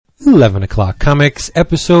11 O'Clock Comics,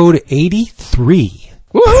 episode 83.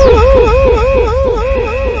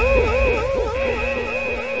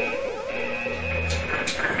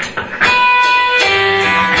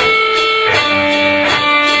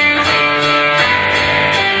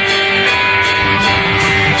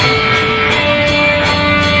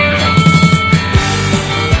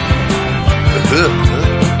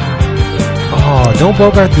 Oh, don't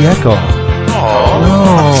bogart the echo. Oh,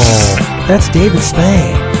 No, that's David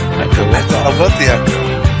Spang. I thought I was the echo.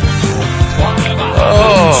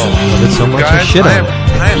 Oh, There's so much guys, shit on it.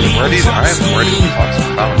 I am ready to talk some comics with you guys.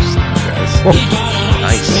 Oh.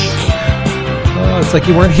 Nice. Oh, it's like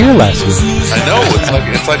you weren't here last week. I know,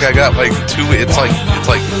 it's like I got like two, it's like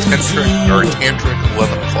tantric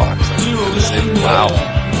 11 o'clocks. Wow.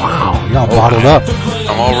 Wow, you're all bottled up.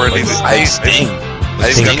 I'm all ready to, I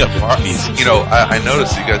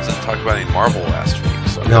noticed you guys didn't talk about any Marvel last week.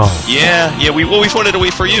 So. No. Yeah. We always wanted to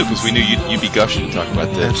wait for you because we knew you'd be gushing to talk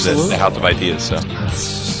about the House of Ideas. So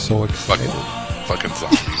So excited. Fucking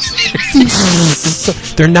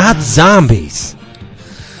zombies. They're not zombies.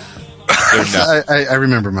 they're not. I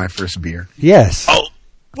remember my first beer. Yes. Oh,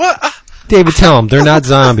 What? David, tell them they're not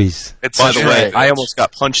zombies. It's by the way, right. I almost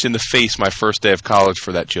got punched in the face my first day of college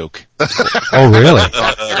for that joke. Oh, really?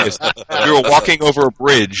 We were walking over a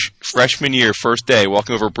bridge, freshman year, first day,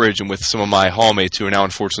 walking over a bridge, and with some of my hallmates who are now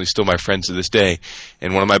unfortunately still my friends to this day.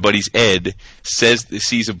 And one of my buddies, Ed,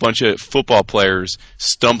 sees a bunch of football players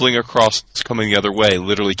stumbling across, coming the other way,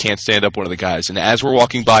 literally can't stand up one of the guys. And as we're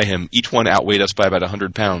walking by him, each one outweighed us by about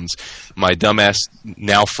 100 pounds. My dumbass,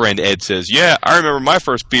 now friend Ed says, "Yeah, I remember my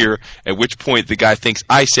first beer," at which point the guy thinks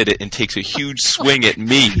I said it and takes a huge swing at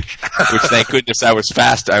me, which thank goodness I was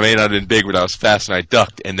fast. I may not have been big, but I was fast and I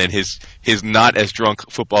ducked. And then his not as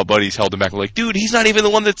drunk football buddies held him back and were like, "Dude, he's not even the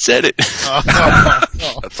one that said it."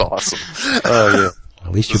 That's awesome. Oh, yeah.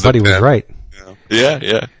 At least your buddy was right.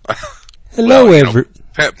 Yeah. Hello, Well, everyone.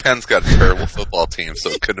 Penn's got a terrible football team, so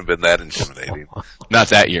it couldn't have been that intimidating. Not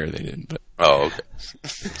that year they didn't, but Oh, okay.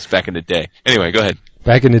 it's back in the day. Anyway, go ahead.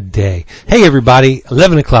 Back in the day. Hey, everybody.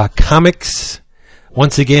 11 O'Clock Comics.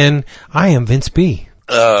 Once again, I am Vince B.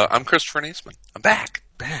 I'm Christopher Niesman. I'm back.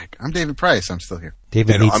 I'm David Price. I'm still here.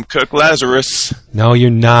 David And needs... I'm Cook Lazarus. No,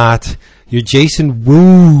 you're not. You're Jason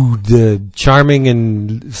Wood, the charming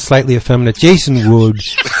and slightly effeminate Jason Wood.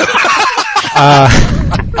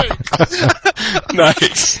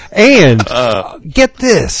 Nice. And get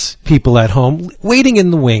this, people at home, waiting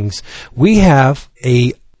in the wings, we have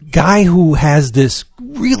a guy who has this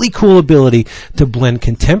really cool ability to blend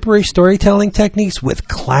contemporary storytelling techniques with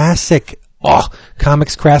classic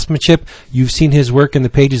comics craftsmanship. You've seen his work in the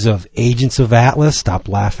pages of Agents of Atlas, stop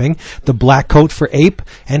laughing, The Black Coat for Ape,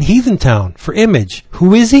 and Heathen Town for Image.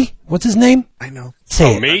 Who is he? What's his name? I know.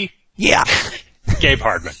 Say it. Me? Yeah. Gabe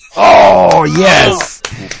Hardman. Oh, yes.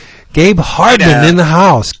 Gabe Hardman in the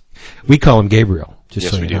house. We call him Gabriel, just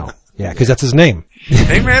Yes, so we you do. know. Yeah, because that's his name.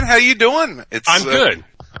 Hey, man, how you doing? I'm good.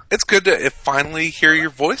 It's good to finally hear your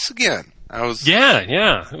voice again. I was Yeah.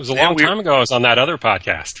 It was a long time ago I was on that other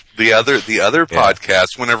podcast. the other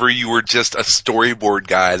podcast. Whenever you were just a storyboard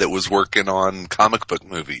guy that was working on comic book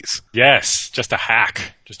movies. Yes, just a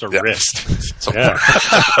hack. Just a Yeah. wrist. So- Yeah.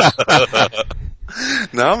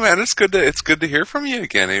 No, man, it's good to hear from you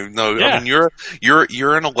again. Even though Yeah. I mean you're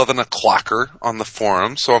an 11 o'clocker on the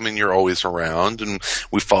forum, so I mean you're always around, and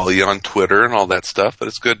we follow you on Twitter and all that stuff. But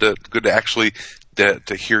it's good to actually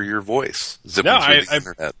to hear your voice zipping No, through the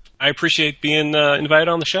internet. I appreciate being invited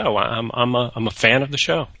on the show. I'm a fan of the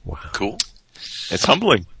show. Cool. It's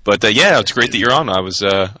humbling, but yeah, it's great that you're on. I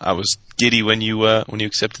was giddy when you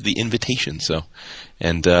accepted the invitation. So,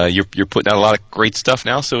 and you're putting out a lot of great stuff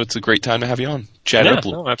now. So it's a great time to have you on. Chad Yeah,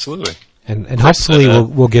 Erblum. no, absolutely. And hopefully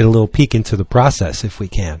we'll get a little peek into the process if we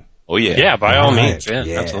can. Oh yeah, Yeah, by all Right. means. Yeah,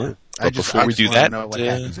 Yeah. absolutely. But before we do wanna that, know what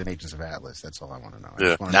happens in Agents of Atlas. That's all I want to know. I Yeah.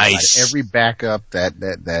 just wanna know about Nice. every backup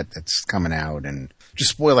that's coming out, and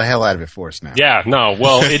just spoil the hell out of it for us now. Yeah, no,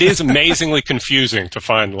 well, it is amazingly confusing to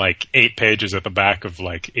find like 8 pages at the back of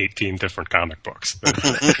like 18 different comic books.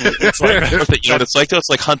 It's like, you know what it's like though? It's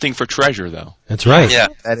like hunting for treasure, though. That's right. Yeah,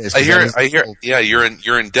 That is. I hear. that is cool. Yeah, you're in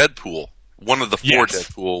Deadpool, one of the 4 Yes.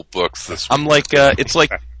 Deadpool books. This I'm like, it's like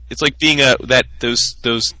being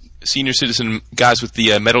those senior citizen guys with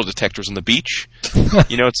the metal detectors on the beach.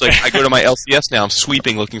 You know, it's like I go to my LCS now. I'm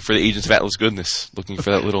sweeping, looking for the Agents of Atlas goodness, looking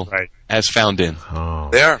for that little Right. as found in. Oh.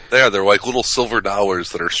 They are. They're like little silver dollars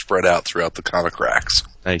that are spread out throughout the comic racks.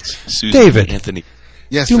 Thanks, Susan David. and Anthony.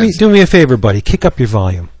 Yes. Do Vince. me a favor, buddy. Kick up your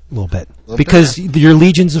volume a little bit. Because your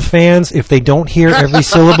legions of fans, if they don't hear every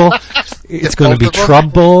syllable, it's going to be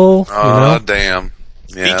trouble. Oh, damn.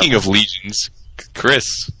 Yeah. Speaking of legions,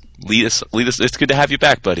 Chris, lead us. It's good to have you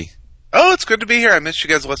back, buddy. Oh, it's good to be here. I missed you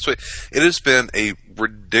guys last week. It has been a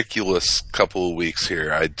ridiculous couple of weeks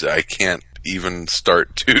here. I can't even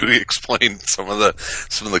start to explain some of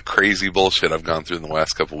the crazy bullshit I've gone through in the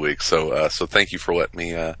last couple of weeks. So thank you for letting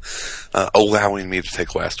me, allowing me to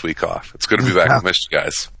take last week off. It's good to be back. I missed you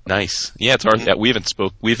guys. Nice. Yeah, it's hard that we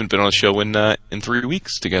haven't been on a show in 3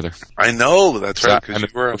 weeks together. I know, that's right, because you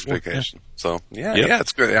were on vacation. Yeah. So, yeah,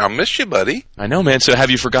 it's good. I miss you, buddy. I know, man. So have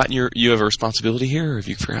you forgotten you have a responsibility here, or have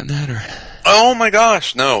you forgotten that? Or? Oh, my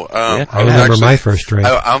gosh, no. I remember my first drink.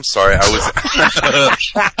 I'm sorry. I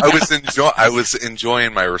was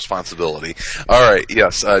enjoying my responsibility. All right,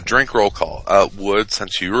 yes, drink roll call. Wood,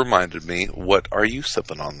 since you reminded me, what are you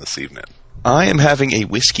sipping on this evening? I am having a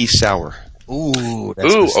whiskey sour. Ooh,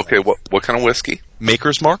 okay. What kind of whiskey?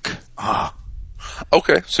 Maker's Mark.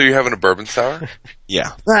 Okay, so you're having a bourbon sour?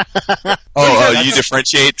 Yeah. You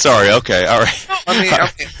differentiate? Sorry. Okay. All right. I mean,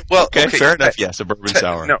 well, okay, fair enough. Yes, a bourbon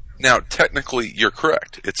sour. Now, technically, you're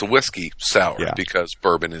correct. It's a whiskey sour because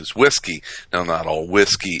bourbon is whiskey. Now, not all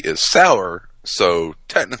whiskey is sour, so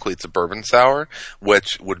technically, it's a bourbon sour,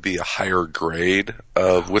 which would be a higher grade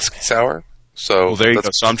of whiskey sour. So, well, there you go.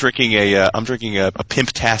 So I'm drinking a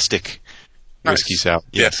Pimptastic whiskey sour.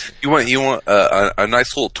 Yes. You want a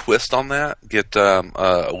nice little twist on that? Get a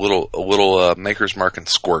little Maker's Mark and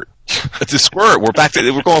Squirt. It's a Squirt. We're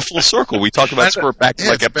going full circle. We talked about Squirt back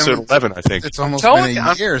to episode 11, I think. It's almost been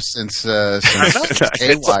a year since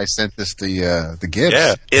KY sent us the gift.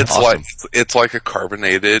 Yeah, it's like a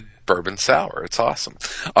carbonated bourbon sour. It's awesome.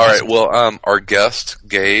 All right. Well, our guest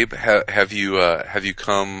Gabe, have you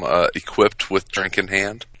come equipped with drink in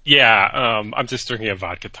hand? Yeah, I'm just drinking a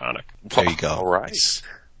vodka tonic. There you go. All right.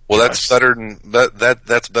 Well, that's better than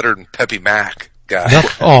that's better than Peppy Mac, guy.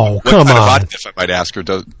 What kind on! Of vodka, if I might ask her,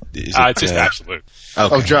 It's just Absolute.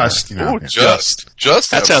 Okay. Oh, just.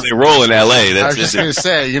 Just. That's how they roll in L.A. I was just going to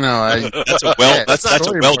say, that's a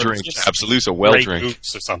well drink. Absolute's a well drink.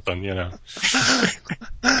 Oops or something, No,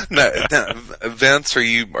 Vince, are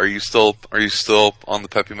you still on the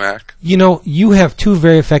Peppy Mac? You have two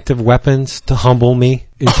very effective weapons to humble me.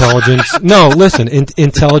 Intelligence. No, listen.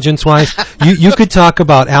 Intelligence-wise, you could talk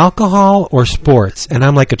about alcohol or sports, and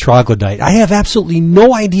I'm like a troglodyte. I have absolutely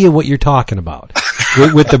no idea what you're talking about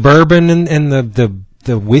with the bourbon and the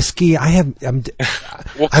whiskey. I might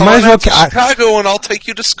as well. Chicago, and I'll take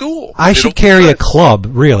you to school. I should carry a club.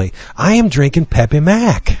 Really, I am drinking Peppy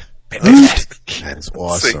Mac. That is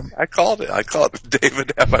awesome. See, I called it.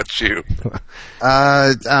 David, how about you?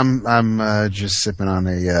 I'm just sipping on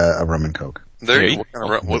a rum and coke.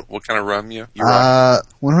 What kind of rum you?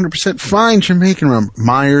 100% fine Jamaican rum.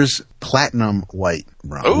 Myers Platinum White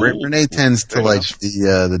rum. Ooh, Renee tends to like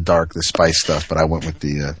the dark, the spice stuff, but I went with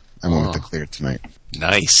the clear tonight.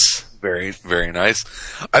 Nice. Very, very nice.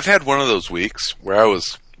 I've had one of those weeks where I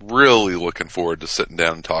was really looking forward to sitting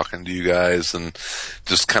down and talking to you guys, and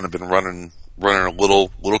just kind of been running a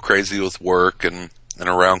little crazy with work and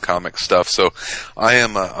around comic stuff. So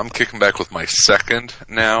I'm kicking back with my second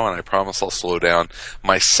now, and I promise I'll slow down.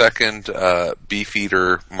 My second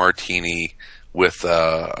Beefeater martini with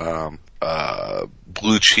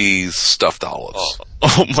blue cheese stuffed olives.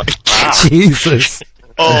 Oh my God. Jesus.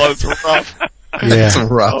 Oh, it's rough. Yeah. It's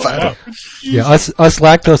rough. Us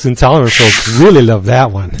lactose intolerant folks really love that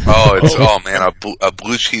one. Oh man, a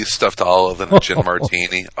blue cheese stuffed olive and a gin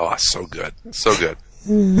martini. Oh, so good. So good.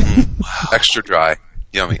 Extra dry.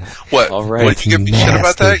 Yummy. What? All right. What, you give me shit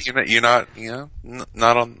about that? You're not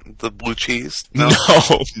on the blue cheese? No.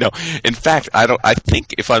 No. In fact, I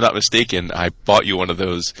think if I'm not mistaken, I bought you one of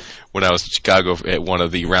those when I was in Chicago at one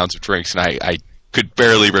of the rounds of drinks, and I could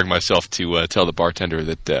barely bring myself to tell the bartender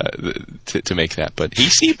that to make that, but he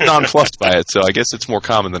seemed nonplussed by it, so I guess it's more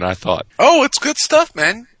common than I thought. Oh, it's good stuff,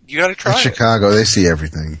 man. You got to try it. Chicago, they see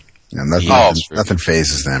everything. Nothing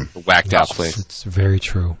phases them. Whacked out place. It's very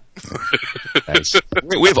true. Nice.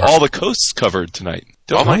 We have all the coasts covered tonight.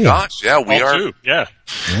 Oh my gosh! Yeah, we are. Too. Yeah.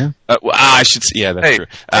 I should say. Yeah, that's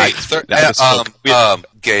true.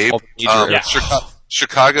 Gabe.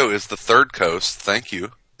 Chicago is the third coast. Thank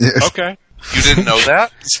you. Okay. You didn't know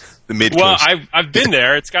that? The mid Well, coast. I've been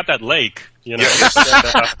there. It's got that lake.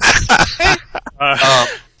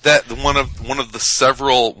 That one of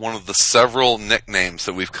the several nicknames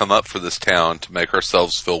that we've come up for this town to make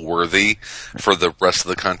ourselves feel worthy for the rest of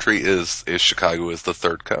the country is Chicago is the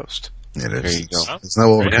third coast. It is. There you go. There's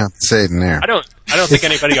no overcompensating there. I don't think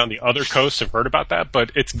anybody on the other coast have heard about that,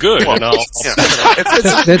 but it's good. And I'll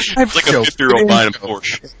That's Like a 50-year-old buying a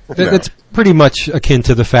Porsche. that's pretty much akin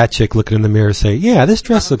to the fat chick looking in the mirror and say, "Yeah, this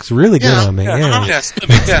dress looks really good on me." Yeah.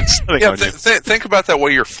 Think about that while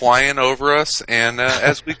you're flying over us, and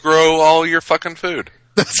as we grow all your fucking food.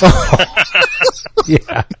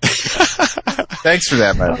 Yeah. Thanks for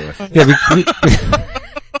that, by the way. Yeah.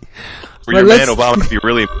 For your Well, man let's- Obama to be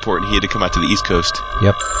really important, he had to come out to the East Coast.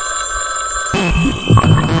 Yep.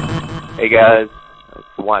 Hey guys, it's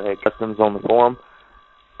Whitehead Customs on the forum.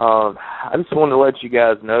 I just wanted to let you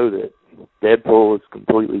guys know that Deadpool is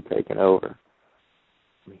completely taken over.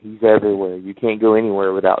 He's everywhere. You can't go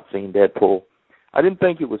anywhere without seeing Deadpool. I didn't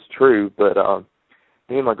think it was true, but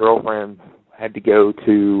me and my girlfriend had to go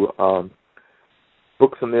to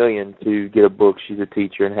Books A Million to get a book. She's a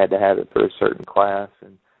teacher and had to have it for a certain class.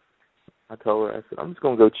 And I told her, I said, I'm just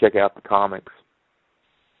going to go check out the comics.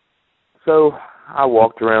 So I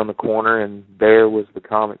walked around the corner, and there was the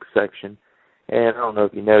comics section. And I don't know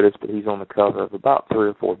if you noticed, but he's on the cover of about 3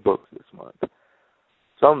 or 4 books this month.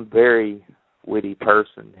 Some very witty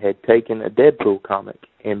person had taken a Deadpool comic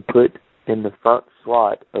and put in the front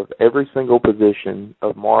slot of every single position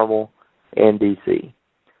of Marvel and DC.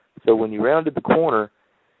 So when you rounded the corner,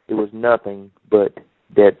 it was nothing but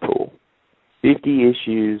Deadpool. 50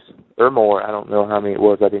 issues or more, I don't know how many it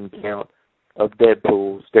was, I didn't count, of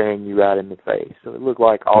Deadpool staring you right in the face. So it looked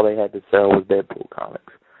like all they had to sell was Deadpool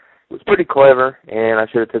comics. It was pretty clever, and I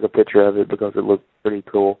should have took a picture of it because it looked pretty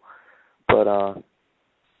cool. But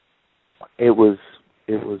it was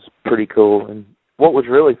pretty cool. And what was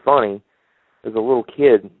really funny is a little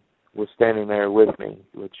kid was standing there with me,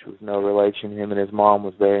 which was no relation. Him and his mom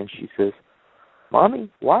was there, and she says, "Mommy,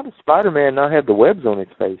 why does Spider-Man not have the webs on his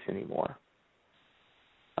face anymore?"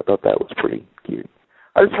 I thought that was pretty cute.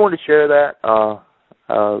 I just wanted to share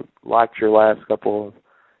that. Liked your last couple of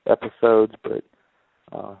episodes, but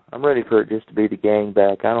I'm ready for it just to be the gang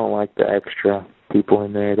back. I don't like the extra people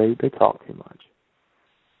in there. They talk too much.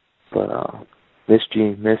 But missed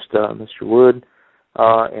you, Mr. Wood,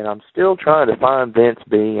 and I'm still trying to find Vince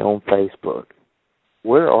B on Facebook.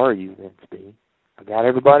 Where are you, Vince B? I got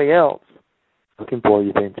everybody else looking for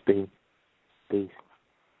you, Vince B. Peace.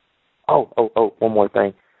 Oh, one more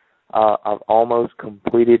thing. I've almost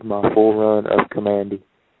completed my full run of Commandy,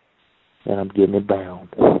 and I'm getting it bound.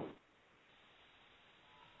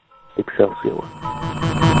 Excelsior.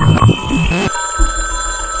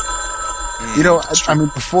 You know, I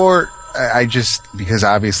mean, before I just, because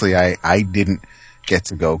obviously I didn't get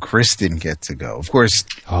to go, Chris didn't get to go. Of course,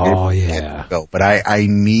 Oh, didn't yeah. get to go, but I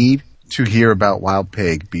need to hear about Wild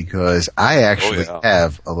Pig because I actually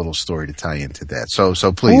have a little story to tie into that. So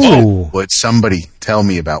please, Ooh. would somebody tell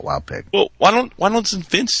me about Wild Pig? Well, why don't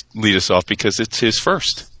Vince lead us off because it's his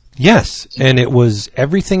first? Yes, and it was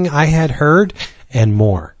everything I had heard and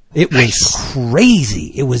more. It was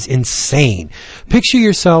crazy. It was insane. Picture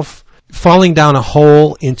yourself falling down a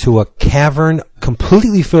hole into a cavern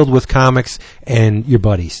completely filled with comics and your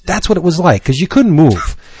buddies. That's what it was like, because you couldn't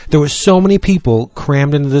move. There were so many people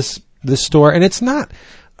crammed into this store, and it's not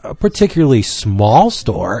a particularly small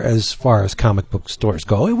store as far as comic book stores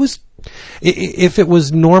go. It was, if it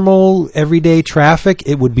was normal everyday traffic,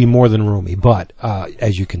 it would be more than roomy, but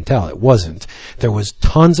as you can tell, it wasn't. There was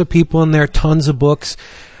tons of people in there, tons of books.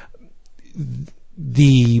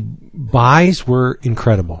 The buys were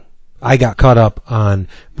incredible. I got caught up on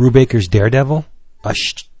Brubaker's Daredevil, a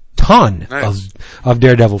ton of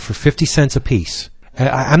Daredevil for 50 cents a piece.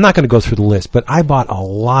 I'm not going to go through the list, but I bought a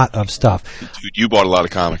lot of stuff. Dude, you bought a lot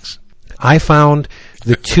of comics. I found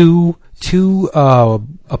the two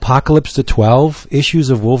Apocalypse to 12 issues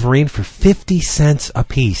of Wolverine for 50 cents a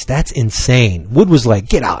piece. That's insane. Wood was like,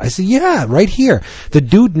 "Get out." I said, "Yeah, right here." The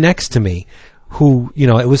dude next to me, who, you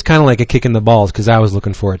know, it was kind of like a kick in the balls because I was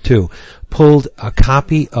looking for it too, pulled a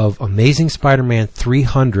copy of Amazing Spider-Man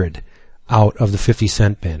 300 out of the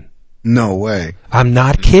 50-cent bin. No way. I'm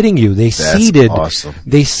not kidding you. They awesome.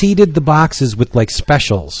 seeded the boxes with like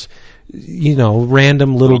specials, you know,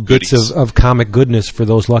 random little bits goodies. of comic goodness for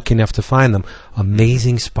those lucky enough to find them.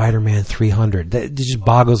 Amazing Spider-Man 300. That just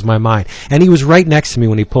boggles my mind. And he was right next to me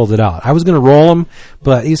when he pulled it out. I was going to roll him,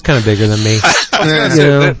 but he's kind of bigger than me. You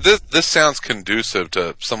know? This sounds conducive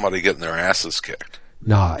to somebody getting their asses kicked.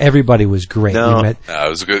 No, everybody was great. No. We met, It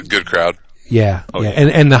was a good crowd. yeah. Oh, yeah. yeah.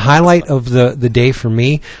 And the highlight of the day for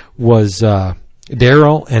me was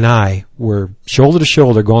Daryl and I were shoulder to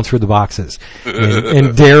shoulder going through the boxes.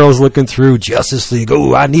 And Daryl's looking through Justice League.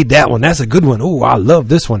 Oh, I need that one. That's a good one. Oh, I love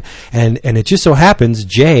this one. And it just so happens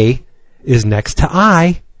Jay is next to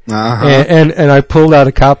I And I pulled out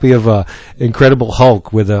a copy of Incredible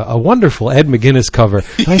Hulk with a wonderful Ed McGuinness cover.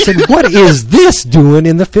 And I said, what is this doing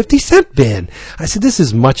in the 50-cent bin? I said, this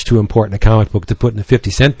is much too important a comic book to put in the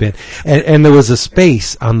 50-cent bin. And there was a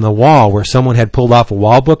space on the wall where someone had pulled off a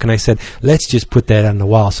wall book, and I said, let's just put that on the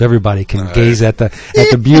wall so everybody can gaze at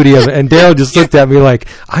the beauty of it. And Daryl just looked at me like,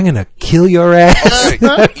 I'm going to kill your ass.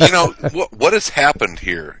 What has happened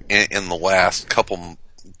here in the last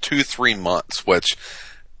 2-3 months, which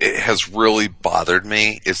it has really bothered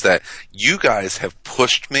me, is that you guys have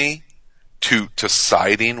pushed me to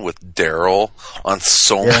siding with Daryl on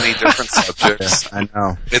so many different subjects. I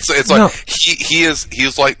know. It's like he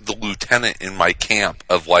is like the lieutenant in my camp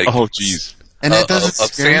of like, oh jeez. And that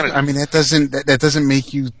doesn't that doesn't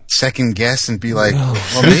make you second guess and be like, well,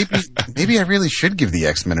 maybe I really should give the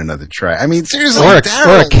X-Men another try. I mean, seriously, or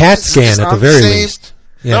a CAT scan at the very least.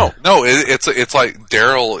 Yeah. No, it's like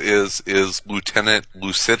Daryl is Lieutenant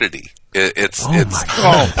Lucidity. I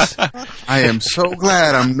am so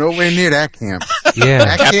glad I'm nowhere near that camp.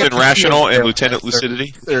 Yeah, Captain Rational and Lieutenant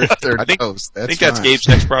Lucidity. I think that's Gabe's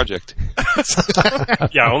next project.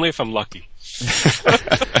 Yeah, only if I'm lucky.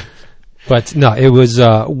 But no, it was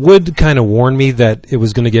Wood kind of warned me that it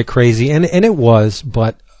was going to get crazy, and it was,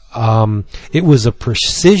 but it was a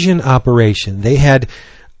precision operation. They had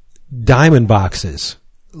diamond boxes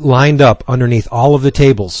lined up underneath all of the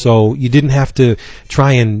tables, so you didn't have to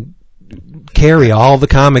try and carry all the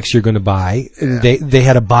comics you're going to buy. Yeah. They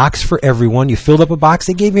had a box for everyone. You filled up a box,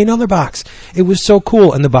 they gave you another box. It was so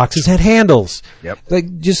cool, and the boxes had handles. Yep.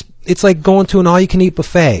 It's like going to an all-you-can-eat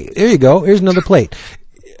buffet. There you go. Here's another plate.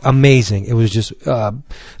 Amazing. It was just the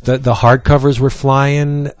hardcovers were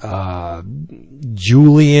flying.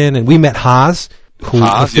 Julian, and we met Haas,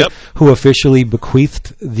 who officially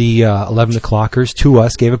bequeathed the 11 o'clockers to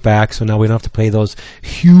us, gave it back, so now we don't have to pay those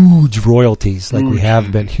huge royalties like we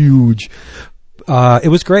have been. Huge. It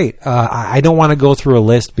was great. I don't want to go through a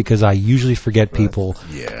list because I usually forget people.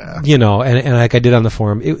 Yeah. And like I did on the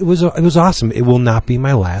forum, it was awesome. It will not be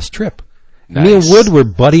my last trip. Nice. Me and Wood were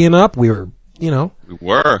buddying up. We were, We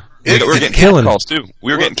were getting cat calls too.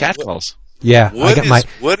 We were getting cat calls. Yeah.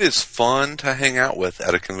 Wood is fun to hang out with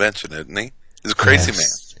at a convention, isn't he? He's a crazy man.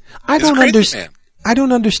 I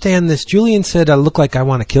don't understand this. Julian said I look like I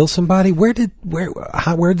want to kill somebody. Where did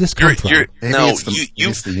this come from? You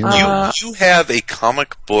have a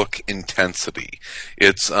comic book intensity.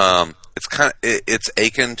 It's akin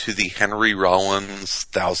to the Henry Rollins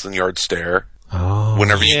 1,000-yard stare. Oh.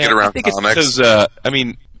 Whenever you get around comics, because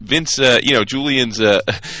Vince, Julian's a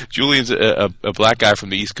black guy from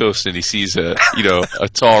the East Coast, and he sees a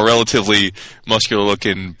tall, relatively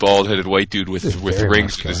muscular-looking, bald-headed white dude with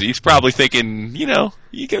rings. He's probably thinking, you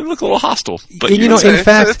can look a little hostile. But in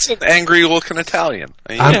fact, it's an angry-looking Italian.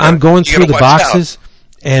 I'm going through the boxes,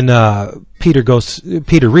 and Peter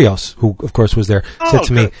Rios, who of course was there, said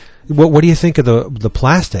to me, What do you think of the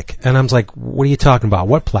plastic? And I was like, what are you talking about?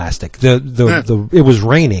 What plastic? It was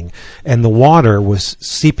raining, and the water was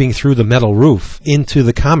seeping through the metal roof into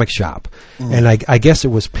the comic shop. And I guess it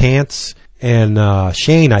was Pants and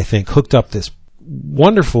Shane, I think, hooked up this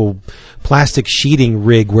wonderful plastic sheeting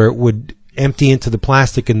rig where it would empty into the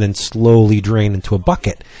plastic and then slowly drain into a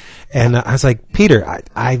bucket. And I was like, Peter,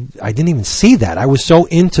 I didn't even see that. I was so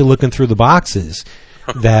into looking through the boxes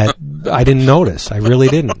that I didn't notice. I really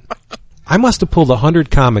didn't. I must have pulled 100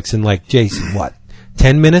 comics in, like, Jason,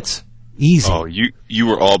 10 minutes? Easy. Oh, you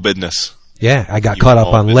were all business. Yeah, I got caught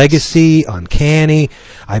up on Legacy, Uncanny.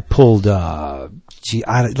 I pulled,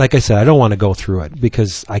 like I said, I don't want to go through it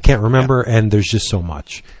because I can't remember, and there's just so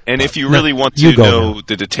much. And if you really want to know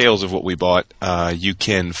the details of what we bought, you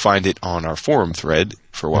can find it on our forum thread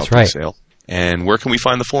for Wild Pig Sale. And where can we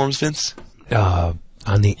find the forums, Vince? On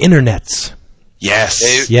the internets.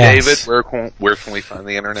 Yes. David, where can we find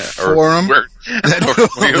the internet? Forum. Where can we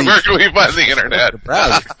find the internet?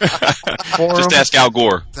 Just ask Al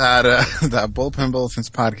Gore.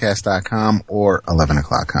 bullpenbulletinspodcast.com or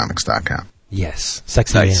 11o'clockcomics.com. Yes.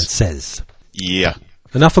 Sexy Man says. Yeah.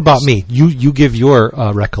 Enough about me. You give your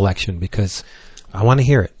recollection because I want to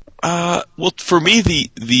hear it. Well, for me,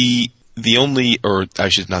 the only, or I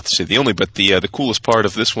should not say the only, but the coolest part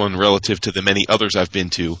of this one relative to the many others I've been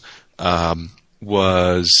to,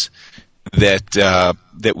 was that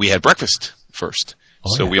we had breakfast first.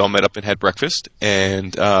 So we all met up and had breakfast,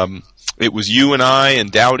 and it was you and I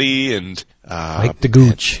and Dowdy and Mike the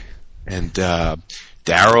Gooch and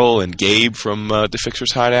Daryl and Gabe from the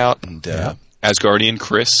Fixer's Hideout and Asgardian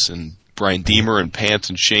Chris and Brian Deemer and Pants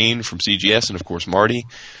and Shane from CGS and of course Marty.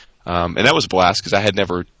 And that was a blast because I had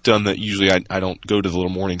never done that. Usually I don't go to the little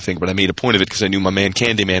morning thing, but I made a point of it because I knew my man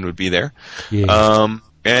Candyman would be there. Yeah.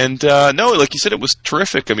 And no, like you said, it was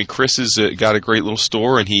terrific. I mean, Chris has got a great little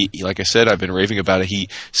store, and he, like I said, I've been raving about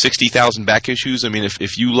it. 60,000 back issues. I mean,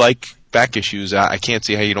 if you like back issues, I can't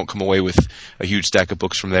see how you don't come away with a huge stack of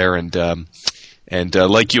books from there. And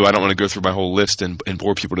like you, I don't want to go through my whole list and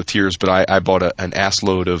bore people to tears, but I bought an ass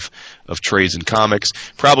load of trades and comics.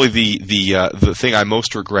 Probably the thing I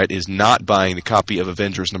most regret is not buying the copy of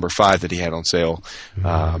Avengers #5 that he had on sale.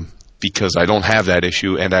 Because I don't have that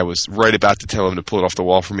issue, and I was right about to tell him to pull it off the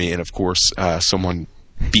wall for me, and of course, someone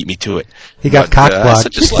beat me to it. He got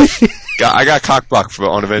cock-blocked. I got cock-blocked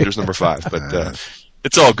on Avengers #5, but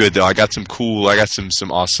it's all good, though. I got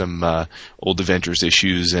some awesome old Avengers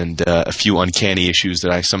issues and a few uncanny issues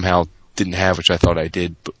that I somehow didn't have, which I thought I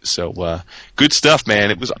did. So, good stuff, man.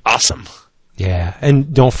 It was awesome. Yeah,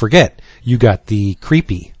 and don't forget, you got the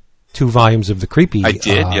Creepy. 2 volumes of the Creepy I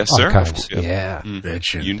did, yes, sir. archives. Yeah.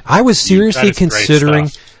 I was seriously that is great considering.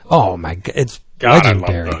 stuff. Oh my God, it's God,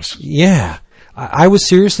 legendary. I love those. Yeah, I was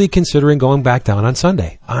seriously considering going back down on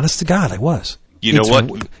Sunday. Honest to God, I was. You know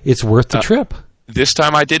what? It's worth the trip. This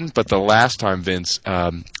time I didn't, but the last time, Vince,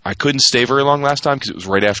 I couldn't stay very long last time because it was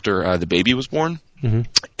right after the baby was born. Mm-hmm.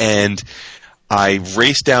 And I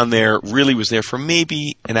raced down there, really was there for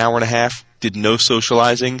maybe an hour and a half, did no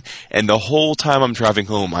socializing, and the whole time I'm driving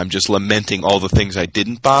home, I'm just lamenting all the things I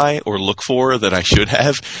didn't buy or look for that I should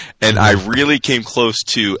have. And I really came close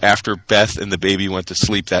to, after Beth and the baby went to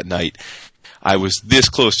sleep that night, I was this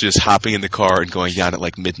close to just hopping in the car and going down at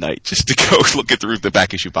like midnight just to go look through the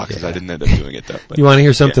back issue boxes. Yeah. I didn't end up doing it, though. But, you want to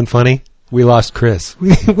hear something funny? We lost Chris.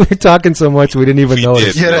 We were talking so much we didn't even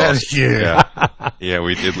notice. Get out of here. Yeah,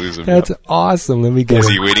 we did lose him. That's awesome. Let me get Was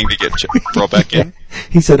him. he waiting to get brought back in?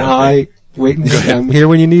 He said, hi. Waiting. I'm here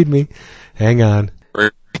when you need me. Hang on.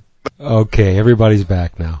 Okay, everybody's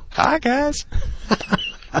back now. Hi, guys.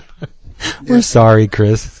 We're sorry,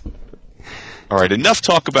 Chris. All right, enough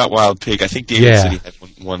talk about Wild Pig. I think David said he had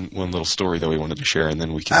one little story that we wanted to share, and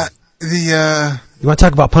then we can... You want to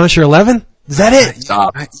talk about Punisher 11? Is that it?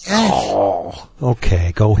 Stop. Oh,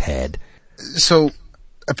 okay, go ahead. So,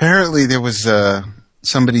 apparently there was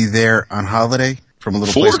somebody there on holiday from a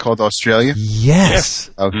little place called Australia. Yes.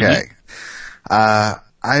 Okay. Mm-hmm.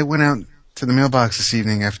 I went out to the mailbox this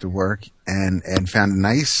evening after work and found a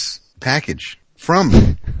nice package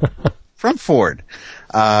from Ford.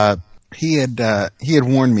 He had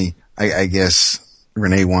warned me, I guess,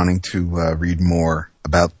 Renee wanting to read more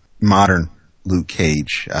about modern Luke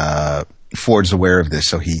Cage. Ford's aware of this,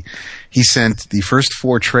 so he sent the first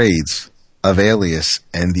 4 trades of Alias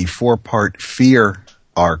and the 4-part Fear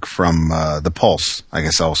arc from the Pulse, I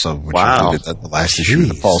guess, also, which included the last issue of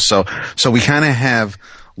the Pulse. So we kind of have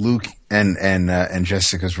Luke and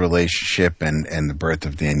Jessica's relationship and the birth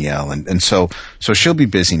of Danielle, and so she'll be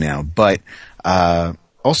busy now. But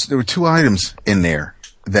also there were 2 items in there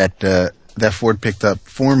that Ford picked up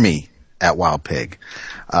for me at Wild Pig.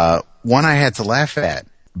 One I had to laugh at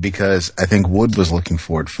because I think Wood was looking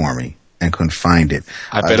for it for me and couldn't find it.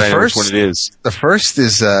 I bet I know which one it is. The first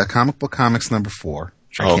is Comic Book Comics #4,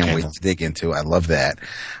 which I can't wait to dig into. I love that.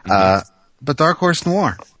 But Dark Horse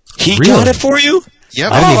Noir. He got it for you?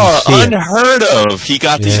 Yep. Unheard of. He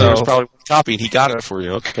got the there was probably one copy, and he got it for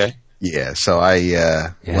you. Okay. Yeah, so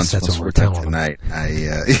once that's what we're telling tonight,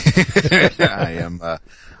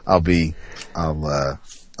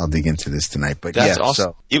 I'll dig into this tonight. But that's awesome.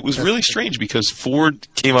 So it was really strange because Ford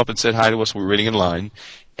came up and said hi to us when we were waiting in line,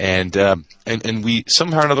 and we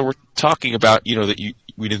somehow or another were talking about, that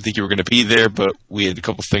we didn't think you were going to be there, but we had a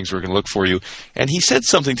couple of things we were going to look for you. And he said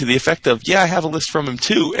something to the effect of, I have a list from him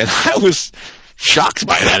too. And I was shocked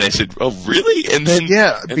by that. I said, oh, really? And then...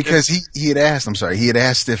 Yeah, because he had asked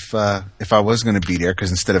if I was going to be there, because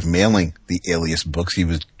instead of mailing the Alias books, he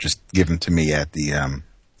was just giving to me at the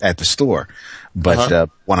store. But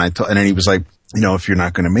when and then he was like, if you're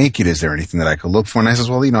not going to make it, is there anything that I could look for? And I says,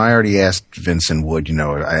 well, I already asked Vincent Wood,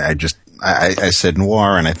 I said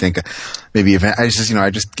Noir, and I think maybe I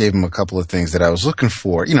just gave him a couple of things that I was looking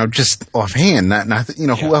for, just offhand, not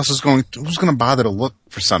who else is who's going to bother to look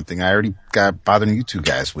for something? I already got bothering you 2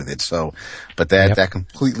 guys with it. So, but that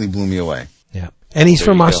completely blew me away. Yeah. And he's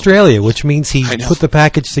from Australia, which means he put the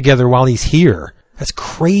package together while he's here. That's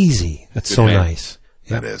crazy. That's good so man. Nice.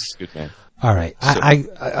 That is good, man. All right. So, I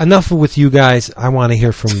enough with you guys. I want to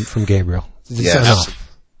hear from Gabriel. Yes. Enough.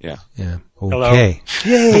 Yeah. Yeah. Hello. Okay.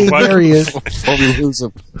 Yay, there he is. Before we lose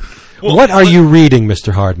him. What are you reading,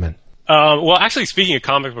 Mr. Hardman? Well, actually, speaking of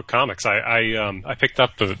comic book comics, I picked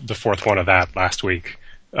up the 4th one of that last week.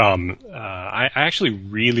 I actually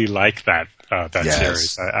really like that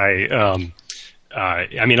series.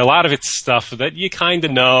 I mean, a lot of it's stuff that you kind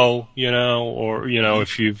of know, or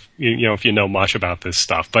if if you know much about this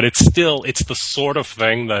stuff, but it's the sort of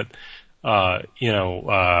thing that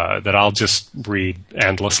that I'll just read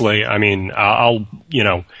endlessly. I mean, I'll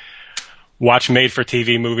watch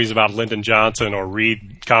made-for-TV movies about Lyndon Johnson or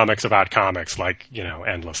read comics about comics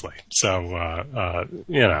endlessly. So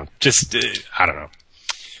just I don't know.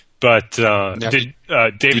 But David,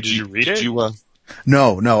 did you read it?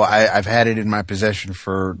 No, I've had it in my possession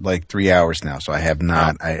for like 3 hours now, so I have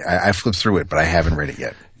not. I flipped through it, but I haven't read it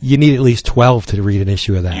yet. You need at least 12 to read an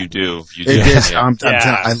issue of that. You do. It is. I'm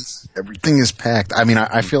everything is packed. I mean,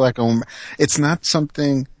 I feel like it's not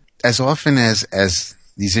something as often as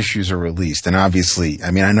these issues are released, and obviously,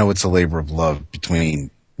 I mean, I know it's a labor of love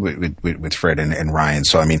between with Fred and Ryan.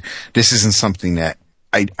 So I mean, this isn't something that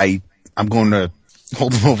I'm going to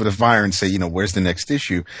hold them over the fire and say, where's the next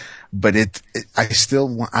issue? But I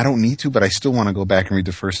don't need to, but I still want to go back and read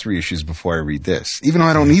the first 3 issues before I read this, even though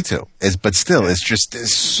I don't need to. But still, it's just,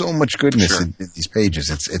 there's so much goodness in these pages.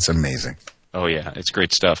 It's amazing. Oh yeah, it's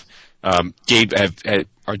great stuff. Gabe,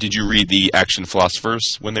 did you read the Action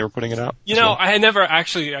Philosophers when they were putting it out? I never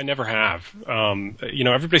have.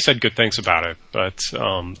 Everybody said good things about it, but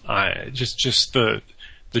I just the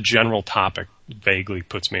general topic vaguely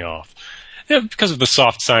puts me off. Yeah, because of the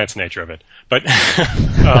soft science nature of it. But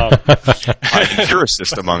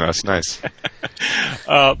empiricist among us, nice.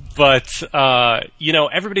 Everybody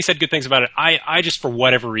said good things about it. I just, for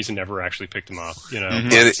whatever reason, never actually picked them up.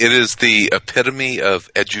 It is the epitome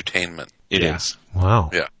of edutainment. It is. Wow.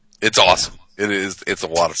 Yeah, it's awesome. It is. It's a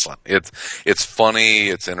lot of fun. It's funny.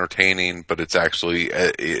 It's entertaining, but it's actually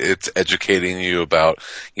it's educating you about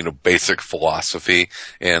basic philosophy.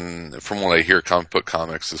 And from what I hear, comic book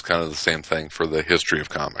comics is kind of the same thing for the history of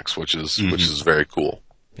comics, which is very cool.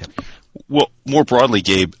 Yeah. Well, more broadly,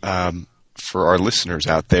 Gabe, for our listeners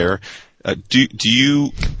out there, do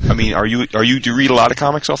you read a lot of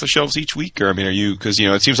comics off the shelves each week, or because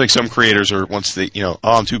it seems like some creators are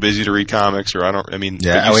I'm too busy to read comics, or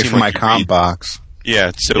away from my comp box.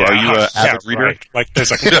 Yeah, so are you an avid reader? Right. Like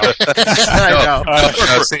there's I know.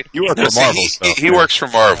 You work for Marvel. He works for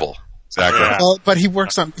Marvel. Exactly. Yeah. Well, but he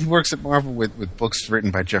works at Marvel with books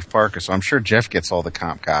written by Jeff Parker, so I'm sure Jeff gets all the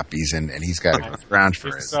comp copies, and he's got a ground for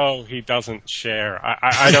it. So he doesn't share.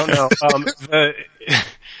 I don't know.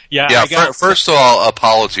 First of all,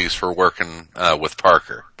 apologies for working with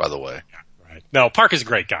Parker, by the way. Right. No, Parker's a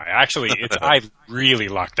great guy. Actually, I really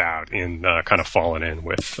lucked out in kind of falling in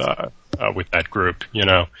with that group.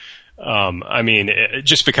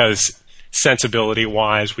 Just because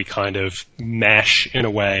sensibility-wise, we kind of mesh in a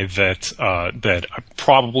way that I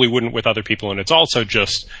probably wouldn't with other people, and it's also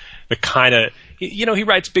just the kind of he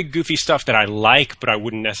writes big goofy stuff that I like, but I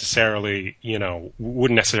wouldn't necessarily be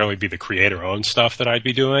the creator-owned stuff that I'd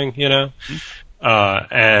be doing, But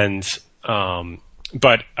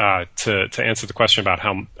to answer the question about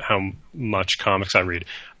how much comics I read,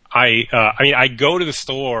 I go to the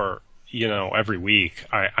store, every week.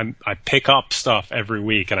 I pick up stuff every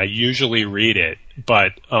week, and I usually read it,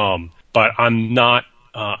 but I'm not.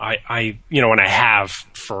 And I have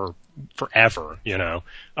for forever.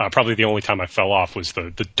 Probably the only time I fell off was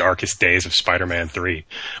the darkest days of Spider-Man 3.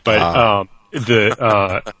 But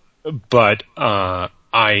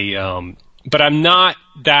but I'm not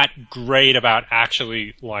that great about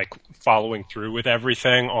actually following through with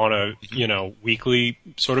everything on a weekly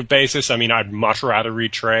sort of basis. I mean, I'd much rather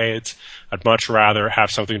read trades. I'd much rather have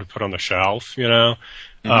something to put on the shelf,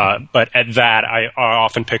 But at that, I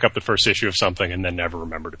often pick up the first issue of something and then never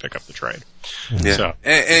remember to pick up the trade. Yeah. So.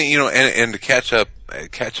 And to catch up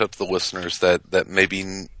the listeners that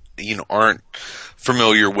maybe aren't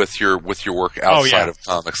familiar with your work outside of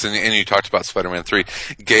comics, and you talked about Spider-Man 3.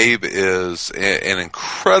 Gabe is an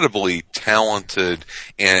incredibly talented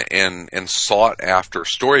and sought after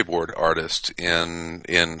storyboard artist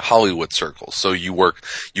in Hollywood circles. So you work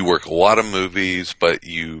a lot of movies, but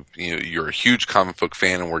you're a huge comic book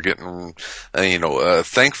fan, and we're getting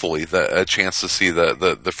thankfully a chance to see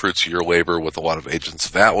the fruits of your labor with a lot of Agents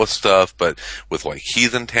of Atlas stuff, but with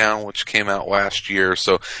Heathen Town, which came out last year.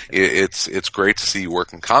 So it's great to see you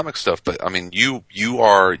work in comic stuff, but I mean, you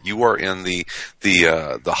are in the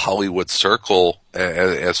Hollywood circle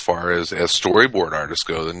as far as storyboard artists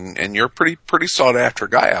go, and you're a pretty sought after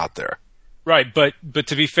guy out there. Right, but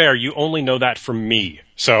to be fair, you only know that from me,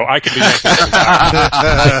 so I could be.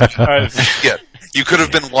 Yeah, you could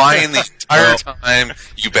have been lying the entire time,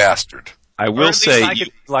 you bastard. I will say, I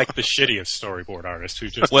could be the shittiest storyboard artist who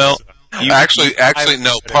just. Actually,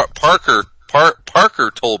 no.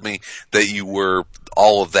 Parker told me that you were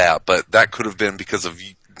all of that, but that could have been because of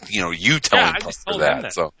you telling I Parker just told that. him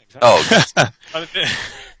that. So, Exactly.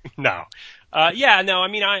 No. No. I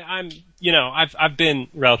mean, I've been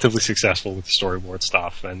relatively successful with the storyboard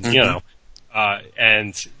stuff, and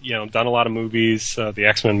done a lot of movies, the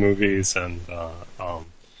X-Men movies, and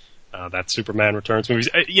that Superman Returns movies.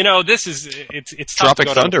 It's tough Tropic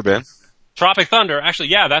to go Thunder, Ben. Tropic Thunder. Actually,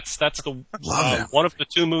 yeah, that's the Love one of the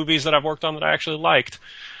two movies that I've worked on that I actually liked.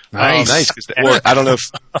 Nice. Nice. I don't know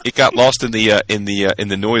if it got lost in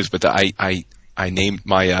the noise, but I named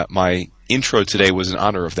my intro today was in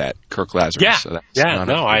honor of that, Kirk Lazarus. Yeah, so that's an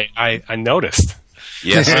honor. No, I noticed.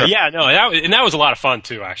 Yes, sir. That was a lot of fun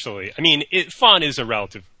too. Actually, I mean, fun is a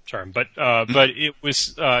relative term, but it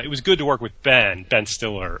was good to work with Ben. Ben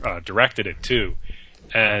Stiller directed it too,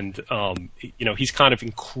 and he's kind of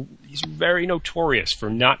he's very notorious for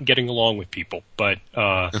not getting along with people, but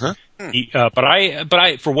I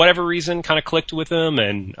for whatever reason kind of clicked with him,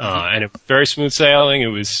 and it was very smooth sailing. It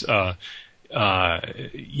was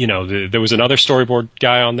there was another storyboard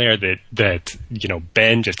guy on there that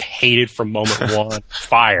Ben just hated from moment one,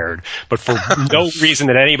 fired, but for no reason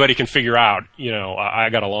that anybody can figure out, I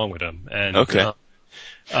got along with him. And okay.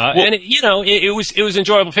 And it was an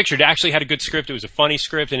enjoyable picture. It actually had a good script. It was a funny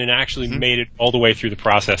script, and it actually made it all the way through the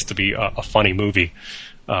process to be a funny movie,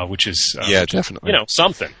 which is definitely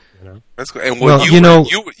something. That's cool. And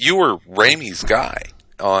you were Raimi's guy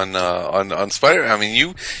on Spider. I mean,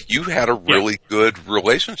 you had a really good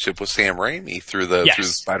relationship with Sam Raimi through the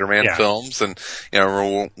Spider-Man films, and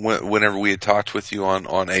whenever we had talked with you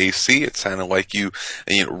on AC, it sounded like you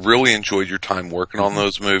really enjoyed your time working on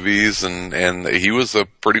those movies, and he was a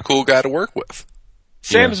pretty cool guy to work with.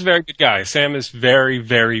 Sam is a very good guy. Sam is very,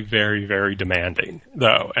 very, very, very demanding,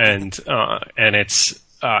 though, and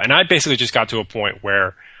I basically just got to a point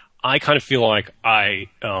where I kind of feel like I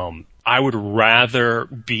would rather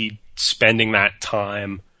be spending that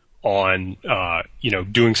time on,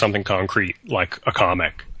 doing something concrete like a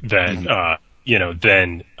comic than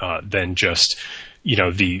just,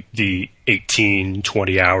 the 18,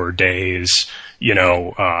 20-hour days,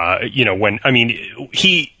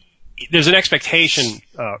 there's an expectation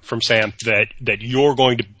from Sam that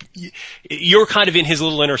you're kind of in his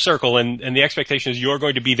little inner circle, and the expectation is you're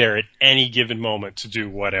going to be there at any given moment to do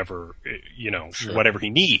whatever whatever he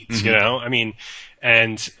needs. I mean,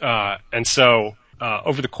 and so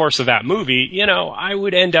over the course of that movie, I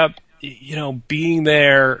would end up being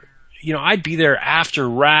there. I'd be there after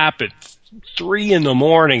wrap at 3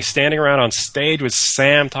 a.m, standing around on stage with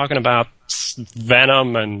Sam talking about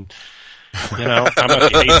Venom and how much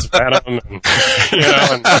he hates Venom, and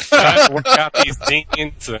and trying to work out these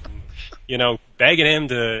scenes, and begging him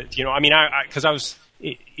to, because I was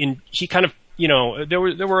he kind of, there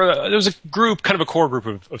was a group, kind of a core group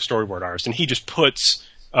of storyboard artists, and he just puts.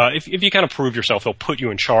 If you kind of prove yourself, he'll put you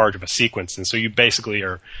in charge of a sequence, and so you basically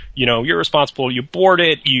are, you're responsible. You board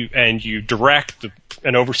it, you direct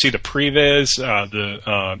and oversee the previs,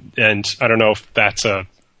 and I don't know if that's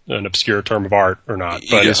an obscure term of art or not,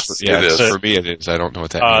 but it is. For me it is. I don't know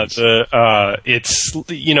what that means. It's an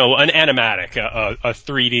animatic, a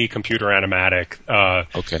 3D computer animatic.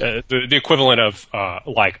 Okay. The equivalent of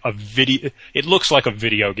like a video. It looks like a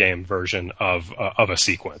video game version of a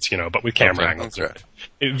sequence, but with camera angles. Okay.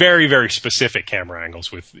 Very, very specific camera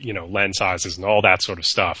angles with lens sizes and all that sort of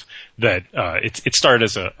stuff. That it started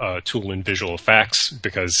as a tool in visual effects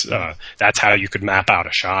because that's how you could map out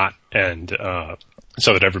a shot and.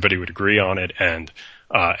 So that everybody would agree on it, and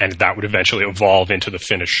that would eventually evolve into the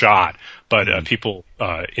finished shot. But people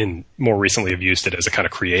more recently have used it as a kind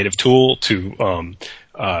of creative tool to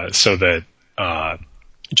so that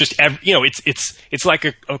it's like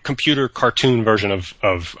a computer cartoon version of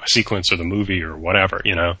a sequence or the movie or whatever,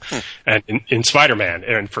 And in Spider-Man,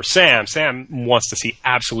 and for Sam wants to see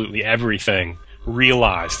absolutely everything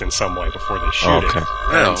realized in some way before they shoot it.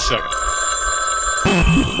 And so.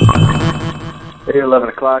 Hey, 11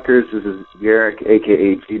 o'clockers, this is Garrick,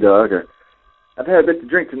 a.k.a. G-Dog. I've had a bit to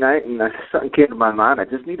drink tonight, and something came to my mind I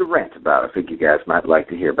just need to rant about. I think you guys might like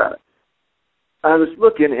to hear about it. I was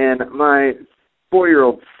looking, and my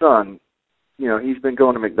 4-year-old son, he's been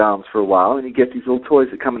going to McDonald's for a while, and he gets these little toys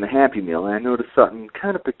that come in the Happy Meal, and I noticed something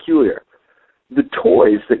kind of peculiar. The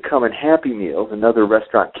toys that come in Happy Meals and other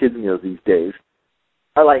restaurant kids' meals these days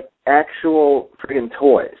are like actual friggin'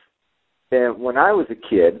 toys. And when I was a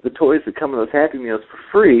kid, the toys that come in those Happy Meals for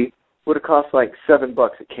free would have cost like $7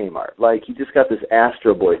 at Kmart. Like, you just got this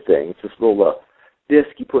Astro Boy thing. It's this little disc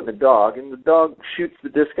you put in a dog, and the dog shoots the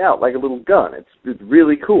disc out like a little gun. It's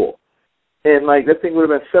really cool. And, like, that thing would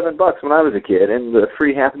have been $7 when I was a kid. And the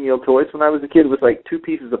free Happy Meal toys when I was a kid was like 2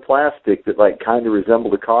 pieces of plastic that, like, kind of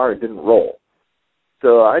resembled a car and didn't roll.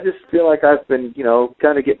 So I just feel like I've been,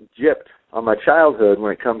 kind of getting gypped on my childhood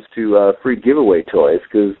when it comes to free giveaway toys,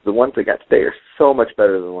 because the ones they got today are so much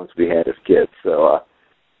better than the ones we had as kids. So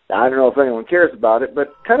I don't know if anyone cares about it, but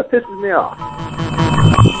it kind of pisses me off.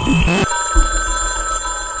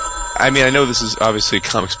 I mean, I know this is obviously a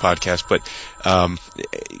comics podcast, but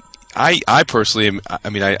I personally am. I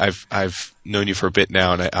mean, I've known you for a bit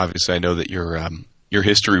now, and I know that your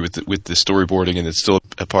history with the storyboarding, and it's still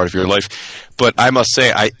a part of your life. But I must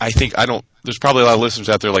say, I think I don't. There's probably a lot of listeners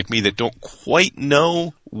out there like me that don't quite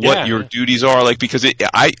know what your duties are, like, because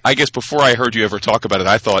I guess before I heard you ever talk about it,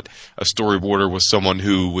 I thought a storyboarder was someone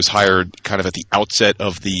who was hired kind of at the outset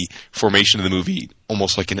of the formation of the movie,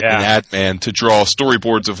 almost like an ad man, to draw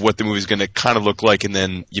storyboards of what the movie's going to kind of look like, and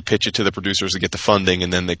then you pitch it to the producers to get the funding,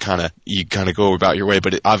 and then you kind of go about your way.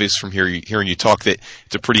 But obvious from hearing you talk that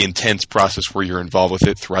it's a pretty intense process where you're involved with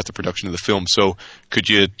it throughout the production of the film. So could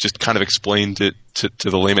you just kind of explain to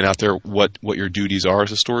the layman out there what your duties are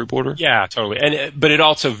as a storyboarder? Yeah, totally. But it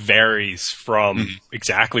also varies from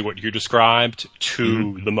exactly what you described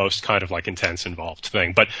to the most kind of like intense involved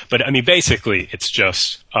thing. But I mean, basically it's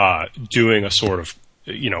just doing a sort of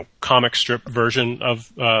comic strip version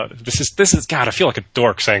of this is God, I feel like a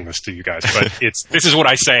dork saying this to you guys, but this is what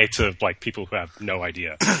I say to like people who have no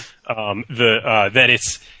idea. That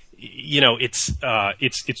it's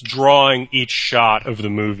drawing each shot of the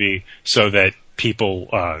movie so that people,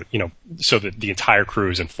 so that the entire crew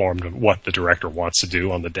is informed of what the director wants to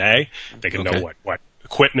do on the day. They can know what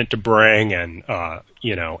equipment to bring, and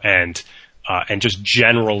just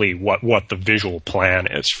generally what the visual plan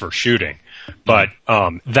is for shooting. But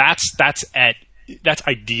that's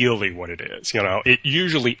ideally what it is. It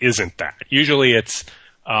usually isn't that. Usually it's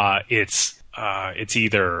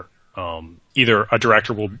either a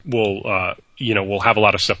director will have a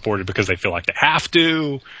lot of stuff boarded because they feel like they have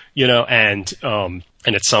to, and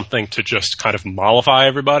it's something to just kind of mollify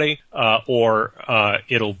everybody, or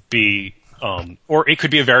it'll be, or it could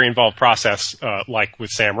be a very involved process, like with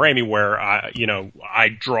Sam Raimi, where I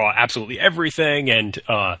draw absolutely everything and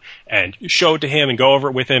show it to him and go over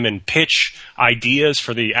it with him and pitch ideas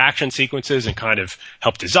for the action sequences and kind of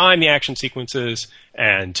help design the action sequences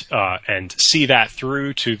and see that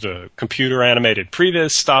through to the computer animated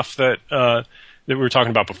previs stuff that we were talking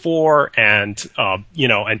about before, and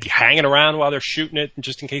be hanging around while they're shooting it,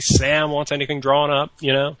 just in case Sam wants anything drawn up,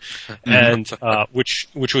 and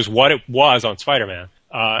which was what it was on Spider-Man,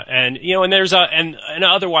 and there's and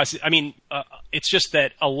otherwise, I mean, it's just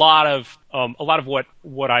that a lot of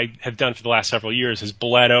what I have done for the last several years has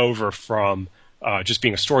bled over from just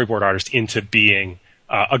being a storyboard artist into being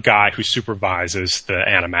a guy who supervises the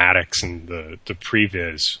animatics and the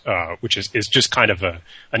previs, which is just kind of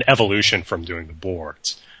an evolution from doing the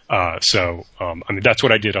boards. So I mean, that's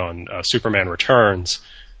what I did on Superman Returns,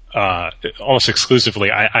 almost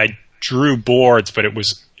exclusively. I drew boards, but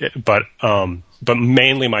but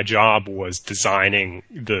mainly my job was designing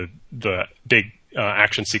the big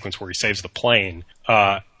action sequence where he saves the plane,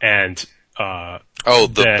 and the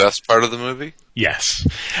best part of the movie? Yes.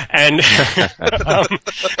 And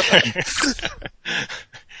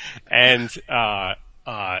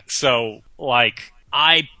so like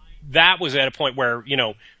that was at a point where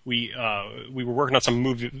we were working on some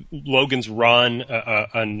movie, Logan's Run,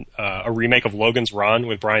 a remake of Logan's Run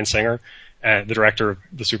with Bryan Singer, the director of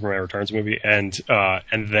the Superman Returns movie, and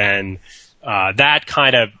then that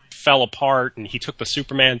kind of fell apart, and he took the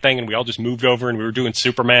Superman thing, and we all just moved over, and we were doing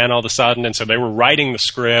Superman all of a sudden, and so they were writing the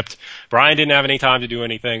script. Brian didn't have any time to do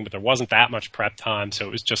anything, but there wasn't that much prep time, so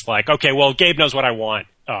it was just like, okay, well, Gabe knows what I want.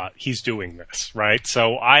 He's doing this, right?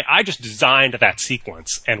 So I just designed that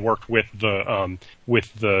sequence and worked with the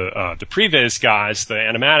previs guys, the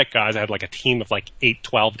animatic guys. I had like a team of like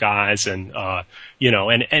 12 guys, and and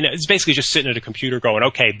it's basically just sitting at a computer going,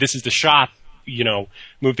 okay, this is the shot.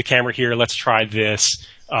 Move the camera here. Let's try this.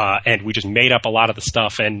 And we just made up a lot of the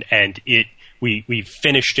stuff, and we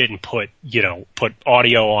finished it and put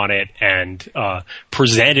audio on it and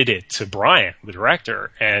presented it to Brian, the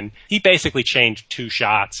director, and he basically changed 2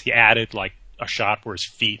 shots. He added like a shot where his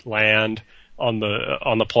feet land on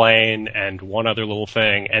the plane and one other little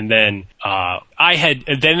thing, and then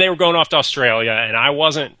then they were going off to Australia, and I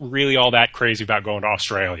wasn't really all that crazy about going to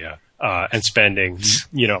Australia. And spending,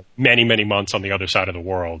 many, many months on the other side of the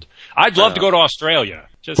world. I'd love to go to Australia,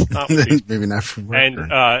 just not maybe not for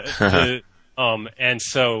work. And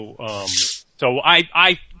so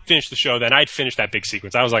I finished the show. Then I'd finished that big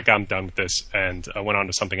sequence. I was like, I'm done with this, and I went on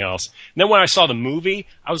to something else. And then when I saw the movie,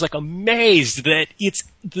 I was like amazed that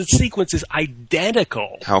the sequence is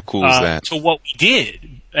identical. How cool is that? To what we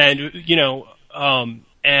did, and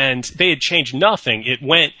and they had changed nothing. It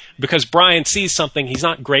went because Brian sees something. He's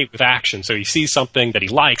not great with action, so he sees something that he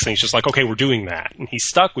likes, and he's just like, okay, we're doing that. And he's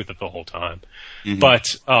stuck with it the whole time. Mm-hmm.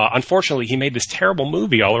 But unfortunately, he made this terrible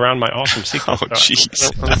movie all around my awesome sequence. Oh,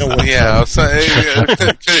 jeez. Yeah. So,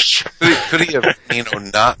 could he have,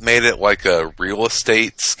 not made it like a real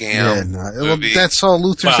estate scam? Yeah, well, that's all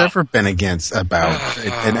Luther's ever been about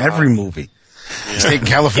in every movie. He's taking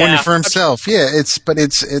California for himself. I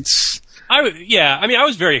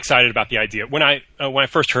was very excited about the idea when I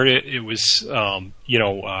first heard it. It was,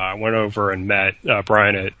 I went over and met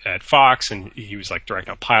Brian at Fox, and he was like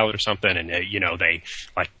directing a pilot or something, and they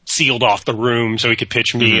like sealed off the room so he could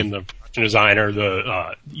pitch me and the production designer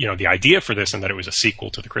the idea for this, and that it was a sequel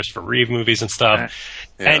to the Christopher Reeve movies and stuff,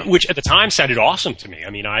 and which at the time sounded awesome to me. I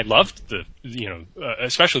mean, I loved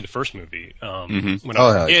especially the first movie when I was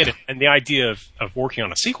a kid, and the idea of working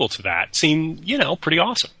on a sequel to that seemed pretty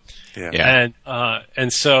awesome. Yeah.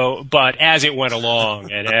 And so, but as it went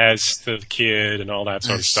along, and as the kid and all that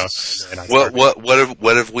sort of stuff, and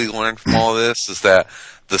what have we learned from all this is that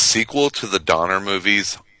the sequel to the Donner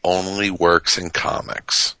movies only works in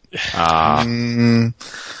comics. Are you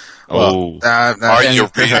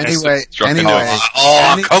anyway?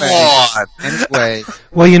 Come on. Anyway,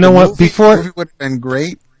 well, you know what? Before the movie would have been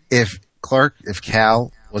great if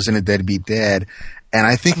Cal wasn't a deadbeat dad, and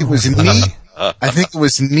I think it was neat.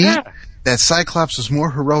 That Cyclops was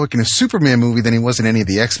more heroic in a Superman movie than he was in any of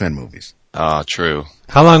the X-Men movies. True.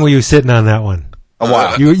 How long were you sitting on that one? A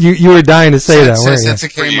while. You were dying to say that, weren't you? Since it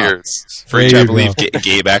came out. I believe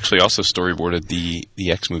Gabe actually also storyboarded the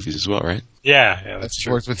X movies as well, right? Yeah, that's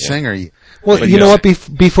true. Worked with Singer. Well, you know what?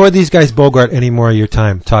 Before these guys bogart any more of your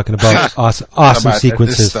time talking about awesome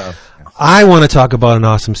sequences, I want to talk about an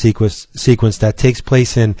awesome sequence that takes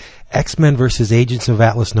place in X-Men versus Agents of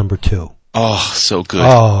Atlas #2. Oh, so good.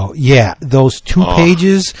 Oh, yeah. Those 2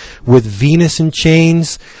 pages with Venus in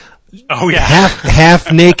chains. Oh, yeah.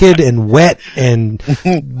 Half naked and wet and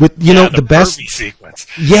with, the best sequence.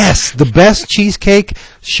 Yes, the best cheesecake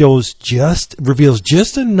reveals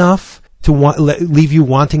just enough to leave you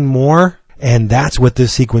wanting more. And that's what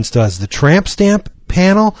this sequence does. The tramp stamp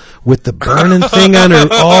panel with the burning thing on her.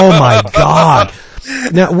 Oh my God.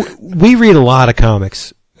 Now, we read a lot of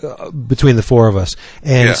comics. Between the 4 of us,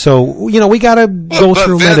 and so we got to go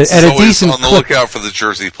through them at a decent on the clip. lookout for the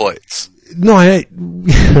jersey plates. No,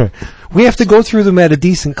 we have to go through them at a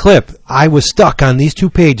decent clip. I was stuck on these 2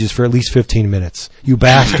 pages for at least 15 minutes. You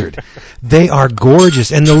bastard! They are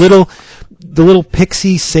gorgeous, and the little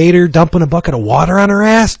pixie satyr dumping a bucket of water on her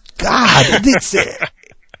ass. God,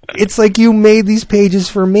 it's like you made these pages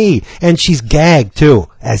for me. And she's gagged, too,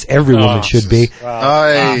 as every woman should be.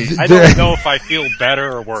 I don't know if I feel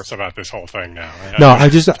better or worse about this whole thing now. No, I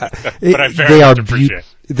just... but I very much appreciate it.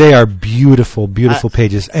 They are beautiful, beautiful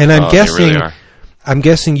pages. And I'm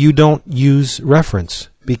guessing you don't use reference,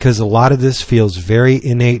 because a lot of this feels very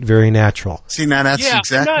innate, very natural. See, now that's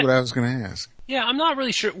exactly what I was going to ask. Yeah, I'm not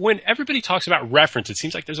really sure. When everybody talks about reference, it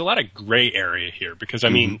seems like there's a lot of gray area here, because, I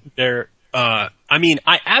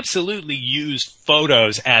absolutely use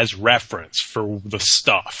photos as reference for the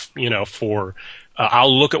stuff,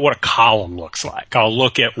 I'll look at what a column looks like. I'll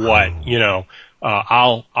look at what,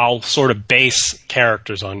 I'll sort of base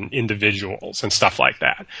characters on individuals and stuff like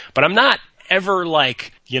that. But I'm not ever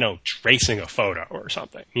tracing a photo or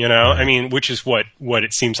something, which is what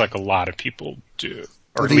it seems like a lot of people do.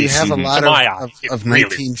 Or do you have a lot of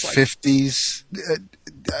 1950s?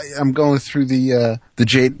 I'm going through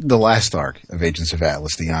the last arc of Agents of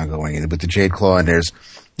Atlas, the ongoing, with the Jade Claw, and there's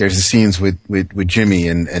the scenes with Jimmy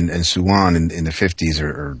and Suwan in the 50s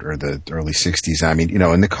or the early 60s. I mean,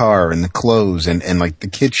 in the car and the clothes and like the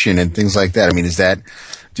kitchen and things like that. I mean,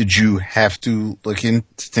 did you have to look into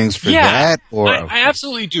things for that? Or I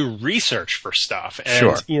absolutely do research for stuff, and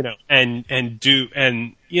sure.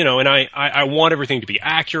 I want everything to be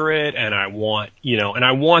accurate, and I want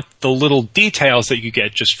the little details that you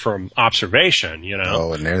get just from observation,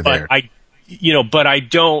 Oh, and they're there. But I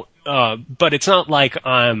don't. But it's not like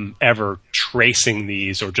I'm ever tracing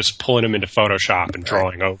these or just pulling them into Photoshop and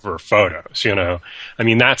drawing over photos. I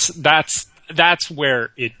mean, that's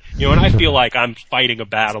where it, and I feel like I'm fighting a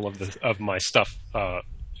battle of my stuff,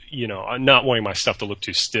 I'm not wanting my stuff to look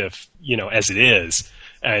too stiff, as it is.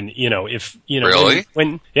 And, if, really?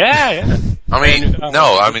 Yeah. I mean,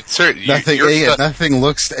 no, I mean, certainly. Nothing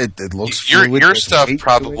looks, it looks fluid. Your stuff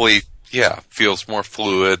probably, feels more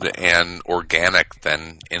fluid and organic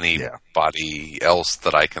than anybody else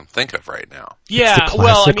that I can think of right now. Yeah,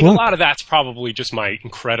 well, I mean, a lot of that's probably just my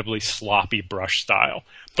incredibly sloppy brush style.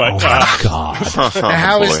 But, God.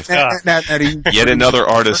 How is that? Yet another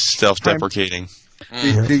artist self-deprecating.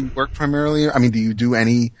 Do you work primarily? I mean, do you do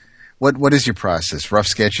any? What is your process? Rough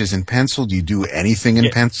sketches in pencil? Do you do anything in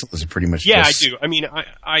pencil? Is it pretty much? Yeah, just... I do. I mean,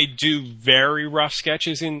 I do very rough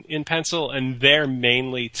sketches in pencil, and they're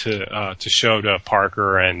mainly to show to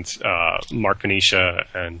Parker and Mark Venetia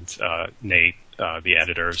and Nate, the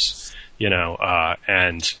editors.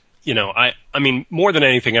 And I mean, more than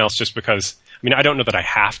anything else, just because I mean, I don't know that I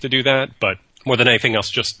have to do that, but more than anything else,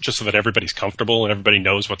 just so that everybody's comfortable and everybody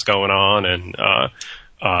knows what's going on, and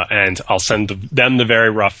I'll send them the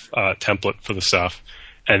very rough template for the stuff,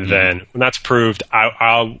 and then when that's approved,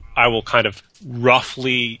 I will kind of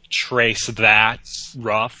roughly trace that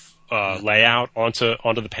rough layout onto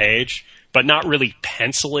the page, but not really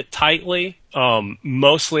pencil it tightly.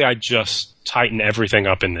 Mostly, I just tighten everything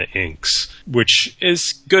up in the inks, which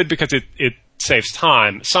is good because it saves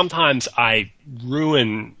time. Sometimes I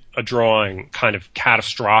ruin a drawing kind of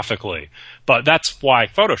catastrophically, but that's why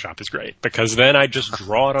Photoshop is great, because then I just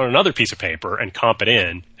draw it on another piece of paper and comp it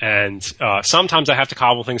in, and sometimes I have to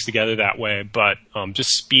cobble things together that way, but just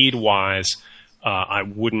speed-wise, I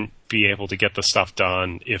wouldn't be able to get the stuff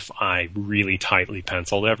done if I really tightly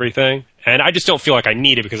penciled everything. And I just don't feel like I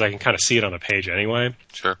need it because I can kind of see it on the page anyway.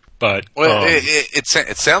 Sure. But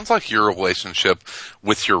it sounds like your relationship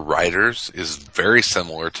with your writers is very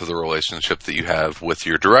similar to the relationship that you have with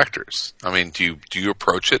your directors. I mean, do you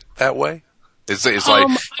approach it that way? Is like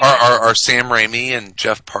are Sam Raimi and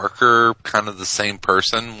Jeff Parker kind of the same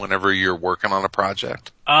person whenever you're working on a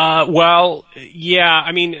project? Well, yeah.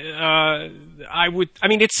 I mean, I would. I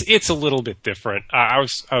mean, it's a little bit different.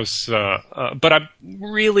 But I'm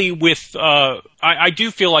really with. I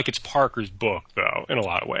do feel like it's Parker's book, though, in a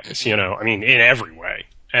lot of ways. I mean, in every way.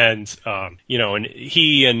 And and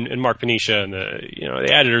he and Mark Venetia and the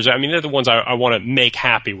editors. I mean, they're the ones I want to make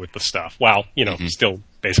happy with the stuff. While still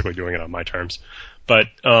basically doing it on my terms. But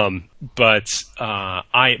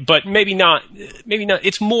maybe not.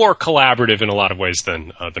 It's more collaborative in a lot of ways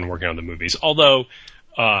than working on the movies. Although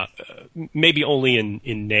maybe only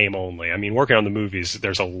in name only. I mean, working on the movies,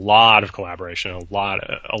 there's a lot of collaboration, a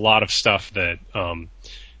lot of stuff that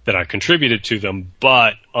I contributed to them,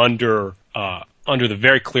 but under the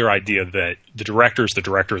very clear idea that the director is the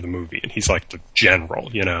director of the movie, and he's like the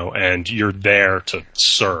general, and you're there to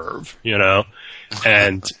serve,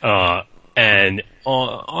 and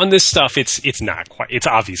on this stuff, it's not quite. It's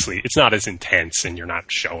obviously it's not as intense, and you're not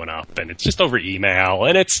showing up, and it's just over email,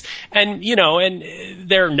 and and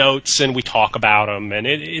there are notes, and we talk about them, and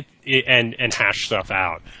and hash stuff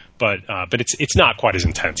out. But it's not quite as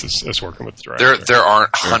intense as working with the director. There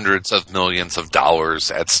aren't hundreds of millions of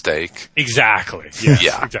dollars at stake. Exactly. Yes,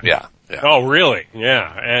 yeah. Exactly. Yeah. Oh, really?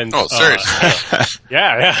 Yeah. And seriously.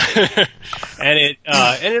 Yeah. And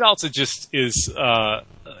it also just is.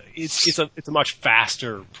 It's a much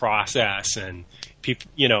faster process, and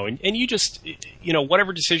people, and you just,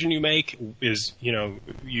 whatever decision you make is,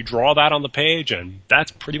 you draw that on the page, and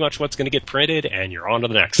that's pretty much what's going to get printed, and you're on to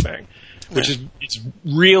the next thing. Which is, it's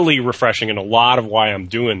really refreshing, and a lot of why I'm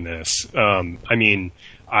doing this. I mean,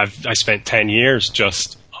 I spent 10 years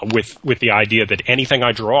just with the idea that anything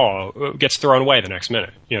I draw gets thrown away the next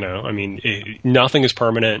minute. I mean, nothing is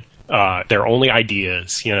permanent. They're only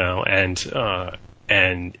ideas,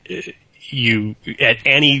 and you at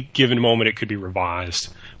any given moment it could be revised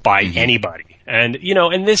by anybody. And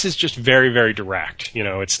and this is just very, very direct.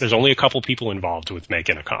 There's only a couple people involved with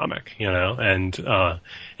making a comic. And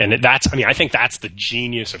that's. I mean, I think that's the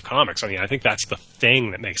genius of comics. I mean, I think that's the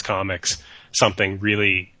thing that makes comics something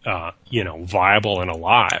really, viable and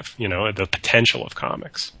alive. The potential of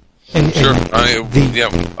comics. Sure. Yeah.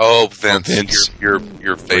 Oh, Vince,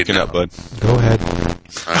 you're fading up, bud. Go ahead.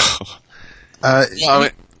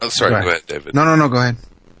 Sorry. Go ahead, David. No. Go ahead.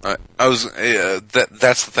 That's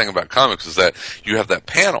the thing about comics is that you have that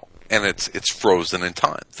panel and it's frozen in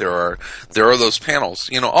time. There are those panels,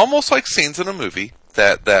 almost like scenes in a movie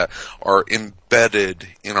that are embedded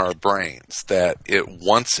in our brains, that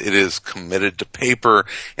once it is committed to paper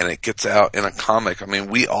and it gets out in a comic. I mean,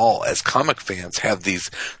 we all as comic fans have these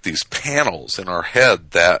panels in our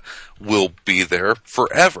head that will be there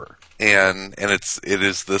forever. And it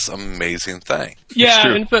is this amazing thing.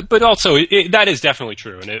 Yeah, but also that is definitely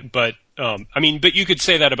true. But you could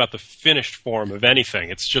say that about the finished form of anything.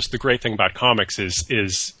 It's just the great thing about comics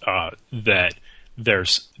is that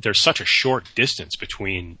there's such a short distance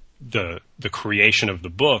between the creation of the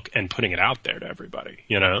book and putting it out there to everybody.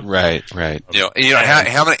 Right.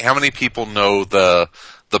 How many people know the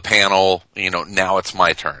the panel, now it's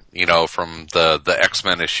my turn, from the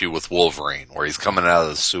X-Men issue with Wolverine where he's coming out of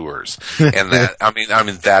the sewers. And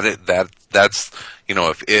that's,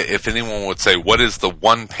 if anyone would say, what is the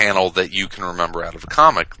one panel that you can remember out of a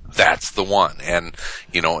comic? That's the one. And,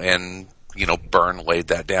 Byrne laid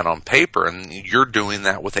that down on paper, and you're doing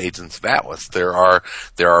that with Agents of Atlas. There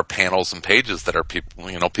are panels and pages that are people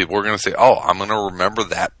are going to say, oh, I'm going to remember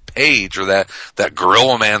that page or that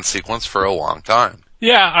Gorilla Man sequence for a long time.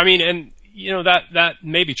 Yeah, I mean, and that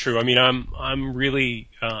may be true. I mean, I'm really,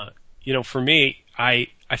 for me, I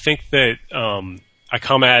think that I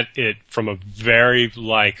come at it from a very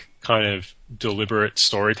kind of deliberate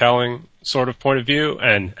storytelling sort of point of view,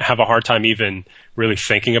 and have a hard time even really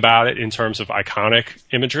thinking about it in terms of iconic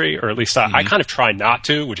imagery, or at least I kind of try not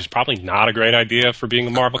to, which is probably not a great idea for being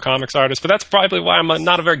a Marvel Comics artist, but that's probably why I'm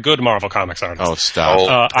not a very good Marvel Comics artist. Oh,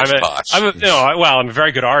 stop. I'm a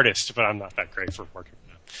very good artist, but I'm not that great for working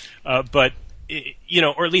with them. But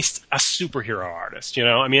or at least a superhero artist,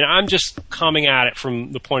 I mean, I'm just coming at it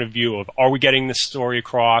from the point of view of, are we getting this story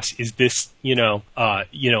across? Is this, am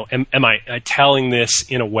I telling this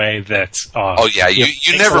in a way that's,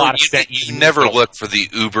 you never look for the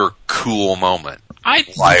uber cool moment. I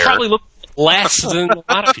probably look less than a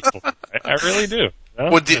lot of people. I really do.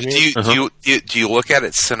 Well, do you look at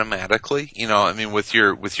it cinematically? I mean, with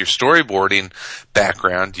your storyboarding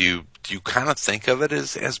background, do you kind of think of it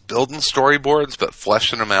as building storyboards, but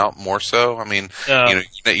fleshing them out more so? I mean,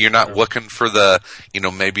 you're not looking for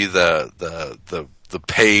maybe the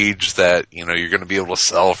page that, you're going to be able to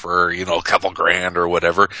sell for, a couple grand or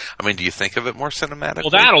whatever. I mean, do you think of it more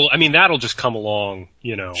cinematically? Well, that'll just come along,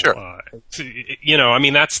 Sure. I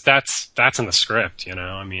mean, that's in the script,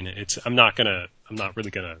 I mean, I'm not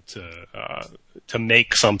really gonna to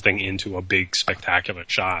make something into a big spectacular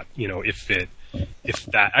shot, if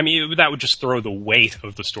that would just throw the weight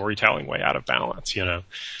of the storytelling way out of balance,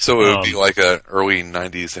 So it would be like an early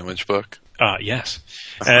 90s image book? Yes.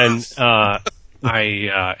 And,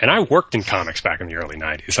 I worked in comics back in the early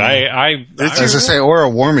 90s. Or a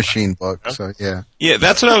War Machine book, so yeah. Yeah,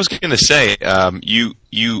 that's what I was gonna say.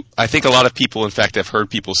 I think a lot of people, in fact, I've heard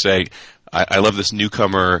people say, I love this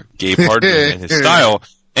newcomer Gabe Hardman and his style.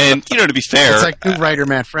 And, to be fair, it's like new writer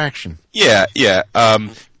Matt Fraction. Yeah.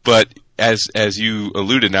 But as you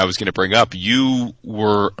alluded, and I was going to bring up, you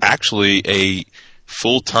were actually a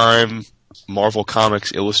full-time Marvel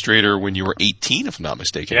Comics illustrator when you were 18, if I'm not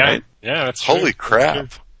mistaken, right? Yeah, that's true. Holy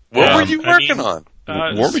crap. What were you working on?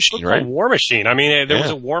 War Machine, right? War Machine. I mean, there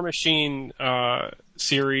was a War Machine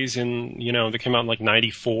series that came out in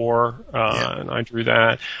 94, and I drew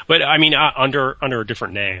that. But I mean, under a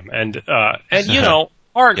different name, and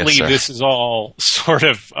partly yes, this is all sort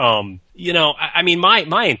of, I mean,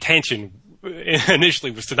 my intention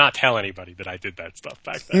initially was to not tell anybody that I did that stuff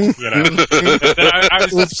back then.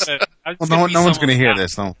 No one's going to hear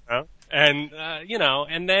this, no. And,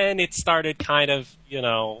 and then it started kind of,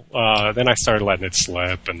 then I started letting it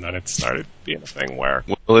slip, and then it started being a thing where...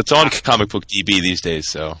 Well, it's on Comic Book DB these days,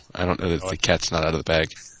 so I don't know that the cat's not out of the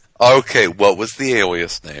bag. Okay, what was the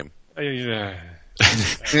alias name?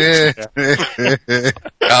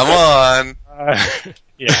 Come on.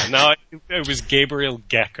 It was Gabriel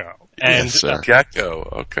Gecko. And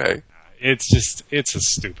Gecko, okay. It's a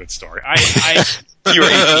stupid story. You were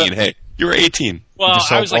 18, hey. You were 18. Well,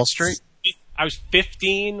 I was Wall Street? I was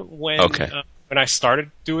 15 when I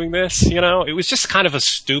started doing this, It was just kind of a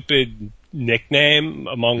stupid nickname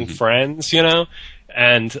among friends,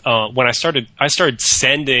 And when I started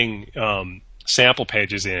sending sample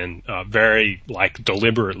pages in very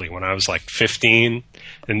deliberately when I was 15,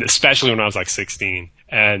 and especially when I was 16.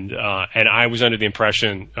 And I was under the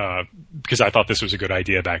impression, because I thought this was a good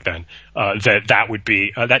idea back then, that would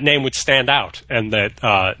be that name would stand out, and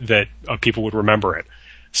that people would remember it.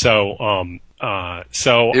 So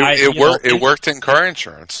it worked in car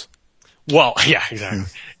insurance. Well, yeah, exactly.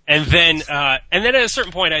 And then at a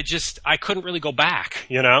certain point, I couldn't really go back.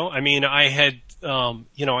 I mean, I had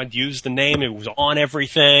I'd used the name; it was on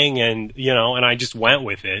everything, and and I just went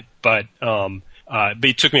with it, but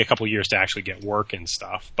it took me a couple of years to actually get work and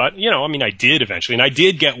stuff. But, I did eventually. And I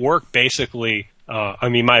did get work basically.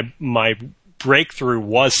 My breakthrough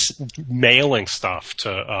was mailing stuff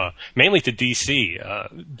to, mainly to DC.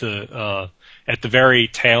 At the very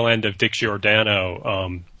tail end of Dick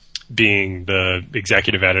Giordano, being the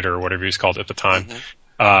executive editor or whatever he was called at the time,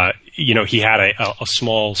 he had a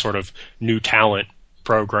small sort of new talent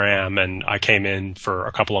program, and I came in for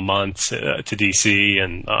a couple of months to DC,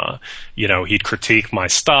 and he'd critique my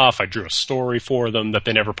stuff. I drew a story for them that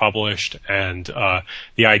they never published, and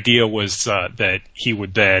the idea was that he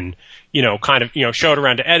would then show it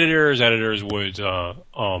around to editors. Editors would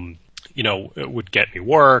would get me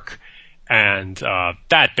work, and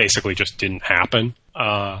that basically just didn't happen.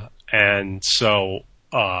 And so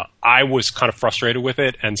I was kind of frustrated with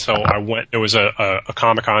it, and so I went. There was a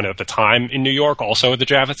Comic-Con at the time in New York, also at the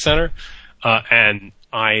Javits Center, and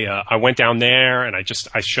I went down there and I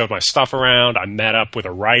showed my stuff around. I met up with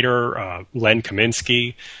a writer, Len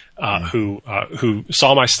Kaminsky, who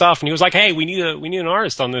saw my stuff, and he was like, "Hey, we need an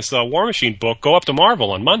artist on this War Machine book. Go up to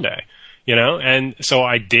Marvel on Monday." And so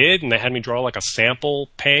I did, and they had me draw like a sample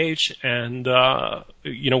page, and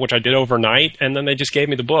which I did overnight, and then they just gave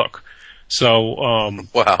me the book. So,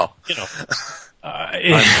 wow.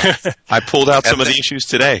 I pulled out some of the issues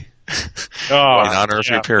today. In honor of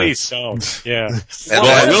your appearance. Please don't. Yeah.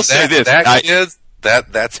 I will say this.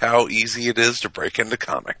 That's how easy it is to break into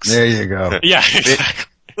comics. There you go. Yeah, exactly.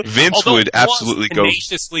 Vince Although would absolutely go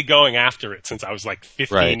tenaciously going after it since I was like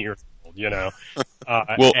 15 years old,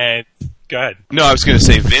 and go ahead. No, I was going to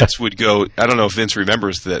say Vince would go. I don't know if Vince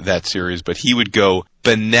remembers that series, but he would go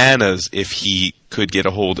bananas if he could get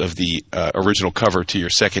a hold of the original cover to your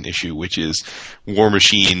second issue, which is War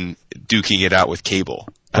Machine duking it out with Cable.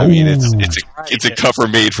 I mean, it's a cover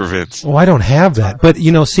made for Vince. Oh, I don't have that. But,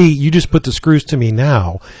 see, you just put the screws to me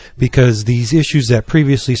now, because these issues that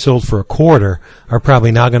previously sold for $0.25 are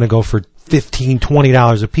probably now going to go for $15,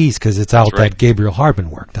 $20 a piece because it's out that Gabriel Harbin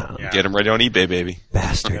worked on. Yeah. Get them ready on eBay, baby.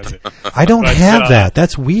 Bastard. I don't have that.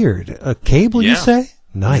 That's weird. A Cable, you say?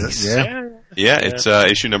 Nice. Yeah, it's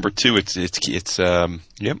issue number 2. It's yep.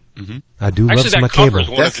 Mm-hmm. I do love some Cable.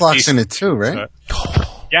 Deathlock's in it too, right?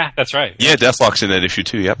 Yeah, that's right. Yeah, Deathlock's in that issue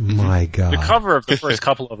too. Yep. My God. The cover of the first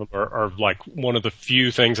couple of them are like one of the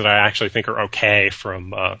few things that I actually think are okay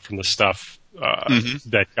from the stuff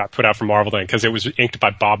that got put out from Marvel then, because it was inked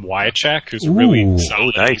by Bob Wyacek, who's a really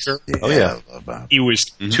solid inker. He was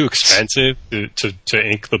too expensive to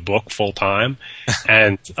ink the book full time,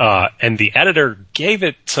 and the editor gave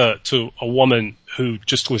it to a woman who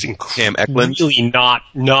just was really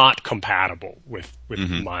not compatible with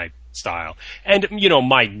my style and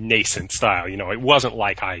my nascent style. It wasn't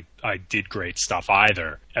like I did great stuff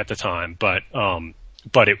either at the time, but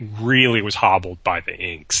it really was hobbled by the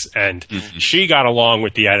inks, and she got along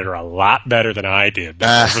with the editor a lot better than I did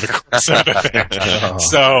over the course of the thing.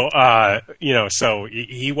 So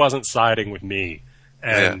he wasn't siding with me,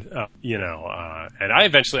 and and I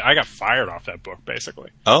got fired off that book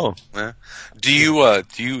basically. Oh, yeah. Do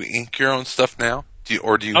you ink your own stuff now? Do you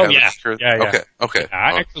have an inker? Yeah. Okay.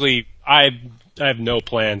 I have no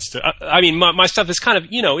plans to. I mean, my stuff is kind of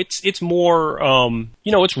it's more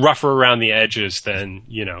it's rougher around the edges than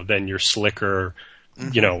your slicker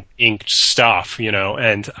inked stuff,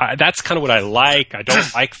 and that's kind of what I like. I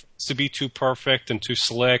don't like things to be too perfect and too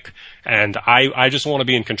slick, and I just want to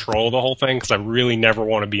be in control of the whole thing, because I really never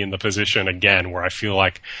want to be in the position again where I feel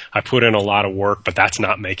like I put in a lot of work, but that's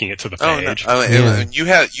not making it to the page.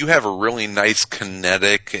 You have a really nice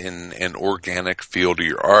kinetic and organic feel to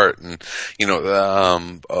your art, and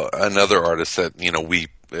another artist that we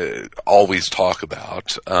always talk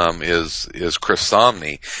about is Chris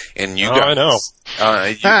Samnee, and you guys. I know.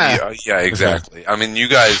 Yeah, exactly. I mean, you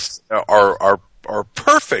guys are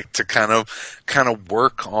perfect to kind of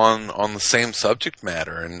work on the same subject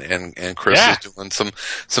matter, and Chris is doing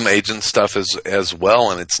some agent stuff as well,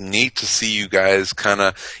 and it's neat to see you guys kind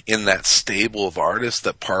of in that stable of artists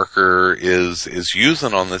that Parker is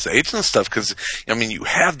using on this agent stuff, because I mean, you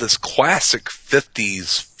have this classic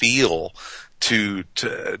 50s feel to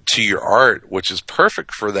your art, which is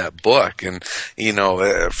perfect for that book, and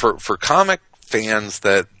for comic fans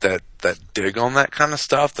that dig on that kind of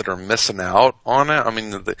stuff, that are missing out on it. I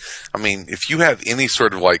mean, if you have any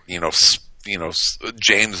sort of like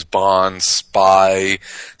James Bond spy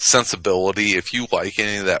sensibility, if you like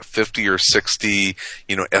any of that 50 or 60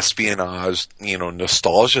 espionage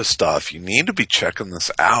nostalgia stuff, you need to be checking this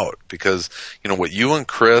out, because what you and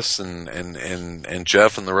Chris and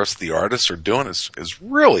Jeff and the rest of the artists are doing is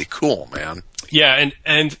really cool, man. Yeah,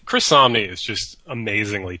 and Chris Samnee is just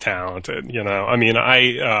amazingly talented. I mean,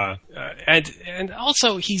 and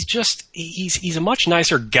also he's a much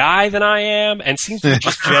nicer guy than I am, and seems to be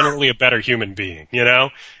just generally a better human being.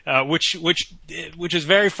 Which is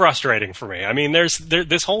very frustrating for me. I mean, there's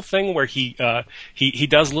this whole thing where he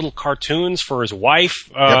does little cartoons for his wife.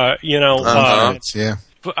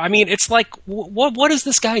 I mean, it's like, what is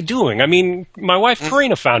this guy doing? I mean, my wife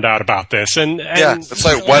Karina found out about this, and yeah, it's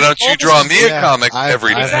like, why don't you draw me a comic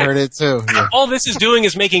every day? I've heard it too. Yeah. All this is doing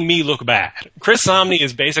is making me look bad. Chris Samnee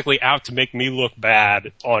is basically out to make me look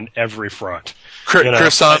bad on every front.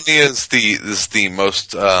 Chris Samnee is the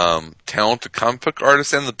most talented comic book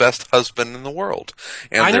artist and the best husband in the world,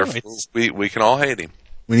 and therefore we can all hate him.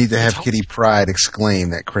 We need to have Kitty Pryde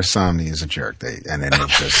exclaim that Chris Samnee is a jerk, and then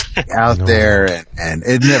it's just out there, and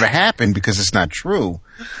it never happened because it's not true.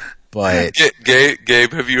 But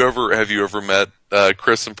Gabe, have you ever met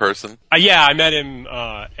Chris in person? Yeah, I met him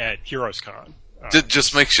at Heroes Con. It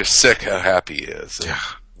just makes you sick how happy he is.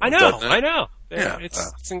 I know. Yeah,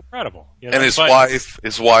 it's incredible. You know? And his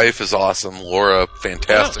wife is awesome. Laura,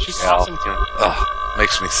 fantastic. She's awesome too.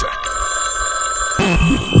 Makes me sick.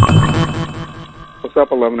 What's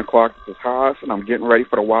up, 11 o'clock? This is Haas, and I'm getting ready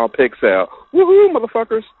for the Wild Pig sale. Woohoo,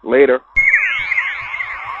 motherfuckers. Later.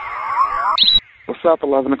 What's up,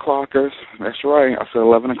 11 o'clockers? That's right. I said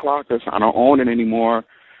 11 o'clockers. I don't own it anymore,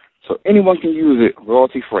 so anyone can use it,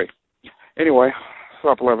 royalty free. Anyway, what's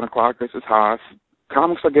up, 11 o'clockers? It's Haas.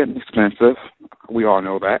 Comics are getting expensive. We all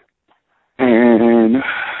know that. And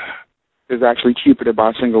it's actually cheaper to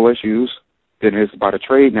buy single issues than it is to buy the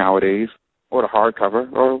trade nowadays, or the hardcover,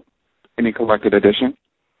 or any collected edition.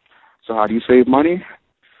 So how do you save money?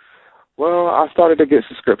 Well, I started to get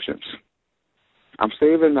subscriptions. I'm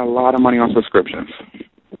saving a lot of money on subscriptions.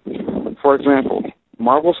 For example,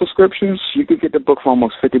 Marvel subscriptions, you could get the book for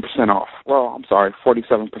almost 50% off. Well, I'm sorry,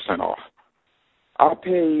 47% off. I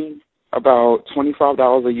pay about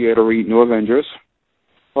 $25 a year to read New Avengers.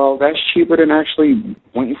 Well, that's cheaper than actually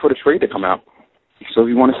waiting for the trade to come out. So if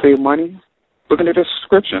you want to save money, look into the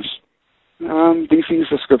subscriptions. DC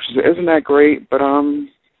subscriptions isn't that great, but I don't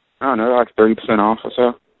know, like 30% off or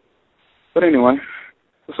so. But anyway,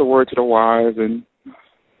 it's a word to the wise, and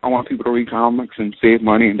I want people to read comics and save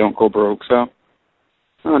money and don't go broke. So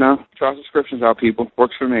I don't know, try subscriptions out, people.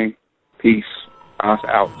 Works for me. Peace. Us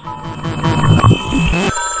out.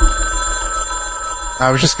 I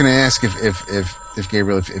was just going to ask if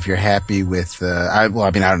Gabriel, if you're happy with, I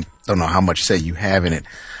don't know how much say you have in it.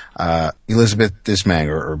 Elizabeth Dismang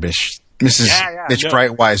or Mrs. Mitch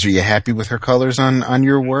Brightwise, are you happy with her colors on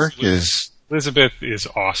your work? Elizabeth is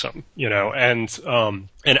awesome, and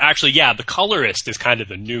actually, the colorist is kind of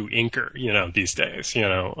the new inker, these days,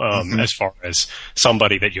 as far as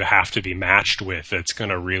somebody that you have to be matched with that's going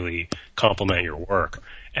to really complement your work.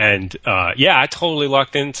 And, I totally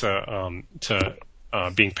lucked into,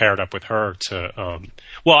 being paired up with her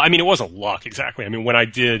it wasn't luck exactly. I mean, when I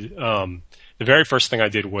did, the very first thing I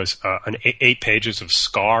did was, 8 pages of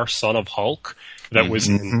Scar, Son of Hulk, that was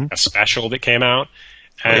in a special that came out.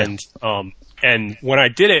 And, and when I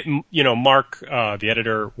did it, Mark, the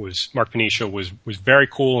editor Mark Panisha was very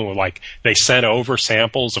cool, and they sent over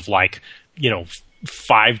samples of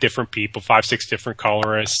 5 different people, 5-6 different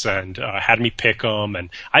colorists, and had me pick them. And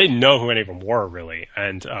I didn't know who any of them were really,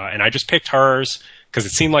 and I just picked hers because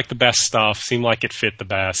it seemed like the best stuff, seemed like it fit the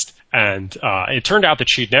best. And it turned out that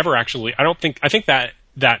she'd never actually. I think that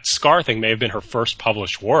Scar thing may have been her first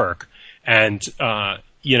published work, and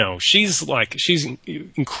she's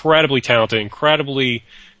incredibly talented, incredibly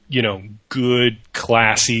good,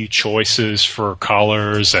 classy choices for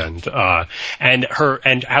colors, and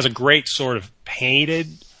has a great sort of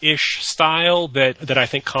painted-ish style that I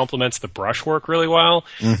think complements the brushwork really well,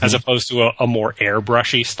 as opposed to a more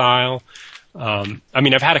airbrushy style. I've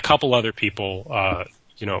had a couple other people,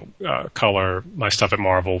 color my stuff at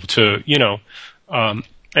Marvel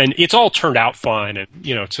and it's all turned out fine,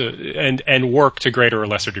 and work to greater or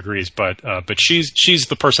lesser degrees. But she's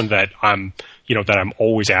the person that I'm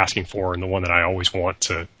always asking for, and the one that I always want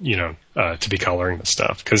to be coloring the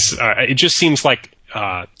stuff, because it just seems like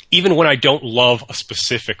even when I don't love a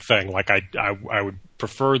specific thing, I would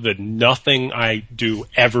prefer that nothing I do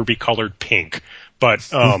ever be colored pink. But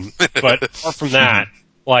apart from that,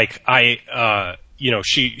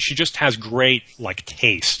 she just has great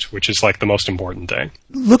taste, which is the most important thing.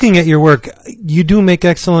 Looking at your work, you do make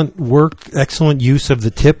excellent use of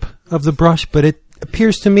the tip of the brush, but it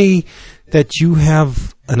appears to me that you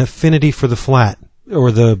have an affinity for the flat,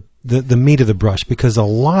 or the meat of the brush, because a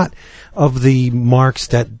lot of the marks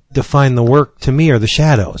that define the work to me are the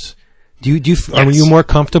shadows. Are you more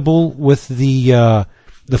comfortable with the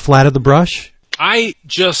flat of the brush? I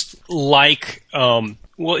just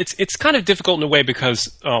it's kind of difficult in a way,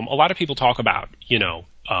 because a lot of people talk about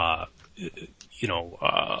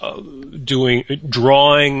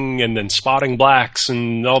drawing and then spotting blacks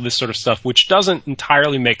and all this sort of stuff, which doesn't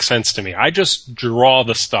entirely make sense to me. I just draw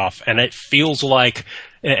the stuff, and it feels like,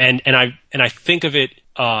 and I think of it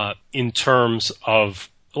in terms of,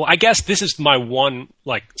 well, I guess this is my one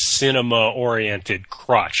like cinema-oriented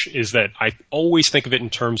crutch, is that I always think of it in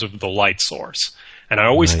terms of the light source, and I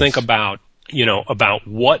always think about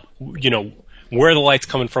what where the light's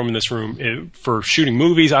coming from in this room. For shooting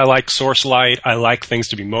movies, I like source light. I like things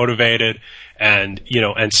to be motivated. And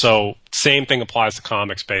so same thing applies to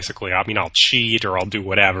comics, basically. I mean, I'll cheat or I'll do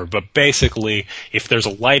whatever, but basically, if there's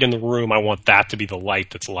a light in the room, I want that to be the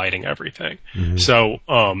light that's lighting everything. Mm-hmm. So,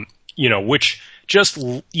 which just,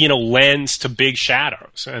 lends to big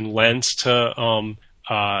shadows and lends to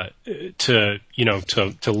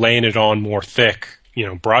laying it on more thick,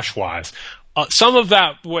 brush-wise. Some of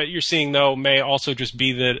that, what you're seeing though, may also just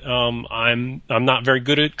be that I'm not very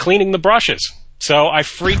good at cleaning the brushes, so I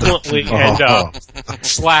frequently end up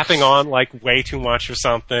slapping on like way too much or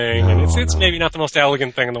something, and it's maybe not the most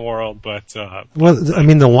elegant thing in the world, but well, I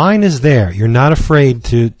mean, the line is there. You're not afraid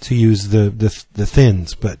to use the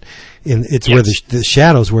thins, but it's where the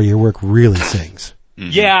shadows where your work really sings.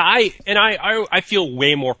 Mm-hmm. Yeah, I feel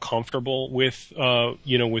way more comfortable with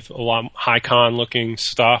with a lot of high con looking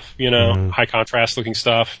stuff, high contrast looking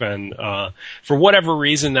stuff, and for whatever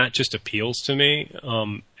reason that just appeals to me.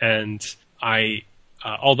 And I,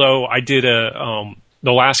 although I did the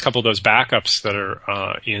last couple of those backups that are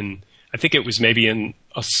I think it was maybe in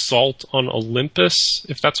Assault on Olympus,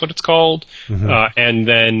 if that's what it's called, and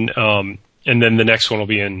then the next one will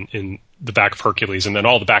be in the back of Hercules, and then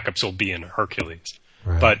all the backups will be in Hercules.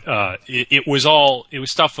 Right. But it was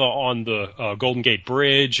stuff on the Golden Gate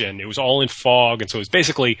Bridge, and it was all in fog, and so it was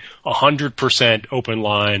basically 100% open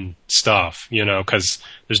line stuff, because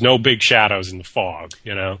there's no big shadows in the fog,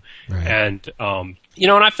 Right. And and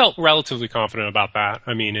I felt relatively confident about that.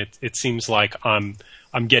 I mean, it seems like I'm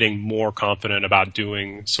getting more confident about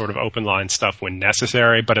doing sort of open line stuff when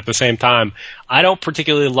necessary, but at the same time, I don't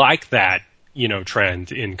particularly like that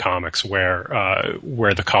trend in comics where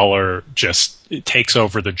the color just takes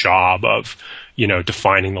over the job of,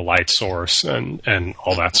 defining the light source and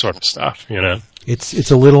all that sort of stuff,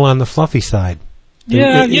 It's a little on the fluffy side.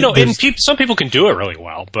 Yeah, and some people can do it really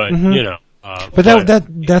well, but, But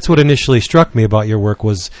that's what initially struck me about your work,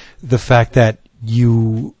 was the fact that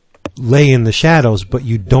you lay in the shadows, but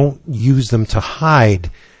you don't use them to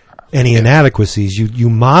hide any inadequacies. You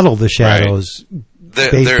model the shadows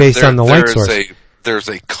based on the light source. There's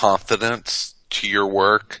a confidence to your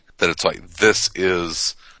work that it's like, this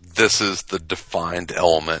is the defined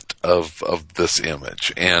element of this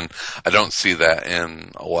image, and I don't see that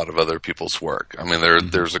in a lot of other people's work. I mean,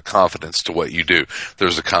 there's a confidence to what you do.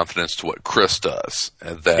 There's a confidence to what Chris does,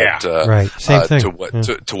 right. Same thing.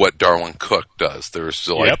 To what Darwin Cook does. There's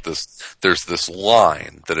there's this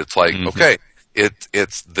line that it's like, okay,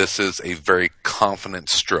 this is a very confident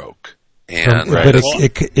stroke. But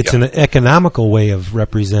it's an economical way of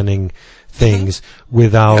representing things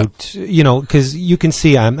without, because you can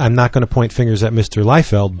see, I'm not going to point fingers at Mr.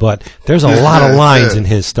 Liefeld, but there's a lot of lines in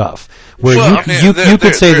his stuff where you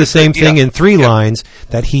could say the same thing in 3 lines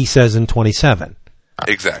that he says in 27.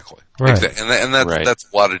 Exactly. Right. Exactly. And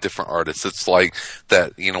that's a lot of different artists. It's like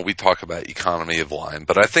that, we talk about economy of line,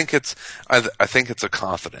 but I think it's a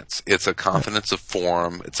confidence. It's a confidence of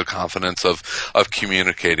form. It's a confidence of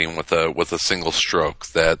communicating with a single stroke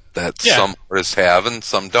that some artists have and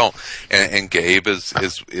some don't. And Gabe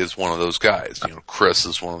is one of those guys. Chris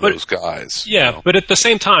is one of those guys. Yeah, but at the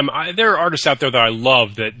same time, there are artists out there that I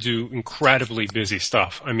love that do incredibly busy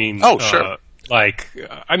stuff. I mean, sure. Like Bill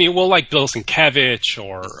Sienkiewicz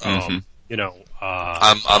or,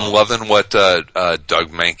 I'm loving what Doug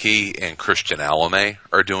Mahnke and Christian Alame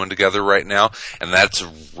are doing together right now, and that's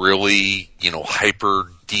really,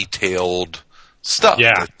 hyper detailed stuff.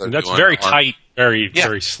 Yeah, that's very tight,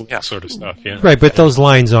 very slick sort of stuff. Yeah, right. But those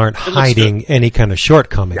lines aren't hiding any kind of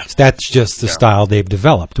shortcomings. Yeah. That's just the style they've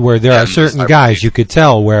developed. Where there are certain guys you could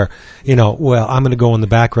tell where, well, I'm going to go in the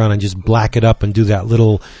background and just black it up and do that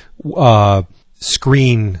little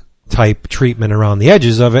screen type treatment around the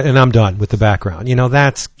edges of it, and I'm done with the background.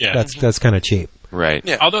 That's kind of cheap. Right.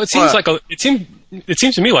 Yeah. Although it seems it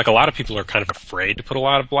seems to me like a lot of people are kind of afraid to put a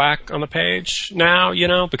lot of black on the page now,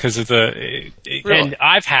 because of and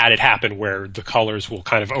I've had it happen where the colors will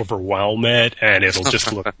kind of overwhelm it and it'll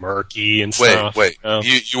just look murky and stuff. Wait.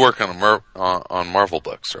 You work on Marvel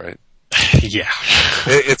books, right? Yeah.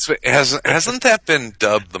 Hasn't that been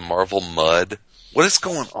dubbed the Marvel mud? What is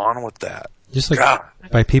going on with that? Just like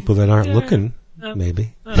by people that aren't looking,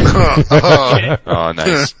 maybe. Oh,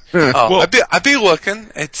 nice. I'd be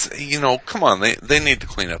looking. It's come on, they need to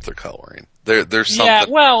clean up their coloring. There's something. Yeah,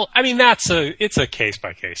 well, I mean, it's a case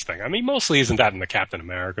by case thing. I mean, mostly isn't that in the Captain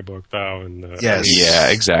America book though? And Yes. Yeah,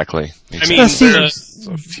 exactly. I mean, Now, see, There's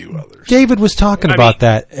a few others. David was talking about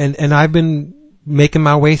that, and I've been making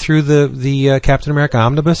my way through the Captain America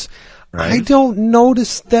Omnibus. Right. I don't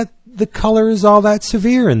notice that the color is all that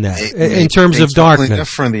severe in that, It in made terms of things totally darkness.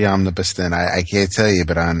 different the omnibus. Then I can't tell you,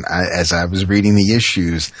 but as I was reading the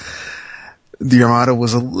issues, the Armada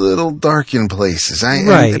was a little dark in places.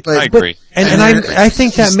 Right. I agree. And I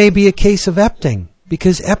think that may be a case of Epting,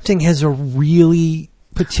 because Epting has a really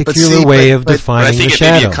particular way of But I defining think the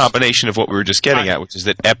it may be shadows. a combination of what we were just getting at, which is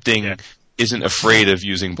that Epting isn't afraid of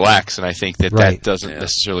using blacks, and I think that Right. doesn't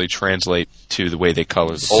necessarily translate to the way they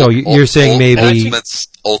color the So you're saying maybe-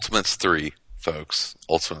 Ultimates 3, folks.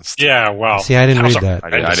 Ultimates 3. Yeah, well. See, I didn't was read that. a I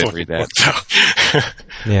didn't horrendous read looking that. book,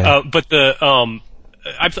 so. Yeah. But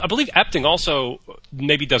I believe Epting also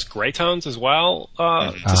maybe does gray tones as well,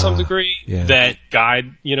 to some degree, yeah. that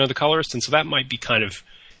guide, the colorist, and so that might be kind of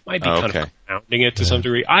compounding it to some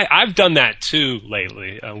degree. I've done that too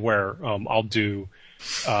lately, where I'll do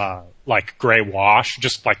like gray wash,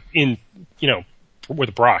 just like in with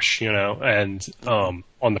a brush, and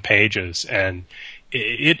on the pages, and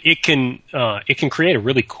it can create a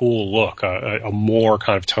really cool look, a more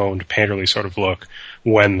kind of toned, painterly sort of look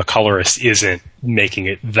when the colorist isn't making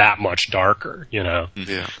it that much darker, Yeah.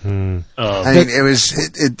 I mean,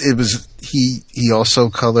 it was he also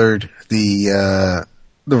colored the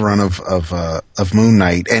run of Moon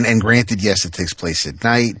Knight, and granted, yes, it takes place at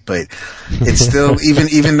night, but it's still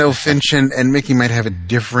even though Finch and Mickey might have a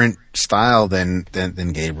different style than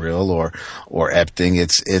Gabriel or Epting,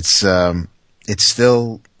 it's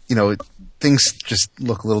still, things just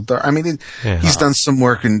look a little dark. I mean, he's done some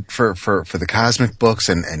work for the cosmic books,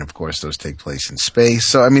 and of course those take place in space.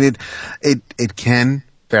 So I mean, it can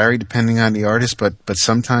vary depending on the artist, but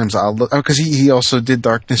sometimes I'll look, because he also did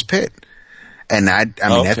Darkness Pit. And that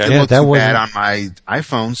didn't look too bad on my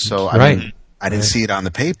iPhone, so I didn't see it on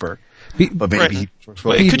the paper. But maybe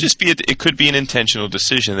it could be an intentional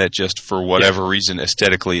decision that just for whatever reason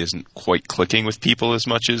aesthetically isn't quite clicking with people as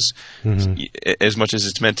much as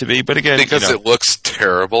it's meant to be. But again, because it looks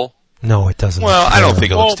terrible. No, it doesn't. Well, I don't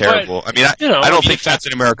think it looks Well, terrible. I mean, I don't think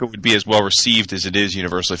Captain America would be as well received as it is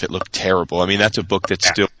universally if it looked terrible. I mean, that's a book that's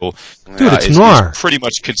still it's is noir. pretty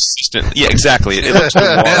much consistent. Yeah, exactly. It looks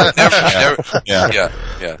noir.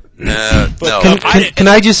 No. Can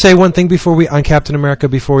I just say one thing on Captain America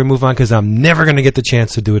before we move on, because I'm never going to get the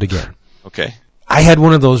chance to do it again. Okay. I had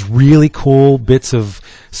one of those really cool bits of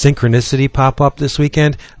synchronicity pop up this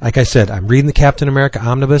weekend. Like I said, I'm reading the Captain America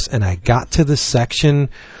Omnibus, and I got to the section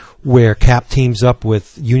where Cap teams up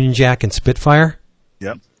with Union Jack and Spitfire.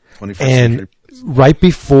 Yep. 21st And century. right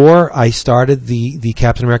before I started the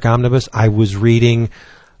Captain America Omnibus, I was reading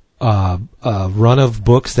a run of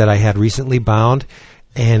books that I had recently bound,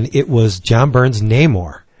 and it was John Byrne's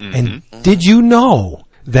Namor. Mm-hmm. And did you know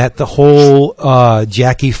that the whole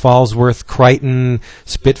Jackie Falsworth Crichton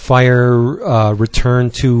Spitfire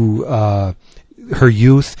return to her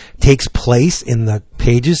youth takes place in the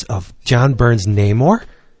pages of John Byrne's Namor?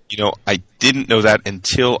 I didn't know that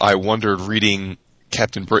until I wondered reading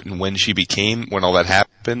Captain Britain when all that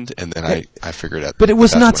happened, and then I figured out. But it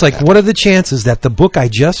was nuts. Like, what are the chances that the book I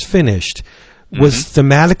just finished was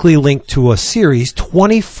thematically linked to a series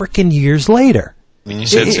 20 frickin' years later? I mean, you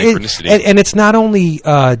said synchronicity. And it's not only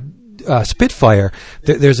Spitfire.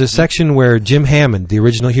 There's a section where Jim Hammond, the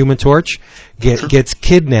original Human Torch, gets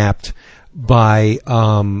kidnapped by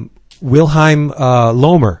Wilhelm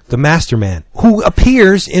Lohmer, the Master Man, who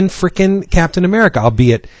appears in frickin' Captain America,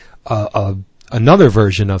 albeit another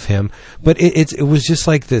version of him. But it was just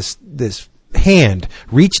like this hand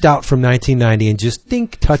reached out from 1990 and just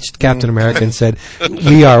touched Captain America and said,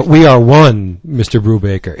 "We are one, Mr.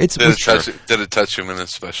 Brubaker." Did it touch him in a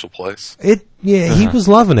special place? He was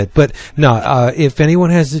loving it. But no, if anyone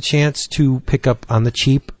has the chance to pick up on the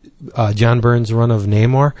cheap John Byrne's run of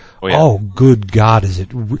Namor, good God, is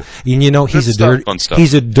it?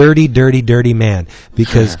 He's a dirty man,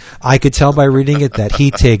 because I could tell by reading it that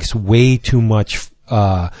he takes way too much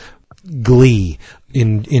glee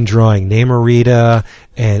in drawing Namorita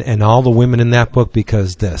and all the women in that book,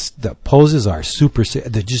 because the poses are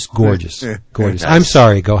they're just gorgeous. Gorgeous. I'm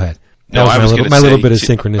sorry, go ahead. That was my little bit of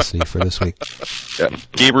synchronicity for this week.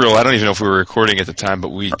 Gabriel, I don't even know if we were recording at the time, but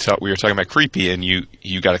we were talking about Creepy, and you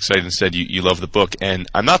got excited and said you love the book, and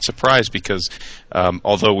I'm not surprised because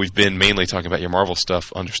although we've been mainly talking about your Marvel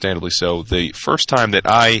stuff, understandably so, the first time that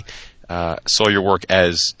I saw your work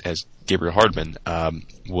as Gabriel Hardman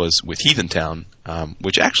was with Heathen Town,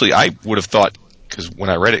 which actually I would have thought because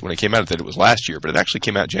when I read it, when it came out, it was last year, but it actually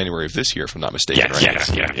came out January of this year, if I'm not mistaken.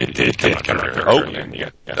 It did come out January.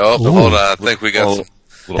 Hold on. I think we got some.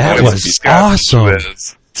 That was awesome.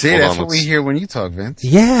 See, Hold that's on, what we hear when you talk, Vince.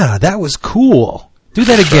 Yeah, that was cool. Do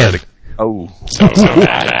that again. Oh.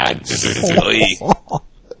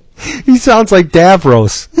 He sounds like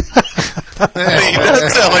Davros. He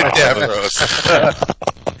does sound like Davros.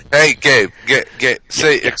 Hey, Gabe,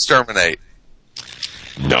 say exterminate.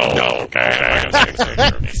 No.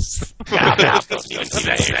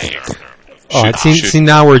 See,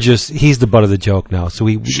 now he's the butt of the joke now. So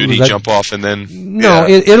should he jump off and then? No,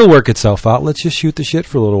 it'll work itself out. Let's just shoot the shit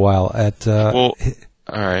for a little while. All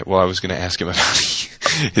right. Well, I was going to ask him about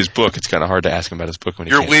his book. It's kind of hard to ask him about his book when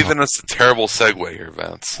you're leaving us a terrible segue here,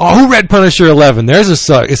 Vince. Oh, who read Punisher 11? There's a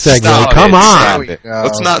segue. Stop Come it. on.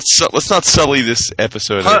 Let's not sully this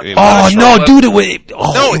episode. No, dude!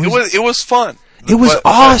 It was fun. It was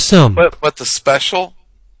awesome. But the special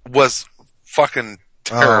was fucking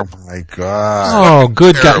terrible. Oh my god! Oh,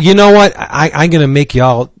 good God! You know what? I'm gonna make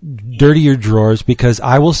y'all dirty your drawers because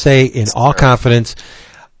I will say in all confidence,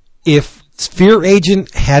 if Fear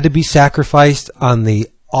Agent had to be sacrificed on the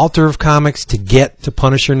altar of comics to get to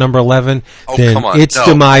Punisher number 11, then its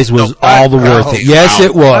demise was all the worth it. Yes,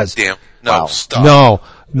 it was. Damn. No, stop.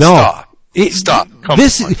 No. Stop.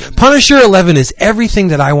 Punisher 11 is everything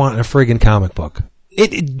that I want in a friggin' comic book.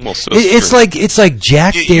 It's like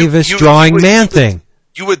Jack Davis drawing Man-Thing.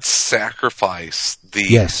 You would sacrifice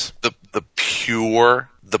the pure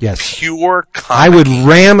comic. I would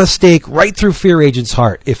ram a stake right through Fear Agent's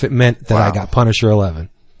heart if it meant that I got Punisher 11.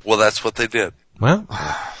 Well, that's what they did. Well,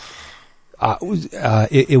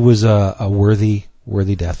 it was a worthy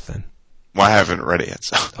death then. Well, I haven't read it yet.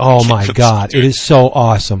 So. Oh my God, it is so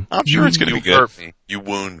awesome. I'm sure it's going to be good. Hurt me. You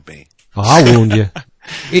wound me. Oh, I'll wound you.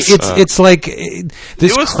 It's like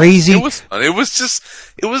this crazy. It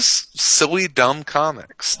was silly, dumb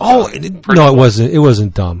comics. No, it wasn't. It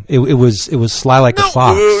wasn't dumb. It was sly like a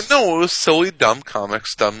fox. No, it was silly, dumb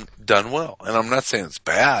comics done well. And I'm not saying it's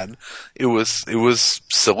bad. It was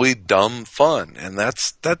silly, dumb fun, and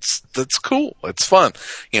that's cool. It's fun.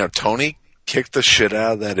 Tony kicked the shit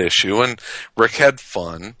out of that issue, and Rick had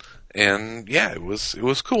fun. And yeah, it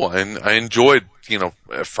was cool. And I enjoyed,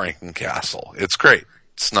 Frankencastle. It's great.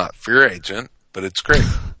 It's not Fear Agent, but it's great.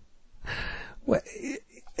 Well,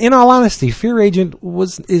 in all honesty, Fear Agent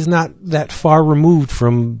is not that far removed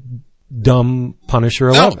from dumb Punisher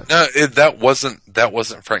 11. No, that wasn't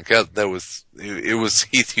Frank. It was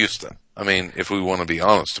Heath Houston. I mean, if we want to be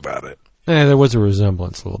honest about it. Yeah, there was a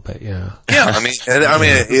resemblance a little bit, yeah. Yeah,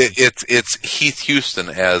 it's Heath Houston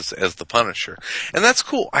as the Punisher, and that's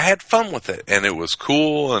cool. I had fun with it, and it was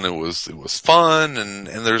cool, and it was fun, and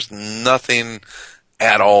there's nothing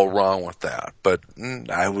at all wrong with that. But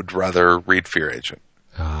I would rather read Fear Agent.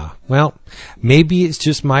 Well, maybe it's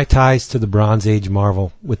just my ties to the Bronze Age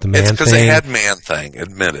Marvel with the Man Thing. It's because they had Man Thing,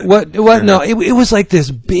 admit it. What? No, it was like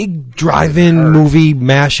this big drive-in movie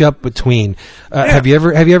mashup between. Have you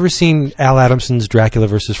ever seen Al Adamson's Dracula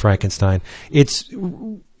versus Frankenstein? It's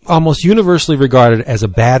almost universally regarded as a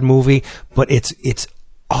bad movie, but it's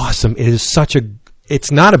awesome. It is such a.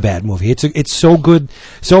 It's not a bad movie. It's so good,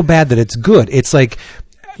 so bad that it's good. It's like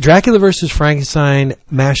Dracula vs. Frankenstein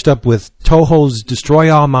mashed up with Toho's Destroy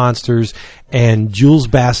All Monsters and Jules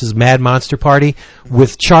Bass's Mad Monster Party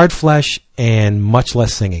with charred flesh and much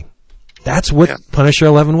less singing. That's what Punisher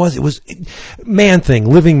 11 was. It was Man-Thing,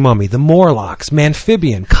 Living Mummy, The Morlocks,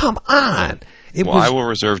 Manphibian. Come on. I will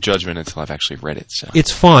reserve judgment until I've actually read it. So.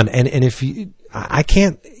 It's fun, and if you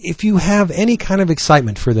have any kind of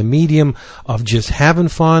excitement for the medium of just having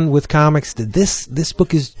fun with comics, this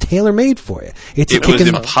book is tailor-made for you. It was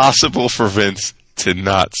impossible for Vince to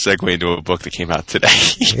not segue into a book that came out today.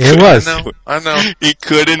 It was. I know. He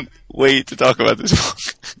couldn't wait to talk about this book.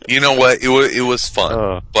 You know what? It was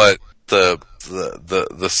fun, but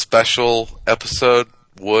the special episode,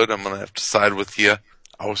 Wood, I'm gonna have to side with you.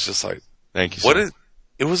 I was just like, thank you.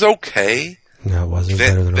 It was okay. No, it wasn't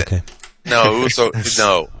better than okay. No, it was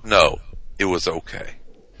no, it was okay.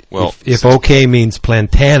 Well, if okay means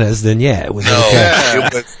plantanas, then yeah, it was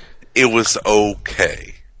okay. It was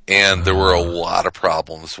okay, and there were a lot of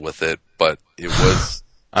problems with it, but it was.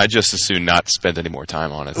 I just as soon not spend any more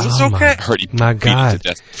time on it. It was okay. I heard he my beat God. it to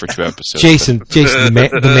death for 2 episodes. Jason,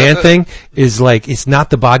 the man thing is like, it's not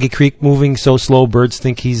the Boggy Creek moving so slow birds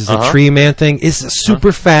think he's a tree man thing. It's a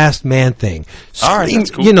super fast man thing. All right, that's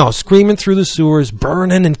cool. Screaming through the sewers,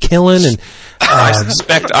 burning and killing, and I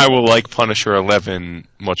suspect I will like Punisher 11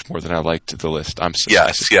 much more than I liked the list.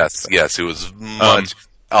 Yes. It was much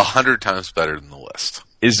 100 times better than the list.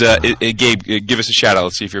 Gabe, give us a shout out.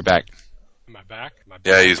 Let's see if you're back. Am I back?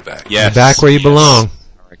 Yeah, he's back. Yes. You're back where you belong.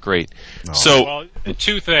 All right, great. So, Well,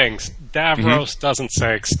 two things. Davros doesn't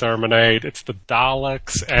say exterminate. It's the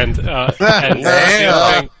Daleks, and the other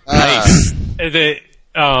thing,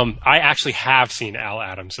 I actually have seen Al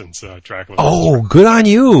Adamson's Dracula. Oh, good on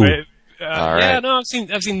you. All right. Yeah, no,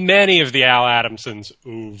 I've seen many of the Al Adamson's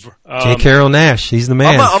oeuvre. J. Carroll Nash, he's the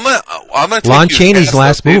man. I'm gonna take Lon you Chaney's past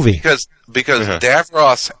last that, movie. because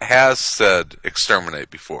Davros has said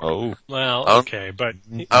exterminate before. oh, Well, okay, but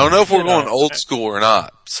I don't know if we're going old school or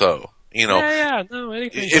not. So no,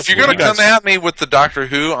 anything. if you're gonna come at me with the Doctor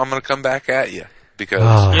Who, I'm gonna come back at you because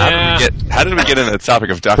Oh. how did we get into the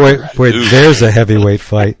topic of Doctor Boy, Who? there's a heavyweight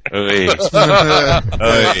fight. Oy.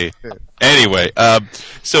 Oy. Anyway,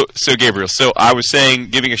 so Gabriel, so I was saying,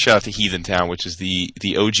 giving a shout out to Heathen Town, which is the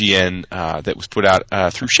OGN that was put out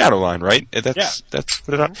through Shadowline, right? That's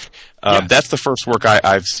put it out. That's the first work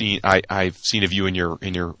I've seen. I've seen of you in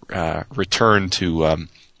your return to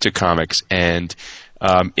comics, and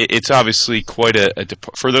it's obviously quite a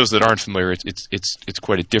for those that aren't familiar, it's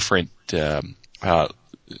quite a different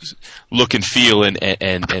look and feel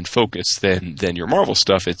and focus than your Marvel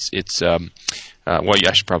stuff. Well,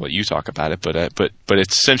 I should probably let you talk about it, but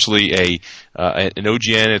it's essentially an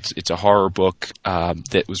OGN. It's a horror book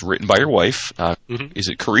that was written by your wife. Is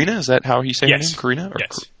it Karina? Is that how you say her name? Karina? Or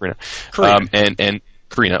yes. Karina. And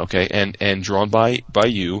Karina, okay, and drawn by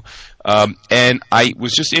you. And I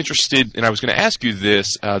was just interested, and I was going to ask you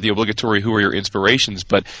this, the obligatory who are your inspirations,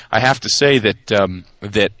 but I have to say that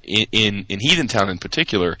that in Heathen Town in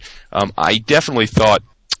particular, I definitely thought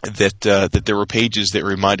that there were pages that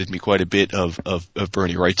reminded me quite a bit of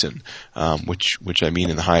Bernie Wrightson, which I mean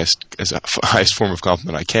in the highest form of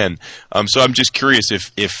compliment I can. So I'm just curious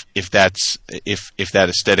if that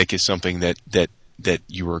aesthetic is something that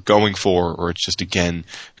you were going for, or it's just again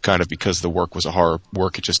kind of because the work was a horror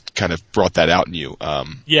work, it just kind of brought that out in you.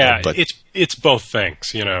 But it's both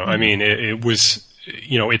things. I mean, it was.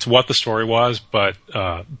 It's what the story was, but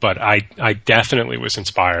I definitely was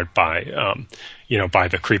inspired by by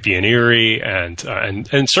the creepy and eerie, and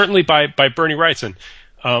certainly by Bernie Wrightson.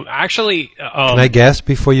 Actually, Can I guess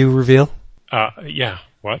before you reveal? Yeah.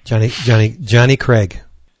 What? Johnny Craig.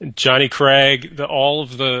 Johnny Craig, all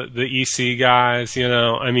of the EC guys.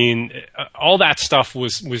 I mean, all that stuff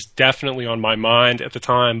was definitely on my mind at the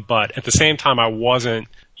time, but at the same time, I wasn't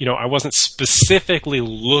specifically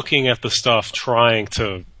looking at the stuff trying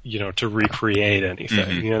to recreate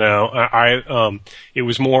anything. It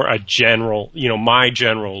was more a general, my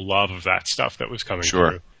general love of that stuff that was coming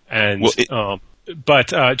through. And but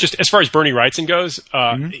just as far as Bernie Wrightson goes,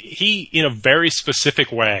 he in a very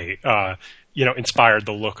specific way, inspired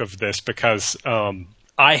the look of this, because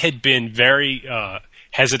I had been very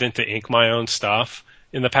hesitant to ink my own stuff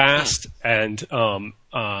in the past, and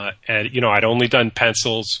I'd only done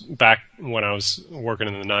pencils back when I was working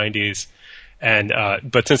in the 90s, and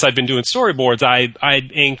but since I'd been doing storyboards,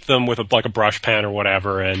 I'd inked them with a brush pen or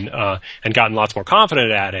whatever, and gotten lots more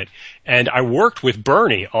confident at it. And I worked with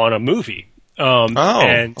Bernie on a movie. Really?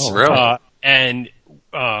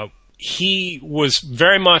 He was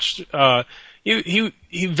very much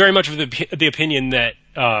he very much of the opinion that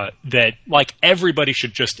like everybody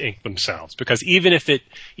should just ink themselves, because even if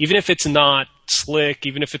it's not slick,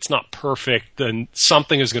 even if it's not perfect, then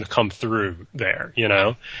something is going to come through there,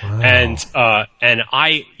 Wow. And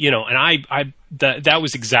that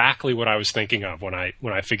was exactly what I was thinking of when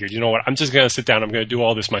I figured, what, I'm just going to sit down, I'm going to do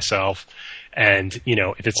all this myself. And,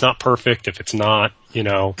 if it's not perfect, if it's not,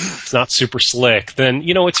 it's not super slick, then,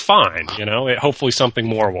 it's fine. Hopefully something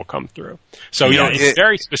more will come through. So, it's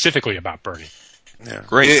very specifically about Bernie. Yeah.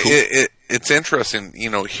 Great. It's interesting,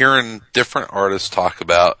 hearing different artists talk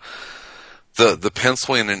about the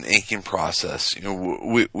penciling and inking process.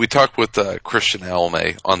 We talked with Christian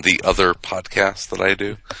Alme on the other podcast that I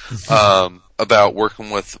do, about working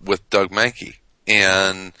with Doug Mankey.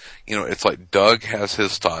 And, it's like Doug has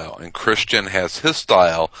his style and Christian has his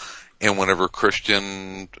style. And whenever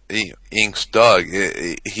Christian inks Doug,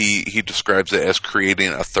 he describes it as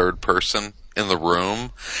creating a third person in the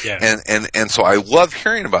room. Yeah. And so I love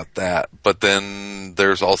hearing about that. But then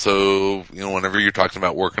there's also, whenever you're talking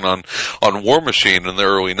about working on War Machine in the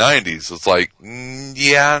early 90s, it's like,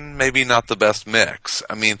 maybe not the best mix.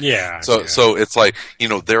 I mean, so it's like,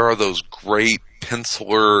 there are those great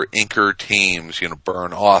penciler inker teams,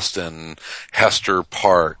 Byrne Austin, Hester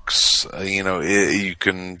Parks, you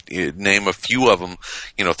can name a few of them,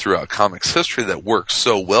 throughout comics history that work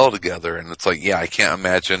so well together. And it's like, I can't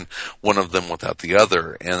imagine one of them without the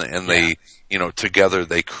other. And they, together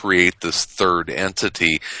they create this third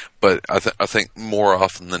entity. But I think more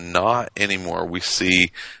often than not anymore, we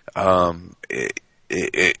see,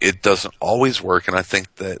 it doesn't always work, and I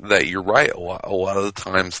think that you're right. A lot of the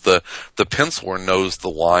times the penciler knows the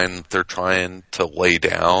line that they're trying to lay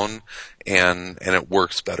down, and it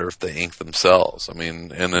works better if they ink themselves. I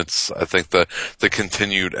mean, and I think the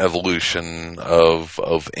continued evolution of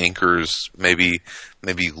inkers maybe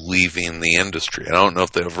leaving the industry. I don't know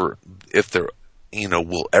if they're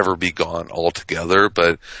will ever be gone altogether,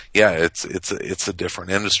 but it's a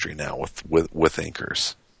different industry now with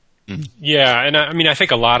inkers. Yeah, and I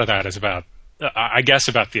think a lot of that is about,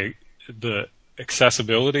 about the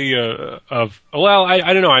accessibility of. Well,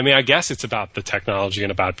 I don't know. I mean, I guess it's about the technology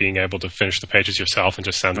and about being able to finish the pages yourself and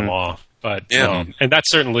just send them off. But and that's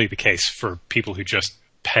certainly the case for people who just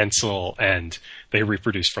pencil and they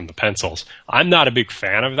reproduce from the pencils. I'm not a big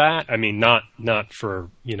fan of that. I mean, not for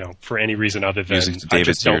for any reason other than I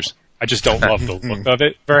just don't love the look of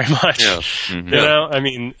it very much. Yeah. Mm-hmm.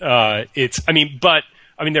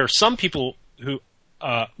 There are some people who,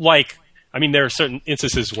 there are certain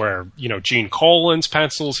instances where, Gene Colan's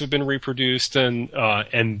pencils have been reproduced and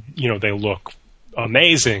they look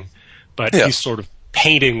amazing, but he's sort of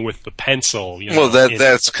painting with the pencil.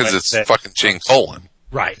 That's because it's fucking Gene Colan.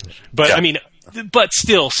 Right. But, but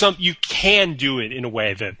still, you can do it in a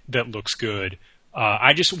way that looks good.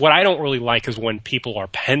 What I don't really like is when people are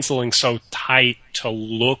penciling so tight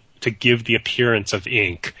to give the appearance of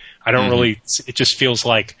ink. I don't really. It just feels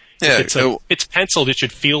like if it's penciled, it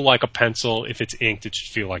should feel like a pencil. If it's inked, it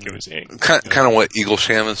should feel like it was inked. Kind of what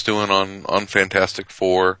Eaglesham is doing on Fantastic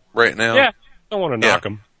Four right now. Yeah, I don't want to knock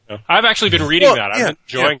him. I've actually been reading that. I've been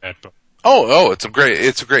enjoying that book. Oh, it's a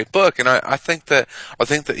great book, and I think that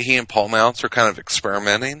he and Paul Mounts are kind of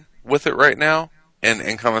experimenting with it right now.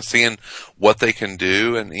 And kind of seeing what they can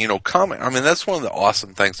do, and that's one of the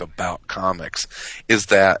awesome things about comics is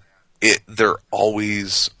that they're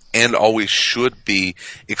always should be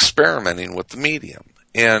experimenting with the medium.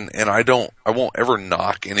 And I won't ever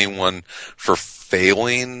knock anyone for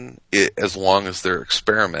failing it as long as they're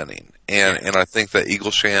experimenting. And I think that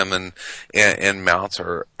Eaglesham and Mounts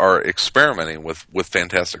are experimenting with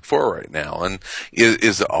Fantastic Four right now. And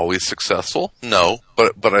is it always successful? No,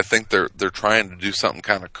 but I think they're trying to do something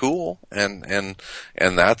kind of cool, and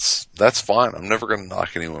that's fine. I'm never going to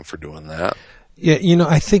knock anyone for doing that. Yeah,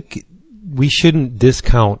 I think we shouldn't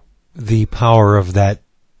discount the power of that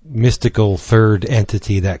mystical third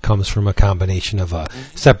entity that comes from a combination of a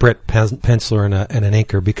separate penciler and an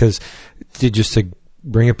inker, because just to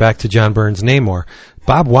bring it back to John Byrne's Namor,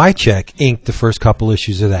 Bob Wycheck inked the first couple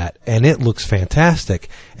issues of that, and it looks fantastic.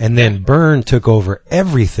 And then Byrne took over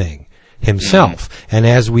everything himself. And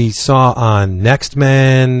as we saw on Next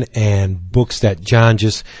Men and books that John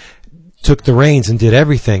just took the reins and did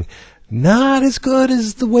everything, not as good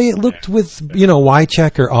as the way it looked with,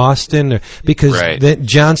 Wycheck or Austin, because then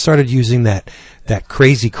John started using that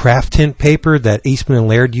crazy craft tint paper that Eastman and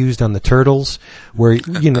Laird used on the Turtles, where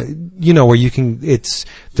where you can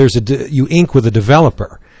you ink with a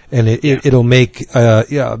developer, and it'll make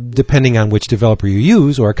depending on which developer you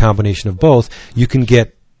use or a combination of both, you can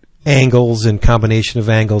get angles and combination of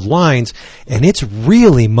angled lines, and it's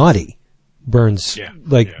really muddy. Byrne's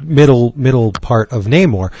middle part of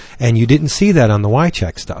Namor, and you didn't see that on the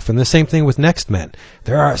Wycheck stuff. And the same thing with Next Men.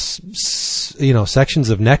 There are sections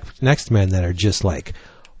of Next Men that are just like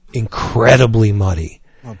incredibly muddy.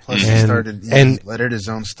 Well, plus he lettered his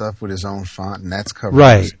own stuff with his own font, and that's covered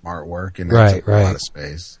his artwork, and that took a lot of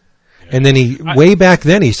space. And then way back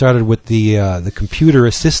then he started with the computer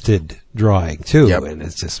assisted drawing too, and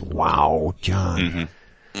it's just wow, John.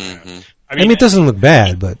 I mean, it doesn't look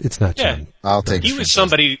bad, but it's not John. I'll take. He was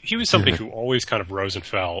somebody who always kind of rose and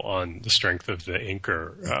fell on the strength of the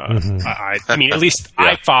inker. At least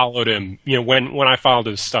I followed him. When I followed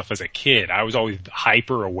his stuff as a kid, I was always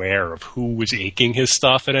hyper aware of who was inking his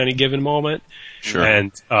stuff at any given moment. Sure.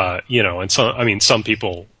 And some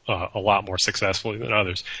people a lot more successfully than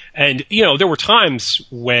others. And there were times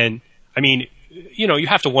when you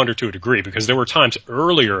have to wonder to a degree, because there were times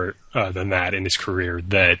earlier than that in his career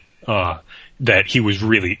that he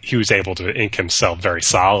was able to ink himself very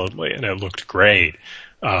solidly, and it looked great.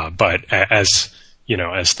 But as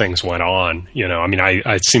things went on,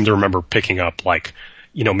 I seem to remember picking up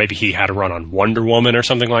maybe he had a run on Wonder Woman or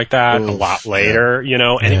something like that a lot later,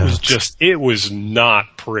 and it was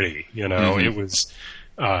not pretty, it was,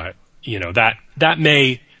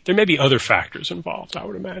 there may be other factors involved, I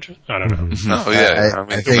would imagine. I don't know. Oh, yeah.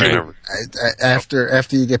 I think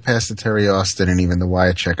after you get past the Terry Austin and even the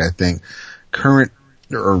Wyatt check, I think current,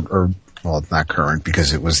 or well, not current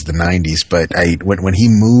because it was the 90s, but when he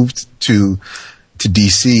moved to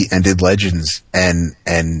DC and did Legends and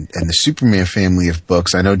the Superman family of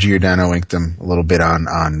books, I know Giordano inked them a little bit on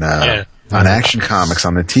Action Comics,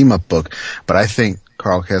 on the team-up book, but I think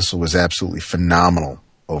Carl Kessel was absolutely phenomenal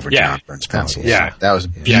over John Byrne's pencils. Yeah. That was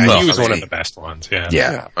beautiful. Yeah, he was one of the best ones,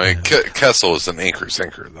 Yeah. I mean, Kessel is an inker's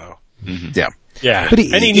inker, though. Mm-hmm. Yeah. Yeah. But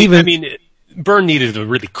Byrne needed a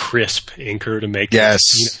really crisp inker to make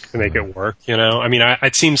it work, I mean,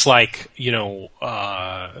 it seems like,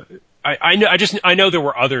 I know there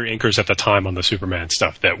were other inkers at the time on the Superman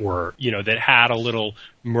stuff that were, that had a little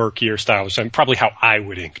murkier style, probably how I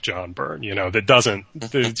would ink John Byrne,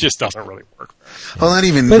 that just doesn't really work. Well, not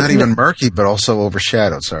even murky, but also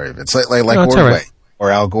overshadowed. Sorry, it's like Ordway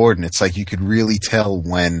or Al Gordon. It's like you could really tell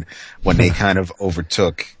when they kind of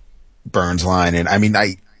overtook Byrne's line. And I mean,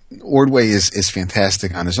 Ordway is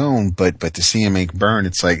fantastic on his own, but to see him ink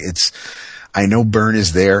Byrne, I know Byrne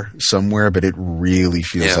is there somewhere, but it really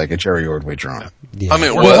feels like a Jerry Ordway drawing. Yeah. I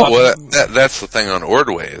mean, that's the thing on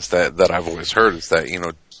Ordway is that I've always heard is that,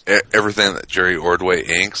 everything that Jerry Ordway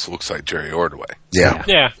inks looks like Jerry Ordway.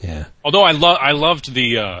 Yeah. Although I loved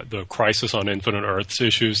the Crisis on Infinite Earths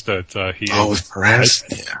issues that he with Perez.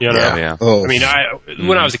 Yeah. Oh. I mean,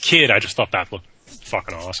 when I was a kid, I just thought that looked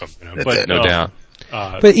fucking awesome. But no doubt.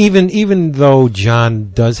 But even though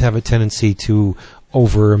John does have a tendency to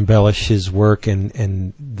over embellish his work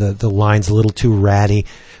and the line's a little too ratty,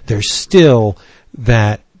 there's still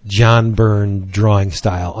that John Byrne drawing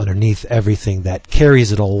style underneath everything that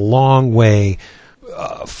carries it a long way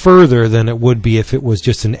further than it would be if it was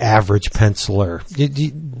just an average penciler.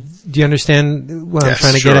 Do you understand what I'm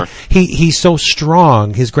trying to get at? He's so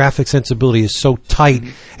strong, his graphic sensibility is so tight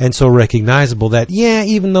and so recognizable that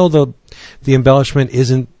even though the embellishment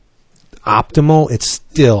isn't optimal, it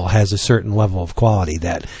still has a certain level of quality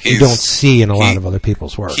that you don't see in a lot of other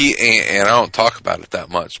people's work. And I don't talk about it that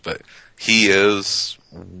much, but he is,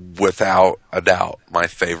 without a doubt, my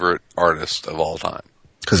favorite artist of all time.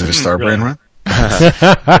 Because of his Star Brand run?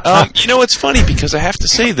 It's funny because I have to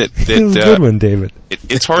say that good one, David.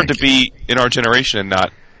 It's hard to be in our generation and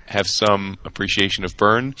not have some appreciation of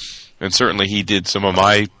Byrne, and certainly he did some of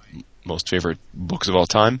my most favorite books of all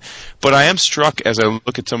time. But I am struck as I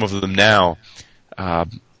look at some of them now,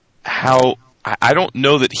 how I don't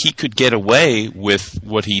know that he could get away with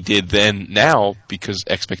what he did then now because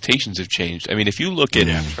expectations have changed. I mean, if you look at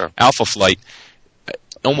Alpha Flight,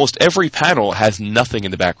 almost every panel has nothing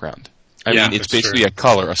in the background. I mean, it's basically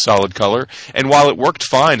a solid color. And while it worked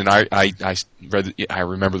fine, and I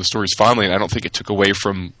remember the stories fondly, and I don't think it took away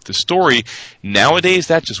from the story, nowadays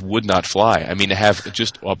that just would not fly. I mean, to have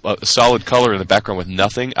just a solid color in the background with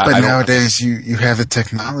nothing. But nowadays you have the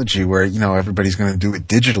technology where, everybody's going to do it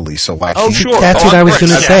digitally, so why can't That's what I was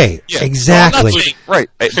going to say. Yeah. Exactly.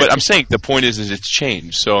 Right. But I'm saying the point is it's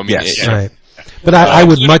changed. So, I mean, right. But I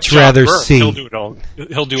would much rather see. He'll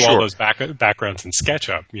do all those backgrounds in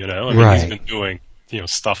SketchUp, He's been doing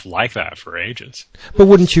stuff like that for ages. But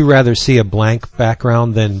wouldn't you rather see a blank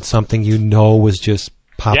background than something was just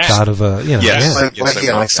popped out of a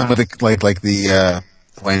like some of the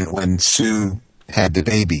when Sue had the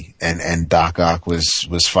baby and Doc Ock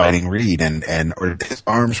was fighting Reed or his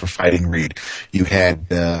arms were fighting Reed. You had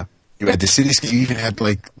the cityscape. You even had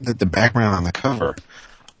the background on the cover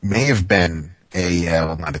may have been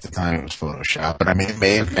not at the time it was Photoshop, but I mean it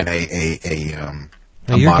may have been a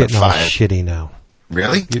you're modified. Getting all shitty now.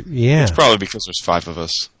 Really? Yeah. It's probably because there's 5 of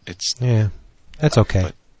us. That's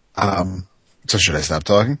okay. So should I stop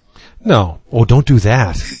talking? No. Oh, don't do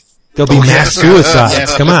that. There'll be mass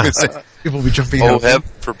suicides. Come on. People will be jumping out. Oh, heaven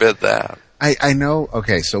forbid that. I know.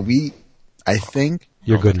 Okay, so I think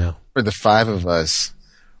you're good now. For the 5 of us,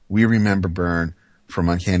 we remember Byrne from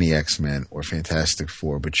Uncanny X-Men or Fantastic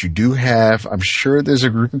Four, but you do have, I'm sure there's a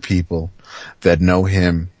group of people that know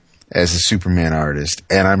him as a Superman artist,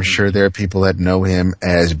 and I'm sure there are people that know him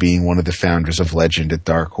as being one of the founders of Legend at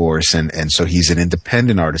Dark Horse, and so he's an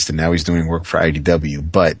independent artist, and now he's doing work for IDW,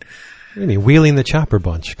 but... What do you mean, Wheeling the Chopper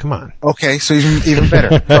Bunch? Come on. Okay, so even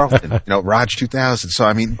better. Carlton, Raj 2000. So,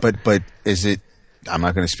 I mean, but is it, I'm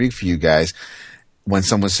not going to speak for you guys, when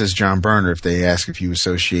someone says John Byrne, or if they ask if you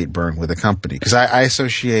associate Byrne with a company. Because I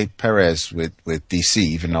associate Perez with DC,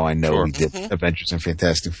 even though I know he did Avengers and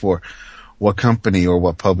Fantastic Four. What company or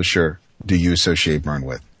what publisher do you associate Byrne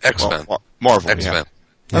with? X-Men. Marvel. X-Men.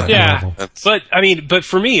 Yeah, Marvel. but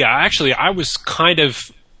for me, I was kind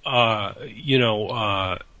of,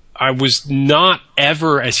 I was not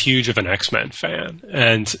ever as huge of an X-Men fan,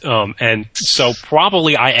 and so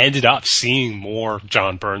probably I ended up seeing more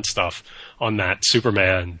John Byrne stuff on that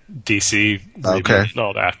Superman DC reboot and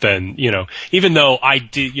all that than, even though I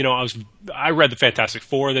did, I read the Fantastic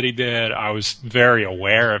Four that he did. I was very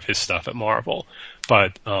aware of his stuff at Marvel,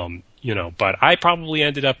 but I probably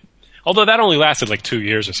ended up, although that only lasted like 2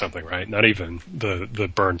 years or something, right? Not even the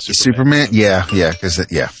Byrne Superman. Yeah, because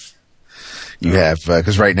you have,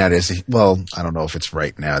 because right now I don't know if it's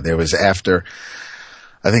right now. There was after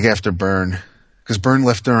Byrne, because Byrne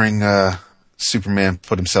left during Superman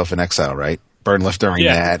put himself in exile, right? Byrne left during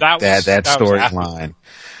that storyline,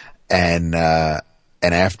 and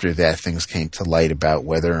after that, things came to light about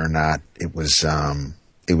whether or not it was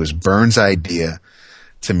Byrne's idea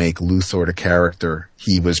to make Luthor the character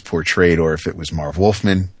he was portrayed, or if it was Marv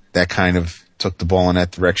Wolfman that kind of took the ball in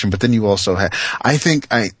that direction. But then you also had, I think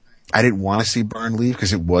I didn't want to see Byrne leave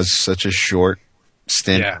because it was such a short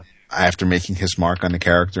stint after making his mark on the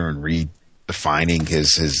character and redefining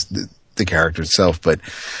the character itself. But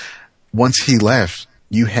once he left,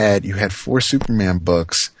 you had 4 Superman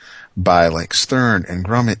books by like Stern and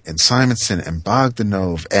Grummett and Simonson and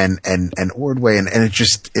Bogdanove and Ordway, and it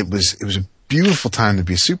was a beautiful time to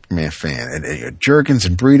be a Superman fan, and Jurgens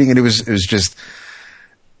and Breeding, and it was just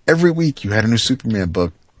every week you had a new Superman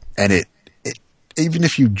book, and it even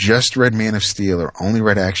if you just read Man of Steel or only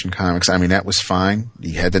read Action Comics, I mean, that was fine.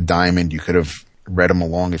 You had the Diamond, you could have read them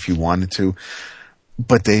along if you wanted to,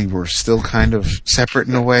 but they were still kind of separate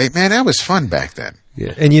in a way. Man, that was fun back then.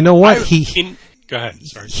 Yeah, and you know what? Go ahead.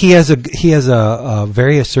 Sorry. He has a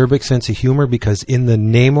very acerbic sense of humor, because in the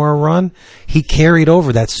Namor run, he carried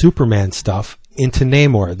over that Superman stuff into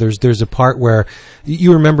Namor. There's a part where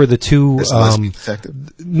you remember the two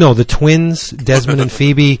the twins, Desmond and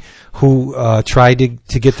Phoebe, who tried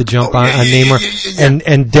to get the jump on Namor,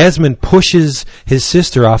 and Desmond pushes his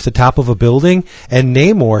sister off the top of a building, and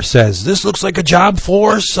Namor says, "This looks like a job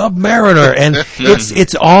for Submariner," and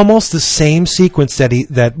it's almost the same sequence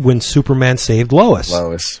that when Superman saved Lois,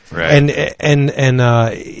 right? And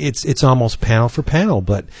it's almost panel for panel,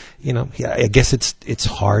 but I guess it's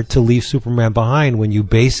hard to leave Superman behind when you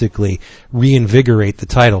basically reinvigorate the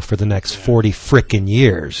title for the next 40 frickin'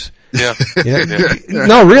 years. Yeah.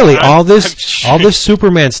 No, really, all this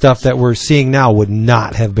Superman stuff that we're seeing now would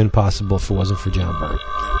not have been possible if it wasn't for John Byrne.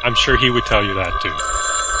 I'm sure he would tell you that too.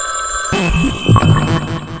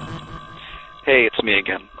 Hey, it's me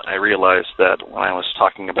again. I realized that when I was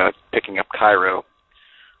talking about picking up Cairo,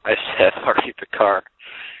 I said Harvey Picard.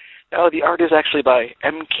 No, the art is actually by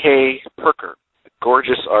M.K. Perker.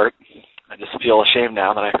 Gorgeous art. I just feel ashamed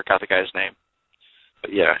now that I forgot the guy's name.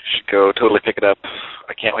 But yeah, you should go totally pick it up.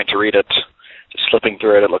 I can't wait to read it. Just flipping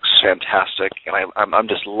through it, it looks fantastic, and I'm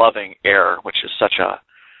just loving Air, which is such a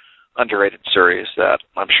underrated series that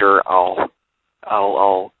I'm sure I'll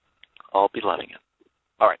be loving it.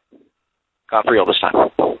 All right, gone for real this time.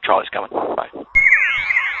 Charlie's coming. Bye.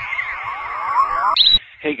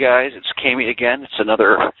 Hey guys, it's Kami again. It's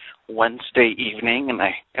another Wednesday evening, and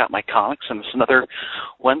I got my comics, and it's another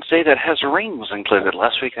Wednesday that has rings included.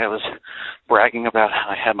 Last week I was bragging about how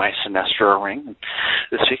I had my Sinestro ring, and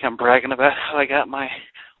this week I'm bragging about how I got my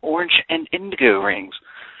orange and indigo rings.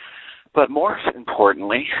 But more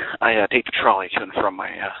importantly, I take the trolley to and from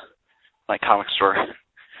my comic store,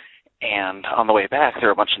 and on the way back there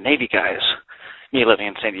are a bunch of Navy guys. Me living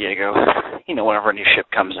in San Diego, whenever a new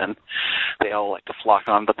ship comes in, they all like to flock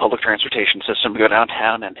on the public transportation system to go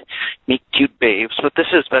downtown and meet cute babes. But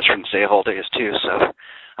this is Veterans Day of all days, too, so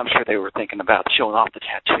I'm sure they were thinking about showing off the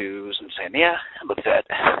tattoos and saying, yeah, look at that.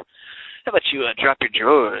 How about you drop your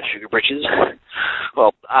drawers, sugar britches?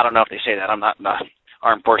 Well, I don't know if they say that. I'm not in the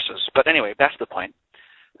armed forces. But anyway, back to the point.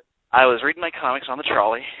 I was reading my comics on the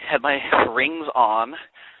trolley, had my rings on,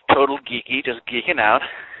 total geeky, just geeking out.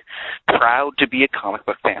 Proud to be a comic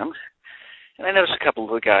book fan. And I noticed a couple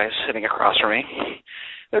of the guys sitting across from me.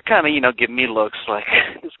 They're kind of, giving me looks like,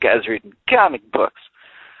 this guy's reading comic books.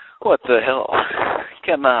 What the hell?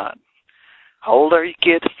 Come on. How old are you,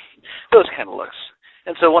 kid? Those kind of looks.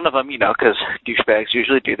 And so one of them, because douchebags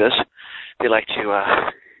usually do this, they like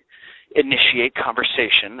to initiate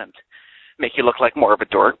conversation and make you look like more of a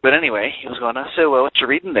dork. But anyway, he was going, so what you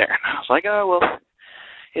reading there? And I was like, oh, well,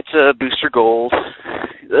 it's a Booster Gold.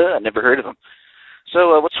 I never heard of them.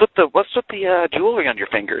 So what's with the jewelry on your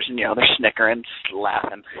fingers? And they're snickering,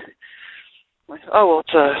 laughing. I'm like, oh well,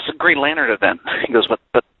 it's a Green Lantern event. He goes, but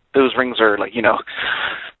those rings are like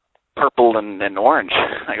purple and orange.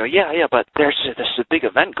 I go, yeah, but there's a big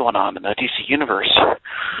event going on in the DC universe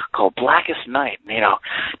called Blackest Night. And,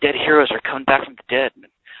 dead heroes are coming back from the dead. And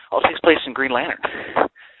all takes place in Green Lantern.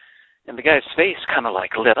 And the guy's face kind of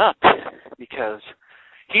like lit up because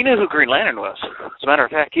he knew who Green Lantern was. As a matter of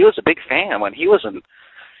fact, he was a big fan when he was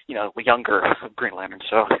younger of Green Lantern.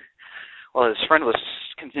 So while his friend was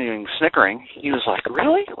continuing snickering, he was like,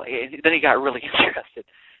 really? Then he got really interested.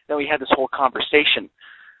 Then we had this whole conversation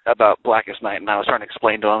about Blackest Night, and I was trying to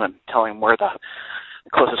explain to him and tell him where the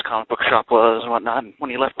closest comic book shop was and whatnot. And when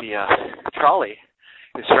he left the trolley,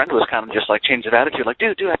 his friend was kind of just like changed his attitude, like,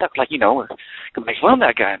 dude, I thought, we're gonna make fun of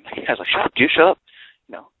that guy. And he was like, shut up, dude, shut up.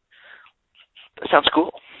 That sounds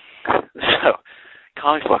cool. So,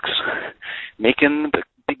 comic books, making the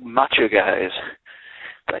big macho guys,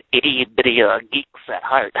 the itty bitty geeks at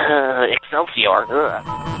heart. Excelsior.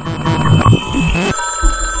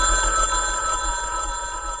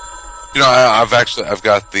 I've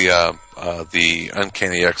got the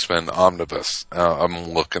Uncanny X-Men Omnibus.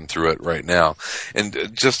 I'm looking through it right now,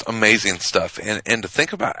 and just amazing stuff. And to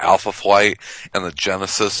think about Alpha Flight and the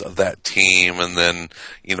genesis of that team, and then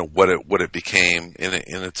what it became in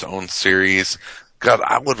its own series. God,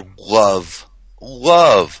 I would love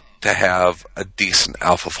to have a decent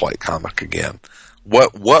Alpha Flight comic again.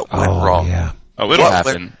 What went wrong? Yeah. Oh, it'll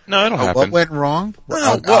happen. No, it'll happen. What went wrong?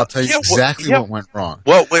 I'll tell you exactly what went wrong.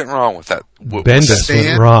 What went wrong with that? Bendis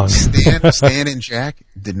went wrong. Stan and Jack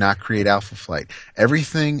did not create Alpha Flight.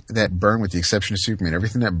 Everything that Byrne, with the exception of Superman,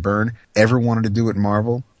 everything that Byrne ever wanted to do at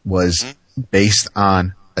Marvel was based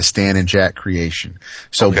on a Stan and Jack creation.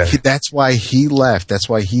 So that's why he left. That's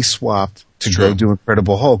why he swapped to go do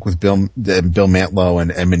Incredible Hulk with Bill Mantlo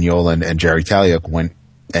and Mignola and Jerry Taliok went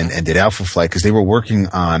and did Alpha Flight because they were working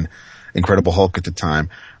on Incredible Hulk at the time.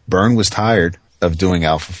 Byrne was tired of doing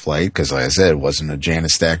Alpha Flight because, like I said, it wasn't a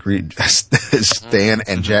Janice Stan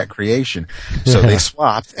and Jack creation. So they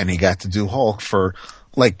swapped, and he got to do Hulk for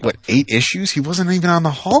 8 issues? He wasn't even on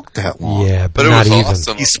the Hulk that long. Yeah, but it not was even.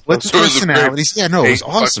 Awesome. He split the personalities. Yeah, no, it was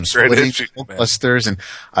awesome. Split Hulkbusters, and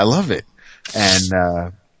I love it. And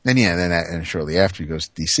shortly after he goes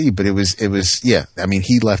to DC, but it was yeah. I mean,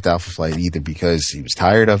 he left Alpha Flight either because he was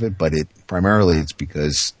tired of it, but primarily it's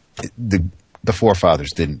because the forefathers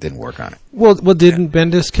didn't work on it. Well, didn't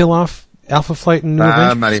Bendis kill off Alpha Flight and New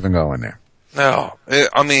Adventure? I'm not even going there. No,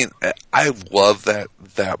 I loved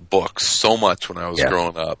that book so much when I was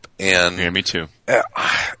growing up, and me too.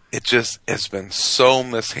 It's been so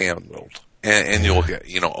mishandled, and you'll get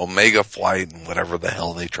Omega Flight and whatever the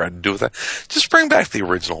hell they tried to do with that. Just bring back the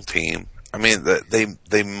original team. I mean, they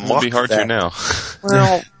It'll be hard to now.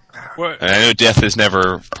 Well. And I know death is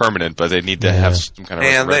never permanent, but they need to have some kind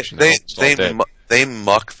of resurrection. They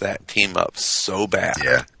muck that team up so bad.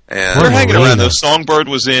 Yeah. And they're hanging around though. Songbird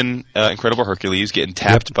was in Incredible Hercules, getting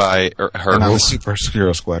tapped by Herc. And on the Super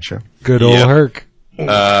Hero Squad show. Good old Herc.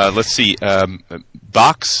 Let's see.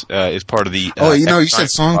 Box is part of the. You said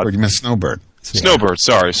Songbird. You meant Snowbird. Snowbird.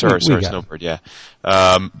 Sorry, Snowbird. Yeah.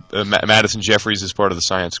 Madison Jeffries is part of the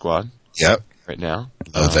Science Squad. Yep. Right now.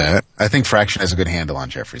 Love that. I think Fraction has a good handle on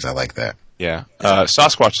Jeffries. I like that. Yeah.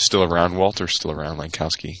 Sasquatch is still around. Walter's still around,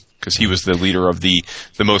 Lankowski. Because he was the leader of the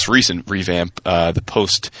most recent revamp, the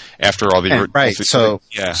post after all the... Right. So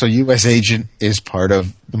U.S. Agent is part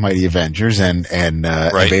of the Mighty Avengers and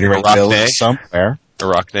Invader at Will is somewhere.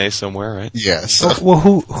 Arachne somewhere, right? Yes. Well,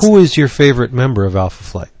 who is your favorite member of Alpha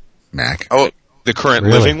Flight? Mac. Oh, the current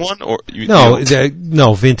living one? Or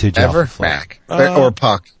no, vintage Ever? Alpha Flight. Mac. Or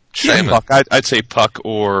Puck. Yeah, Puck. I'd say Puck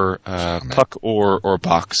or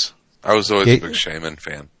Box. I was always a big Shaman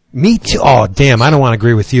fan. Me too. Oh, damn! I don't want to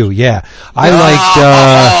agree with you. Yeah, I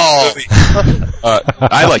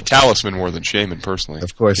like Talisman more than Shaman personally.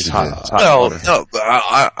 Of course,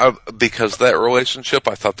 because that relationship,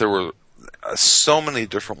 I thought there were so many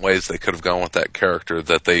different ways they could have gone with that character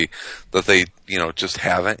that they just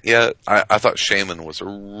haven't yet. I thought Shaman was a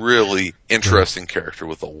really interesting character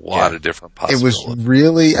with a lot of different possibilities. It was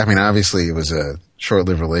really, obviously it was a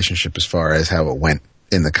short-lived relationship as far as how it went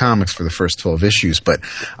in the comics for the first 12 issues, but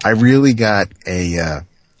I really got a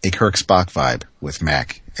Kirk Spock vibe with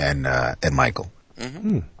Mac and Michael.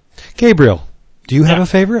 Mm-hmm. Gabriel, do you have a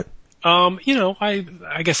favorite?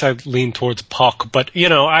 I guess I lean towards Puck, but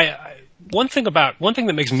one thing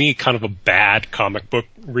that makes me kind of a bad comic book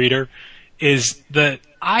reader is that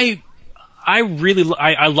I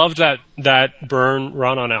loved that Byrne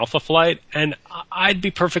run on Alpha Flight, and I'd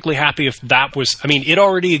be perfectly happy if that was. It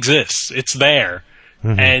already exists. It's there.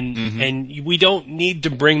 Mm-hmm. And we don't need to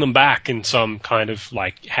bring them back in some kind of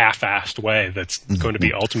half-assed way that's going to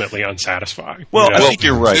be ultimately unsatisfying. Well, I think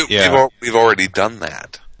you're right. We've already done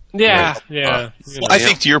that. Yeah, Right. yeah. Well, I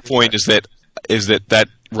think to your point is that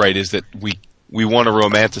we want to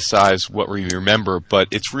romanticize what we remember, but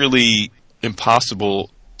it's really impossible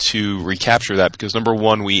to recapture that because number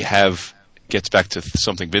one, gets back to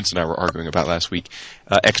something Vince and I were arguing about last week,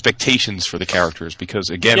 expectations for the characters, because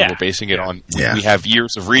again, we're basing it on, we have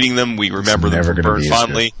years of reading them, we remember them from Byrne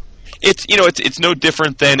fondly. It's no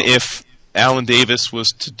different than if Alan Davis was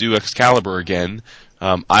to do Excalibur again.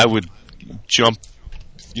 I would jump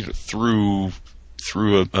through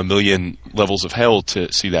a million levels of hell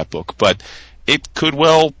to see that book, but it could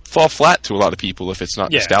well fall flat to a lot of people if it's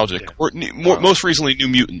not nostalgic. Yeah. Or most recently, New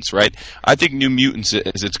Mutants, right? I think New Mutants,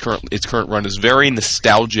 as its current run, is very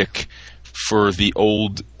nostalgic for the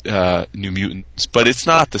old New Mutants, but it's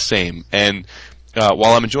not the same. And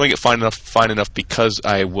while I'm enjoying it fine enough because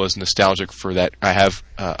I was nostalgic for that, I have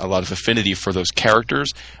a lot of affinity for those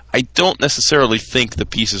characters. I don't necessarily think the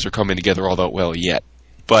pieces are coming together all that well yet.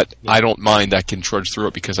 But I don't mind. I can trudge through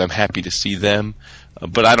it because I'm happy to see them.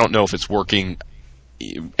 But I don't know if it's working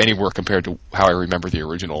anywhere compared to how I remember the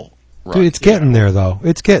original run. Dude, it's getting there, though.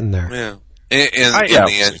 It's getting there. Yeah. In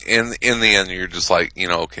the end, you're just like,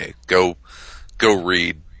 okay, go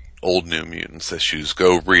read old New Mutants issues.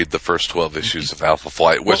 Go read the first 12 issues of Alpha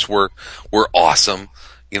Flight, which were awesome.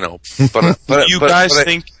 But do you guys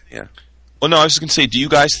think? Yeah. Well, no, I was just going to say, do you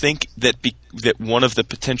guys think that that one of the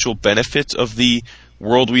potential benefits of the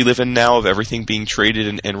world we live in now, of everything being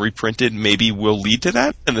traded and reprinted, maybe will lead to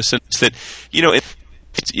that, in the sense that,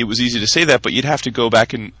 it was easy to say that, but you'd have to go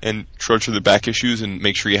back and trudge through the back issues and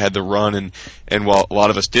make sure you had the run, and while a lot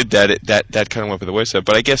of us did that, that kind of went by the wayside.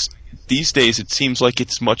 But I guess these days it seems like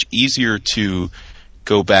it's much easier to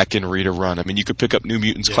go back and read a run. I mean, you could pick up New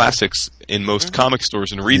Mutants Classics in most comic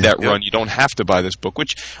stores and read that run. You don't have to buy this book,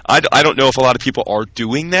 which I don't know if a lot of people are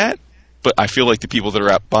doing that. But I feel like the people that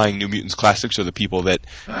are out buying New Mutants Classics are the people that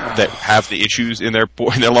have the issues in their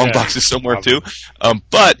long boxes somewhere too.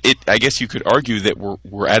 But I guess you could argue that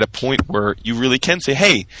we're at a point where you really can say,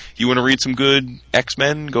 hey, you want to read some good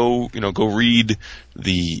X-Men? Go read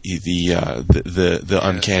the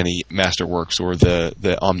Uncanny Masterworks or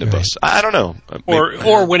the Omnibus. Right. I don't know.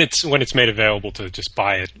 Or when it's made available to just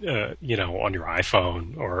buy it, on your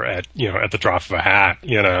iPhone or at the drop of a hat.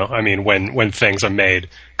 I mean, when things are made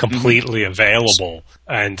completely available,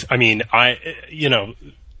 and I mean, I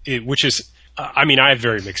have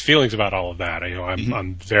very mixed feelings about all of that.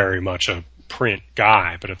 I'm very much a print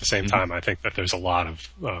guy, but at the same time, I think that there's a lot of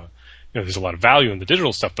value in the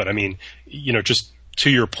digital stuff. But I mean, just to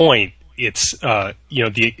your point, it's the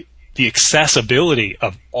accessibility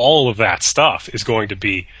of all of that stuff is going to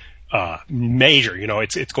be major.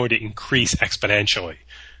 It's going to increase exponentially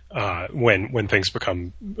when things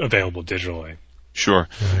become available digitally. Sure.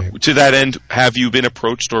 Right. To that end, have you been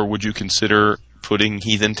approached, or would you consider putting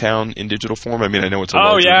Heathen Town in digital form? I mean, I know it's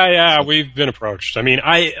a we've been approached. I mean,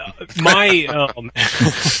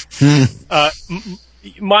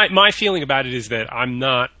 my feeling about it is that I'm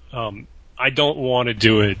not. I don't want to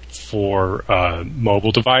do it for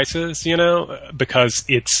mobile devices, because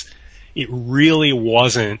it really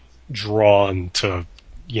wasn't drawn to.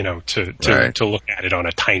 To look at it on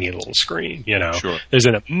a tiny little screen, Sure. There's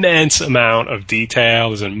an immense amount of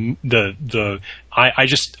detail.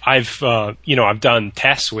 I've done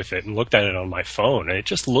tests with it and looked at it on my phone, and it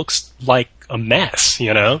just looks like a mess,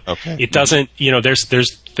 Okay. It doesn't,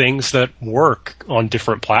 there's things that work on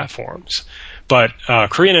different platforms. But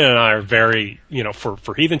Karina and I are very,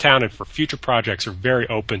 for Heathen Town and for future projects, are very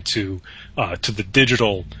open to the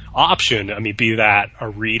digital option. I mean, be that a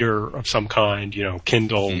reader of some kind,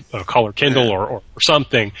 Kindle, color Kindle, or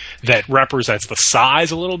something that represents the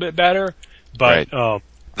size a little bit better. But right.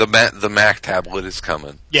 The Mac tablet is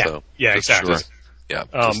coming. Yeah, so exactly. Just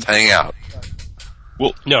hang out.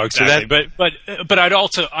 Well, no, exactly. But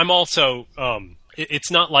I'm also.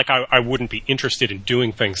 It's not like I wouldn't be interested in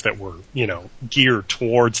doing things that were, geared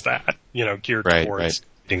towards that, towards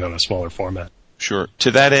being on a smaller format. Sure.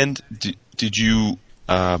 To that end, did you,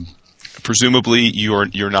 presumably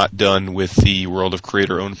you're not done with the World of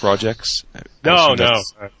Creator-owned projects? No.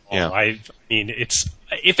 Yeah. I mean,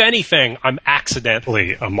 if anything, I'm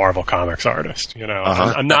accidentally a Marvel Comics artist,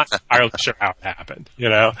 I'm not entirely sure how it happened,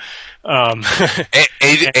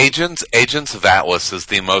 Agents of Atlas is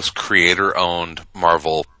the most creator-owned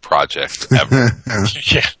Marvel project ever.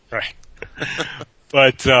 Yeah, right.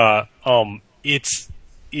 But I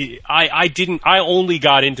only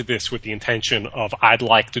got into this with the intention of I'd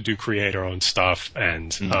like to do creator-owned stuff,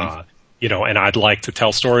 and and I'd like to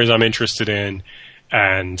tell stories I'm interested in,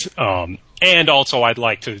 and also I'd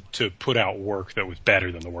like to put out work that was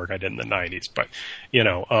better than the work I did in the 90s. But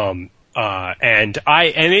and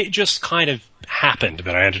it just kind of happened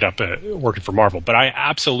that I ended up working for Marvel. But I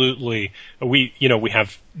absolutely, we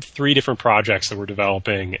have 3 different projects that we're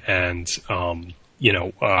developing, and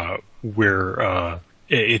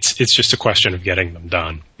it's just a question of getting them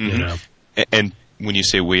done. Mm-hmm. And when you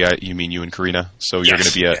say we, you mean you and Karina? So you're going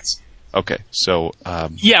to be okay. So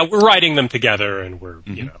yeah, we're writing them together, and we're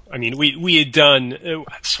I mean, we had done. Oh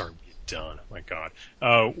my God,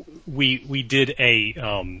 we did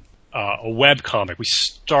a web comic. We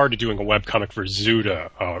started doing a web comic for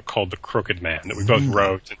Zuda called The Crooked Man that we both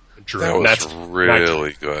wrote and drew. That was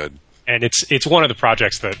really good. And it's one of the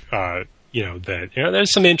projects that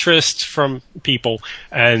there's some interest from people,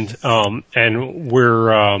 and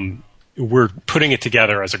we're putting it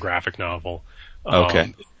together as a graphic novel.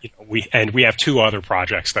 Okay. We have 2 other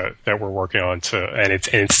projects that we're working on and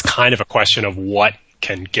it's kind of a question of what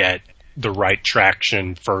can get the right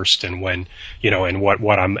traction first, and when, and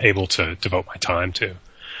what I'm able to devote my time to.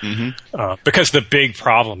 Mm-hmm. Because the big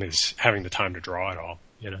problem is having the time to draw it all,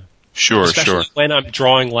 Sure, especially when I'm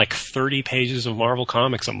drawing like 30 pages of Marvel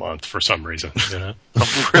Comics a month for some reason,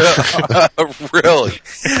 Really?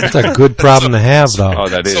 That's a good problem to have, though. Oh,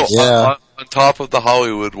 that is. So on top of the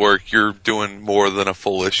Hollywood work, you're doing more than a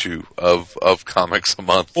full issue of comics a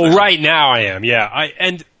month. Well, right now I am, yeah.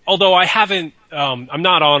 And although I haven't, I'm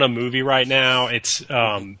not on a movie right now. It's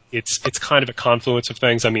kind of a confluence of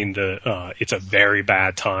things. I mean, it's a very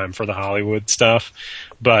bad time for the Hollywood stuff,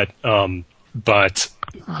 but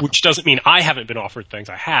which doesn't mean I haven't been offered things.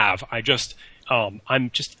 I have. I'm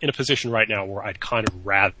just in a position right now where I'd kind of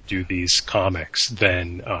rather do these comics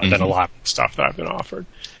than a lot of stuff that I've been offered.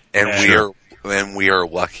 And we are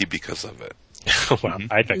lucky because of it. Well,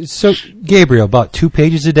 I think so. Gabriel, about 2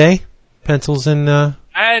 pages a day, pencils and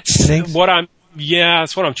that's inks?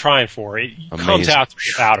 that's what I'm trying for. It comes out to be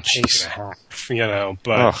about a page and a half,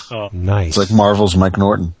 but nice. It's like Marvel's Mike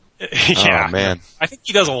Norton. Yeah, oh, man. I think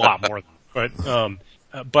he does a lot more than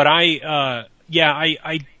but I've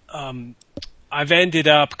ended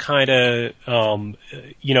up kind of,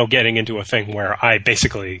 getting into a thing where I'm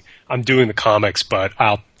doing the comics, but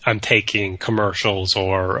I'm taking commercials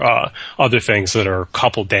or other things that are a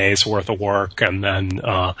couple days worth of work, and then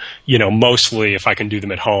mostly if I can do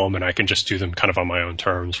them at home, and I can just do them kind of on my own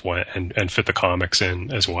terms and fit the comics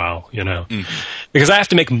in as well, because I have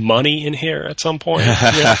to make money in here at some point,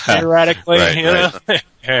 theoretically, right.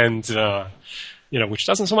 And which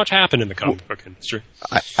doesn't so much happen in the comic book industry.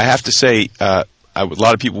 I have to say, a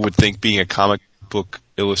lot of people would think being a comic book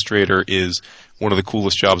illustrator is one of the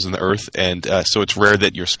coolest jobs on the earth, and so it's rare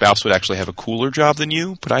that your spouse would actually have a cooler job than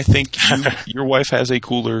you, but I think your wife has a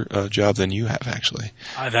cooler job than you have, actually.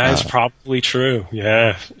 That is probably true,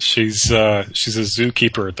 yeah. She's a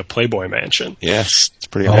zookeeper at the Playboy Mansion. Yes, it's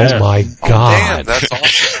pretty amazing. Oh my God. Damn, that's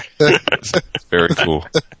awesome. Very cool.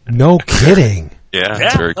 No kidding. Yeah,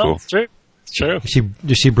 it's very cool. It's true. It's true.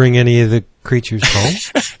 Does she bring any of the creatures home?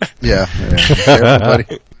 Yeah.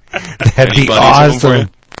 Everybody. That'd be awesome.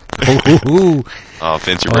 Ooh. Oh,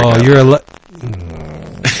 Vince, you're breaking up. You're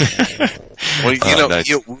Well,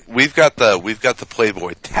 nice. we've got the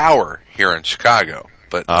Playboy Tower here in Chicago,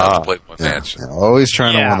 but not the Playboy Mansion. Yeah, always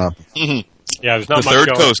trying to one up. Yeah, there's not The much Third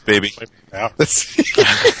going Coast, baby.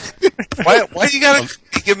 Why you gotta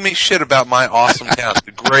give me shit about my awesome town,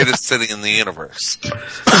 the greatest city in the universe?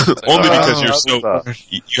 Only because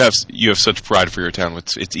you have such pride for your town.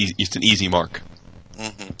 It's an easy mark.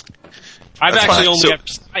 Mm-hmm. I've That's actually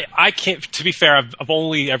fine. I can't, to be fair, I've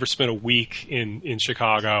only ever spent a week in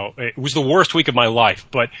Chicago. It was the worst week of my life,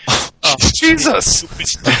 but Jesus.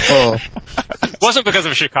 It wasn't because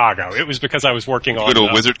of Chicago. It was because I was working on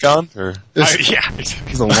WizardCon? Or? Yeah.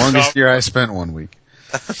 It's the longest year I spent 1 week.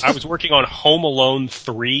 I was working on Home Alone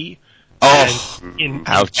 3. In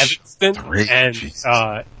Evanston, and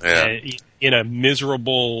in a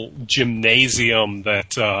miserable gymnasium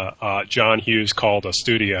that John Hughes called a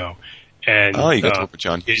studio. And, you got to work with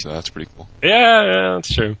John Hughes, so that's pretty cool. Yeah,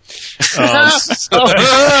 that's true. Not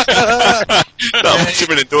much of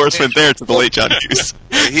an endorsement there to the late John Hughes.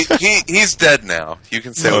 He's dead now. You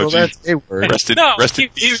can say that's a word.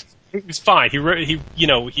 He was fine. He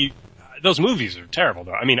those movies are terrible,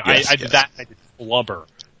 though. I mean, I did that. I did Flubber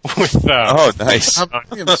with. Nice.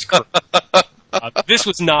 This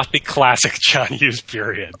was not the classic John Hughes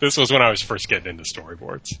period. This was when I was first getting into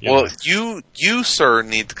storyboards. You, sir,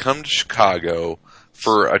 need to come to Chicago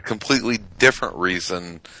for a completely different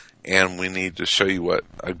reason, and we need to show you what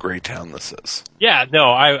a great town this is. Yeah,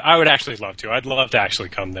 no, I would actually love to. I'd love to actually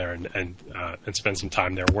come there and spend some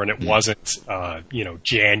time there when it wasn't,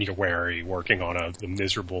 January working on the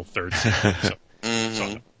miserable third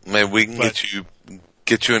season. Maybe we can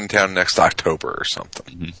get you in town next October or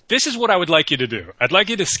something. This is what I would like you to do. I'd like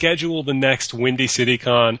you to schedule the next Windy City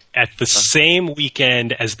Con at the same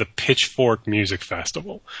weekend as the Pitchfork Music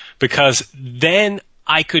Festival, because then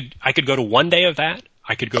I could go to one day of that.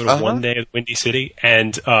 I could go to one day of Windy City,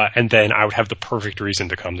 and then I would have the perfect reason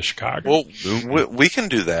to come to Chicago. Well, we can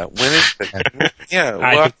do that. When is it? Yeah, we'll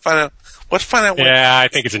have to find out. Let's find out when. Yeah, I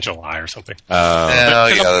think it's in July or something.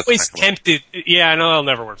 I'm always tempted. Yeah, I know that'll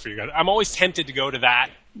never work for you guys. I'm always tempted to go to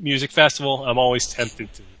that music festival. I'm always tempted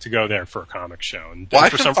to go there for a comic show. And well,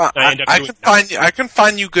 I can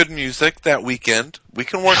find you good music that weekend. We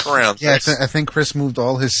can work around. Yeah, I think Chris moved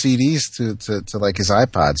all his CDs to like his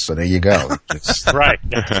iPods. So there you go. Right.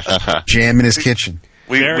 Jam in his kitchen.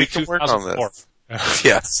 We can work on this.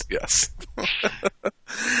 Yes.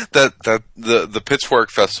 The Pitchfork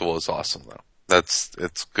Festival is awesome though.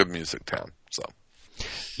 It's good music town. So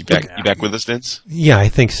you back with us, Vince? Yeah, I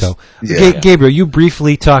think so. Yeah. Gabriel, you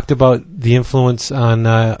briefly talked about the influence of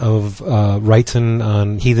Wrightson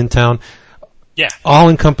on Heathen Town. Yeah.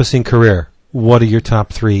 All-encompassing career. What are your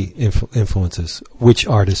top three influences? Which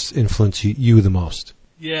artists influence you the most?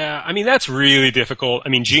 Yeah, I mean that's really difficult. I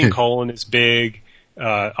mean Gene Colan is big.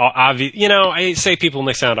 Obvious, I say people and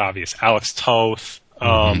they sound obvious. Alex Toth.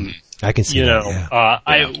 I can see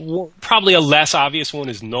that. Probably a less obvious one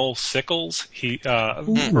is Noel Sickles. He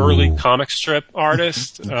early comic strip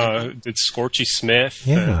artist. Did Scorchy Smith.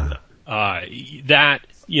 Yeah. And,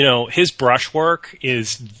 his brushwork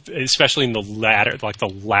is, especially in the latter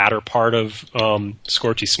part of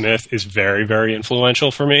Scorchy Smith, is very, very influential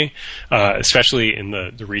for me, especially in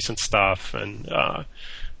the recent stuff. And I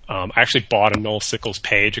actually bought a Noel Sickles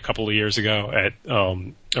page a couple of years ago at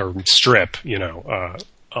or strip,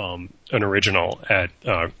 an original at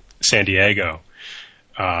San Diego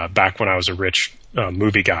back when I was a rich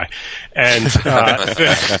movie guy, and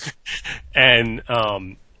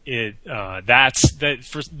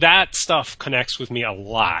that stuff connects with me a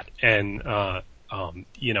lot, and and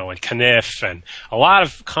Kniff and a lot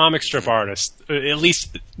of comic strip artists, at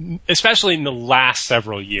least, especially in the last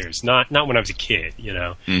several years, not when I was a kid, When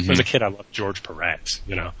I was a kid, I loved George Perez,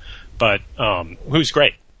 but, who's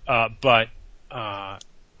great.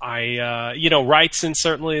 Wrightson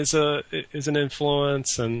certainly is an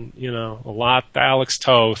influence, and, a lot Alex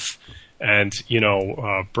Toth, and,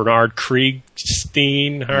 Bernard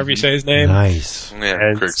Kriegstein, however you say his name. Nice. Yeah,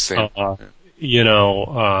 and, Kriegstein.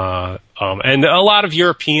 And a lot of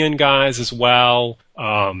European guys as well.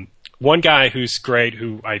 One guy who's great,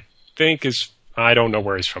 who I think I don't know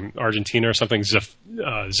where he's from, Argentina or something,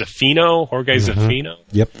 Zafino, Jorge Zafino.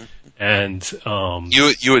 Yep. And,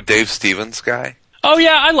 you a Dave Stevens guy? Oh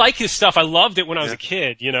yeah, I like his stuff. I loved it when I was a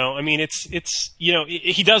kid, I mean, it's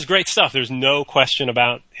he does great stuff. There's no question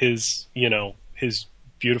about his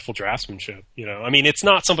beautiful draftsmanship, I mean, it's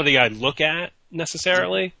not somebody I look at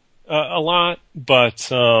necessarily a lot,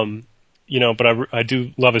 but I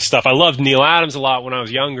do love his stuff. I loved Neil Adams a lot when I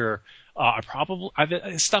was younger.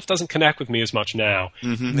 His stuff doesn't connect with me as much now.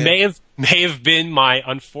 May have been my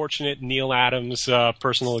unfortunate Neil Adams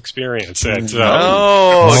personal experience at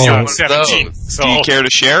 17. So, do you care to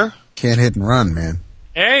share? Can't hit and run, man.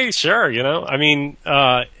 Hey, sure. I mean,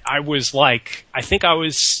 I was like, I think I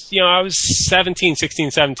was 17,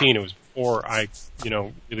 16, 17. It was before I,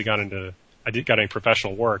 really got into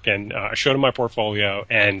professional work, and I showed him my portfolio,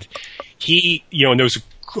 and he, and there was a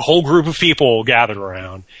whole group of people gathered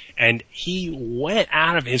around, and he went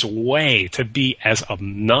out of his way to be as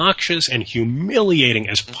obnoxious and humiliating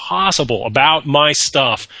as possible about my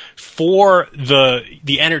stuff for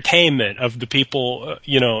the entertainment of the people,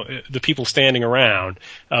 the people standing around,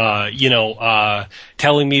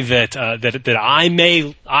 telling me that I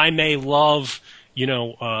may love,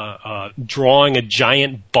 drawing a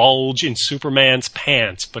giant bulge in Superman's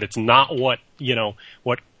pants, but it's not what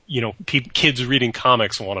kids reading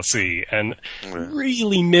comics want to see, and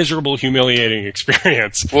really miserable, humiliating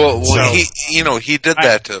experience. Well, so, he did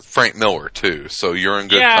that to Frank Miller too. So you're in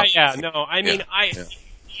good. Yeah. No, I mean,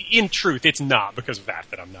 in truth, it's not because of that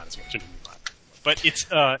I'm not as much into Neil Adams. But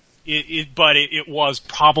it was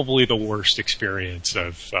probably the worst experience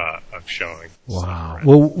of showing. Wow.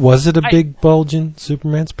 Well, was it a big bulge in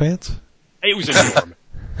Superman's pants? It was enormous.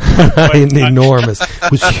 Enormous.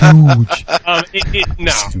 It was huge.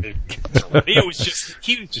 It was just,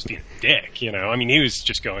 he was just being a dick, I mean, he was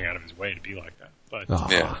just going out of his way to be like that. But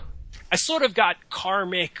I sort of got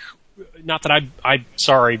karmic, not that I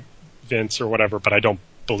sorry, Vince or whatever, but I don't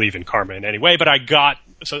believe in karma in any way, but I got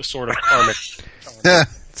sort of karmic.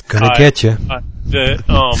 It's gonna get you.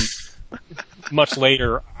 Much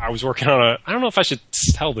later, I was working on I don't know if I should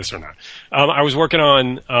tell this or not. I was working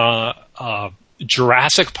on,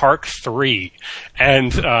 Jurassic Park 3.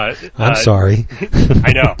 And I'm sorry.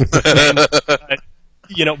 I know. And,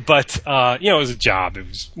 it was a job. It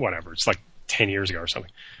was whatever. It's like 10 years ago or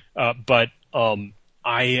something.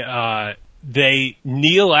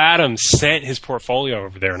 Neil Adams sent his portfolio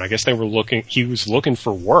over there, and I guess he was looking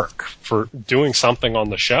for work for doing something on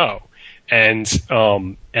the show. And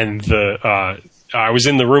I was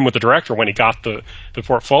in the room with the director when he got the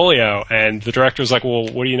portfolio, and the director was like, well,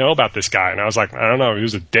 what do you know about this guy? And I was like, I don't know. He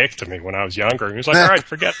was a dick to me when I was younger. And he was like, all right,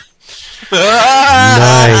 forget it.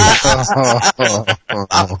 Nice.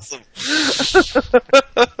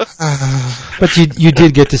 But you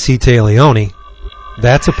did get to see Téa Leoni.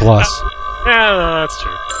 That's a plus. Yeah, no, that's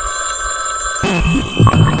true.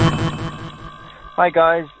 Hi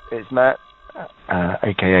guys, it's Matt,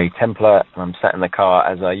 aka Templar, and I'm sat in the car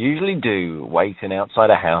as I usually do, waiting outside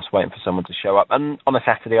a house, waiting for someone to show up, and on a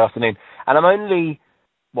Saturday afternoon. And I'm only,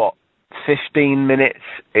 15 minutes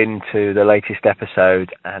into the latest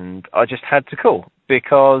episode, and I just had to call,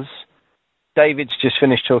 because David's just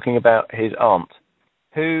finished talking about his aunt,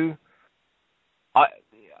 who...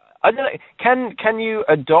 I don't know. Can you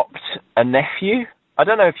adopt a nephew? I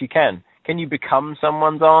don't know if you can. Can you become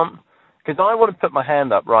someone's aunt? Because I want to put my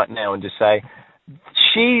hand up right now and just say,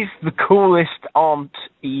 she's the coolest aunt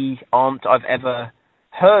I've ever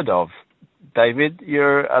heard of. David,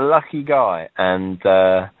 you're a lucky guy, and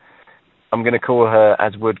I'm going to call her,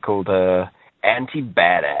 as Wood called her, Auntie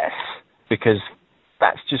Badass, because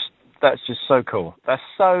that's just so cool. That's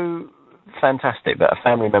so fantastic that a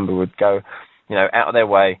family member would go, out of their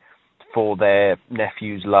way for their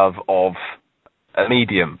nephew's love of a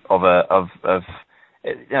medium,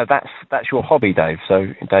 that's your hobby, Dave.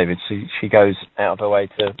 So, David, she goes out of her way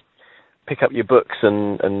to pick up your books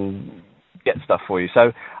and get stuff for you.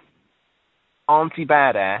 So, Auntie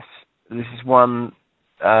Badass, this is one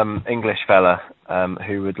English fella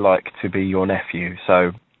who would like to be your nephew.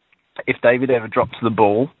 So, if David ever drops the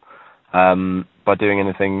ball by doing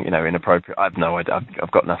anything, inappropriate, I've no idea.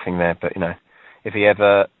 I've got nothing there, but if he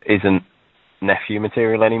ever isn't nephew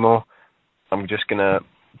material anymore, I'm just going to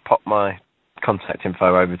pop my contact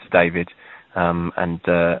info over to David, and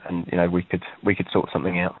we could sort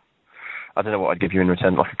something out. I don't know what I'd give you in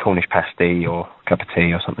return, like a Cornish pasty or a cup of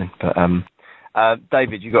tea or something. But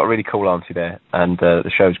David, you got a really cool auntie there, and the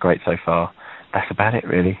show's great so far. That's about it,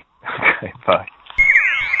 really. Okay, bye.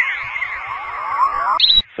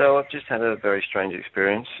 So I've just had a very strange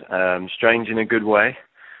experience. Strange in a good way.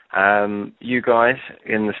 You guys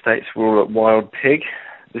in the States were all at Wild Pig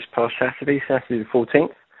this past Saturday the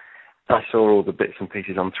 14th. I saw all the bits and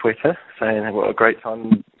pieces on Twitter saying what a great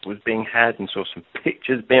time was being had, and saw some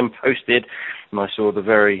pictures being posted. And I saw the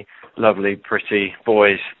very lovely, pretty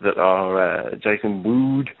boys that are Jason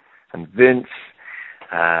Wood and Vince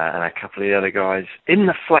and a couple of the other guys in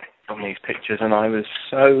the flat on these pictures. And I was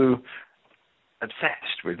so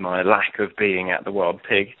obsessed with my lack of being at the Wild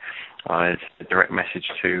Pig. I had a direct message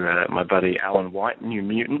to my buddy Alan White, New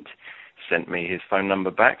Mutant, sent me his phone number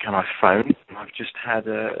back, and I phoned. And I've just had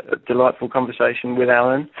a delightful conversation with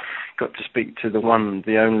Alan. Got to speak to the one,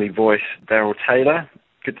 the only voice, Daryl Taylor.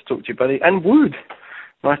 Good to talk to you, buddy. And Wood.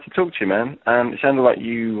 Nice to talk to you, man. It sounded like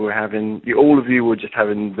all of you were just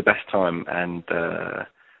having the best time, and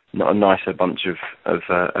not a nicer bunch of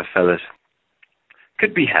fellas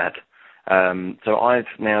could be had. So I've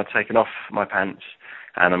now taken off my pants,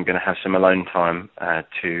 and I'm going to have some alone time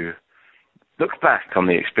to look back on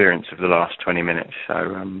the experience of the last 20 minutes.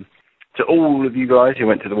 So to all of you guys who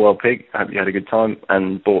went to the Wild Pig, I hope you had a good time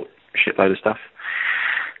and bought a shitload of stuff.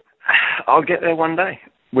 I'll get there one day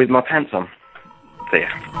with my pants on. See ya.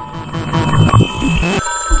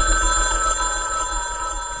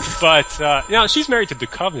 But she's married to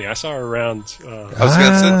Duchovny. I saw her around. I was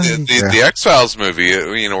going to say the X-Files movie.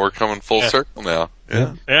 We're coming full circle now.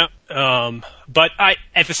 Yeah. But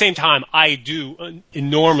at the same time, I do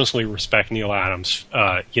enormously respect Neil Adams.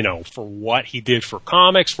 For what he did for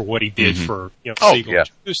comics, for what he did for Siegel and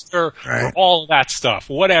Schuster, for all of that stuff.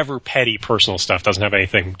 Whatever petty personal stuff doesn't have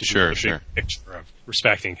anything to do with the big picture of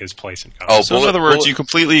respecting his place in comics. So in other words, you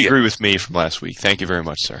completely agree with me from last week. Thank you very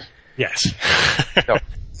much, sir. Yes.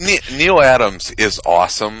 Neil Adams is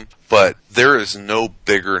awesome, but there is no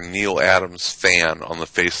bigger Neil Adams fan on the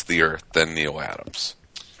face of the earth than Neil Adams.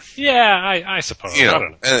 Yeah, I suppose. I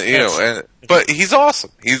don't know. But he's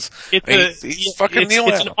awesome. He's fucking Neil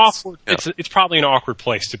Adams. It's probably an awkward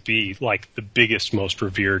place to be, like the biggest, most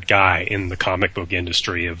revered guy in the comic book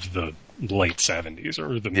industry of the late 70s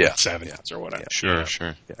or the mid 70s or whatever. Sure.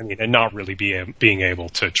 I mean, and not really being able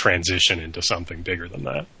to transition into something bigger than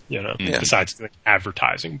that. Besides doing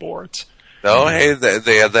advertising boards. No, hey,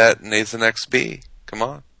 they had that Nathan XP. Come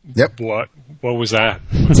on. Yep. What was that?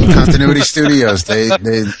 Continuity Studios. They yeah.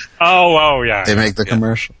 They make the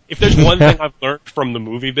commercial. If there's one thing I've learned from the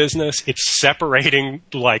movie business, it's separating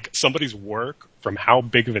like somebody's work from how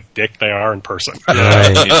big of a dick they are in person.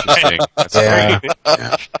 Interesting. That's Yeah.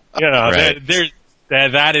 Right. There's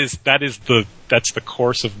that's the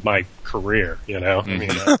course of my career. I mean,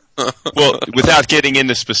 Well, without getting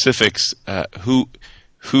into specifics, who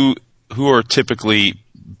are typically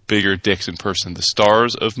bigger dicks in person, the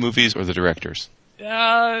stars of movies or the directors?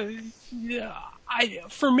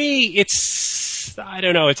 For me, it's I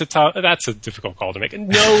don't know. That's a difficult call to make.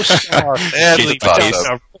 No star.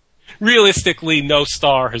 Realistically, no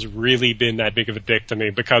star has really been that big of a dick to me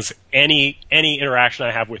because any interaction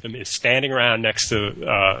I have with him is standing around next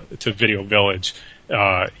to Video Village,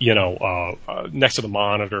 next to the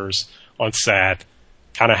monitors on set,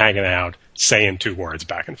 kind of hanging out, saying 2 words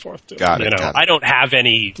back and forth to him. Got it. I don't have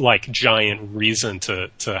any like giant reason to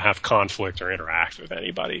have conflict or interact with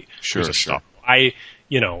anybody. Sure. Star.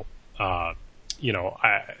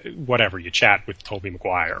 Whatever, you chat with Tobey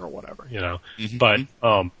Maguire or whatever,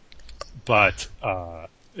 Mm-hmm. But or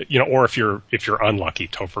if you're unlucky,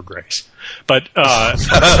 Topher Grace. But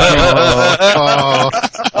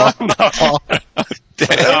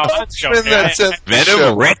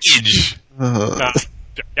Venom Wreckage.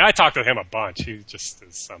 I talked to him a bunch. He just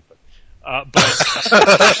is something.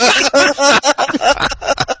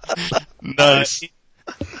 Nice.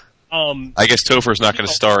 I guess Topher's not going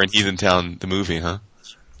to star in Heathen Town, the movie, huh?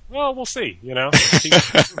 Well, we'll see.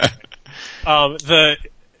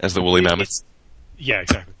 As the woolly mammoth. Yeah,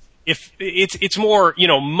 exactly. If it's more,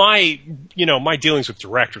 my dealings with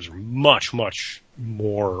directors are much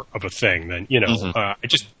more of a thing than I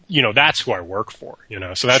just that's who I work for.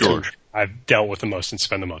 So that's who I've dealt with the most and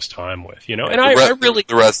spend the most time with. And I really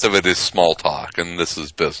the rest of it is small talk, and this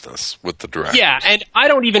is business with the directors. Yeah, and I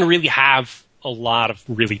don't even really have a lot of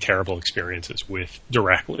really terrible experiences with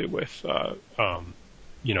directors that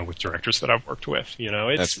I've worked with.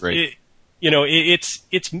 That's great.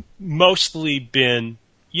 It's mostly been,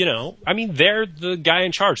 they're the guy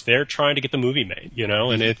in charge. They're trying to get the movie made,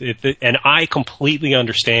 and and I completely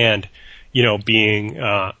understand, being,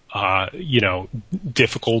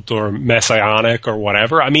 difficult or messianic or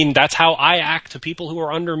whatever. I mean, that's how I act to people who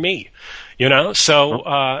are under me,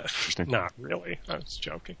 so, not really. I was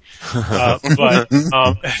joking.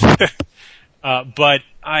 But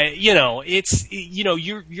you're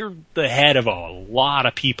the head of a lot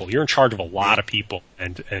of people. You're in charge of a lot of people,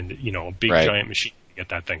 and a big giant machine to get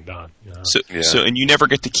that thing done. So, and you never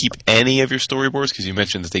get to keep any of your storyboards because you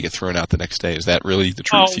mentioned that they get thrown out the next day. Is that really the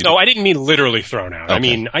truth? Oh no, I didn't mean literally thrown out. Okay. I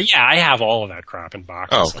mean, I have all of that crap in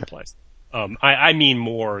boxes someplace. I mean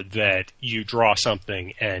more that you draw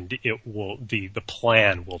something and the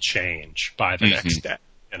plan will change by the next day.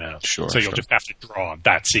 Sure. So you'll just have to draw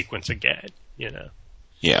that sequence again.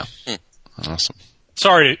 Yeah. Awesome.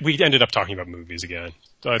 Sorry, we ended up talking about movies again.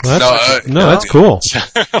 That's cool.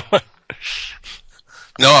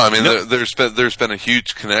 No, I mean there's been a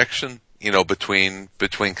huge connection, between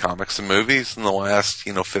comics and movies in the last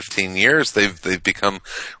 15 years. They've become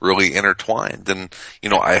really intertwined, and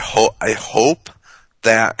I hope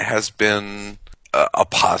that has been a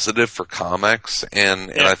positive for comics,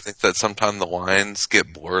 and I think that sometimes the lines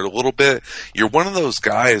get blurred a little bit. You're one of those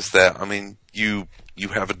guys that, you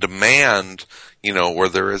have a demand, where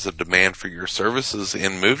there is a demand for your services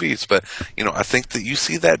in movies, but, I think that you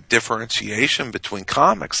see that differentiation between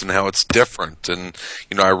comics and how it's different, and,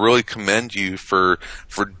 I really commend you for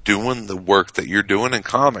doing the work that you're doing in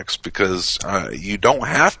comics, because, you don't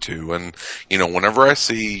have to, and, whenever I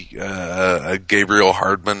see, a Gabriel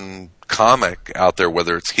Hardman comic out there,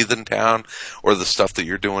 whether it's Heathen Town or the stuff that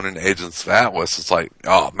you're doing in Agents of Atlas, it's like,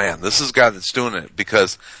 oh man, this is a guy that's doing it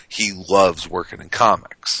because he loves working in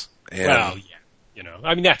comics. And well, yeah,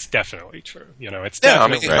 that's definitely true. It's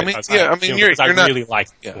definitely you're not, really like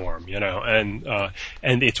the form, and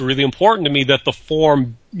it's really important to me that the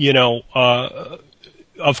form,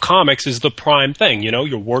 of comics is the prime thing.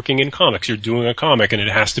 You're working in comics, you're doing a comic, and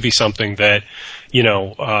it has to be something that,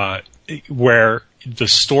 where the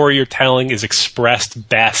story you're telling is expressed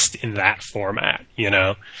best in that format,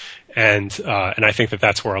 and I think that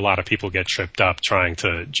that's where a lot of people get tripped up trying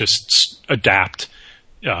to just adapt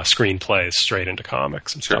screenplays straight into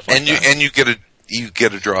comics and stuff like that. And you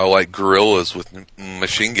get to draw like gorillas with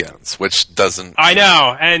machine guns, which doesn't. I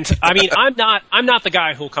know, and I'm not the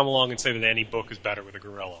guy who'll come along and say that any book is better with a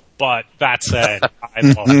gorilla. But that said, I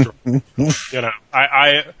love drawing.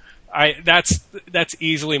 that's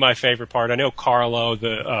easily my favorite part. I know Carlo,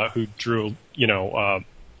 who drew,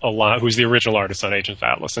 who's the original artist on Agents of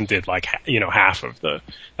Atlas and did like half of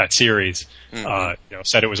that series,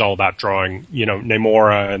 said it was all about drawing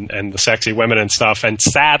Namora and the sexy women and stuff. And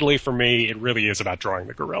sadly for me, it really is about drawing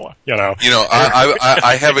the gorilla.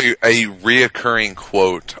 I have a reoccurring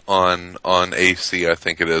quote on AC, I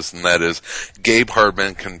think it is, and that is, Gabe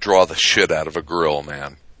Hardman can draw the shit out of a gorilla,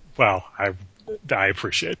 man. Well, I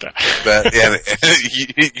appreciate that.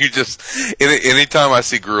 You just anytime I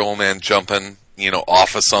see Gorilla Man jumping,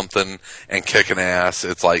 off of something and kicking ass,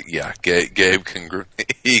 it's like, yeah, Gabe can draw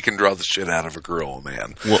the shit out of a Gorilla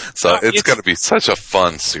Man. Well, so it's going to be such a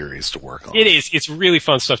fun series to work on. It is. It's really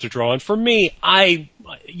fun stuff to draw, and for me, I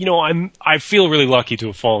feel really lucky to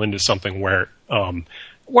have fallen into something where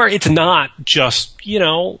it's not just,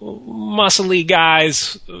 muscly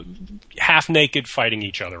guys half naked fighting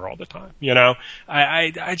each other all the time.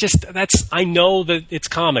 I know that it's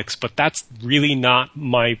comics, but that's really not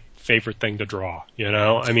my favorite thing to draw.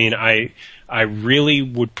 I mean, I really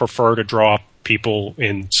would prefer to draw people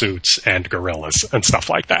in suits and gorillas and stuff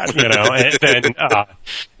like that,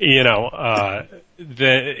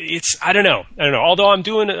 I don't know. Although I'm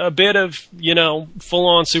doing a bit of, full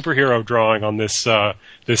on superhero drawing on this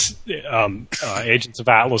Agents of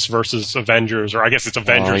Atlas versus Avengers, or I guess it's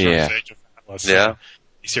Avengers versus Agents of Atlas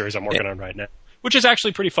series I'm working on right now, which is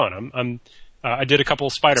actually pretty fun. I did a couple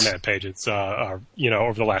of Spider-Man pages, over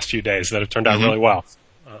the last few days that have turned out really well.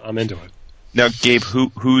 I'm into it. Now, Gabe,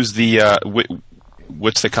 who's the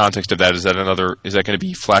what's the context of that? Is that going to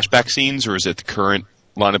be flashback scenes, or is it the current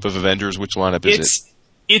lineup of Avengers? Which lineup is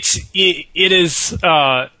it?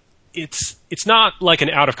 It's not like an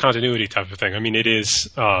out of continuity type of thing. I mean, it is.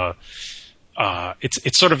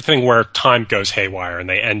 It's sort of a thing where time goes haywire and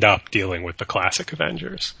they end up dealing with the classic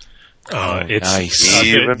Avengers. Nice.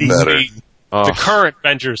 Even better. The current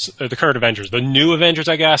Avengers, the new Avengers,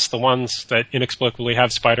 I guess, the ones that inexplicably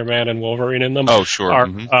have Spider-Man and Wolverine in them. Oh, sure. Are,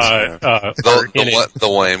 the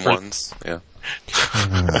lame ones. Yeah.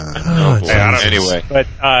 Anyway, but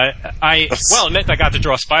it meant I got to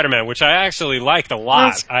draw Spider-Man, which I actually liked a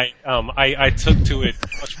lot. I took to it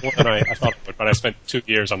much more than I thought I would, but I spent 2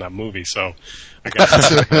 years on that movie, so I got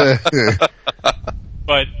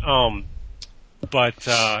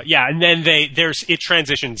and then it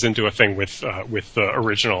transitions into a thing with the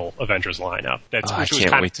original Avengers lineup. I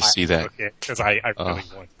can't wait to see that because I really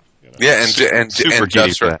want. Yeah, and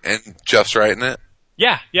Jeff's writing it.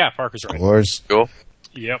 Yeah, Parker's writing. Wars. Cool.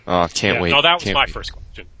 Yep. Oh, can't wait. No, that was my first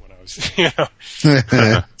question when I was,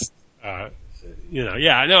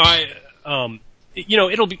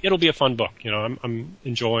 it'll be a fun book. I'm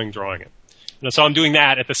enjoying drawing it. So I'm doing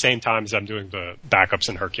that at the same time as I'm doing the backups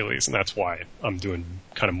in Hercules, and that's why I'm doing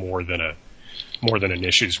kind of more than an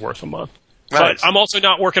issue's worth a month. Nice. But I'm also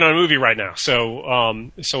not working on a movie right now,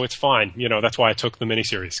 so it's fine. That's why I took the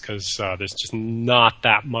miniseries, because there's just not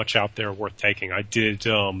that much out there worth taking. I did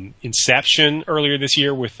Inception earlier this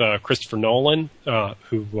year with Christopher Nolan,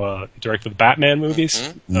 who directed the Batman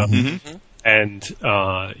movies. And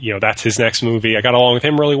that's his next movie. I got along with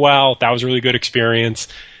him really well. That was a really good experience.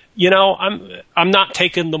 I'm not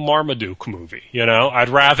taking the Marmaduke movie. I'd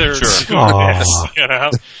rather do this.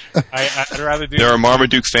 I'd rather do. There are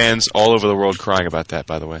Marmaduke fans all over the world crying about that,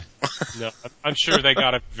 by the way. No, I'm sure they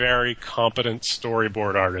got a very competent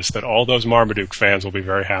storyboard artist that all those Marmaduke fans will be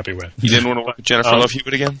very happy with. You didn't want to work with Jennifer Love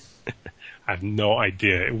Hewitt again? I have no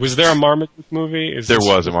idea. Was there a Marmaduke movie? There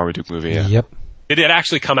was a Marmaduke movie. Yeah. Yep. Did it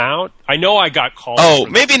actually come out? I know I got called. Oh,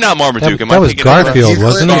 maybe not Marmaduke. That was Garfield,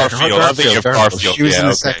 wasn't it? Garfield. I'm thinking of Garfield. She was in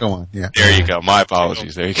the second one. Yeah. There you go. My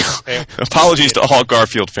apologies. There you go. Apologies to all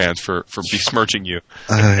Garfield fans for besmirching you.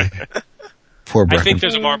 Poor Bracken. I think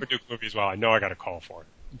there's a Marmaduke movie as well. I know I got a call for it,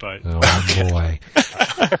 but oh boy.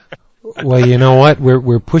 Well, you know what?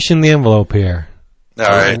 We're pushing the envelope here. All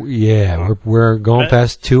right. Yeah, we're going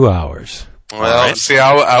past 2 hours. Well, see,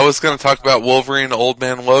 I was going to talk about Wolverine, Old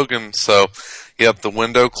Man Logan, so. Yep, the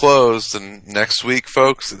window closed, and next week,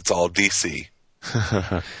 folks, it's all DC.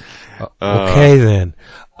 Okay, then.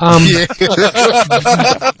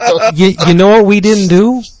 You know what we didn't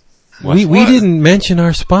do? We didn't mention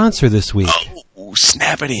our sponsor this week. Oh,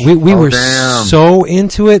 snappity. We were so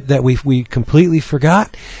into it that we completely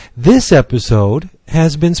forgot. This episode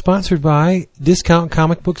has been sponsored by Discount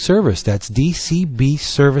Comic Book Service. That's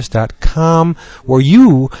dcbservice.com, where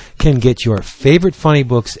you can get your favorite funny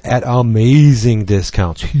books at amazing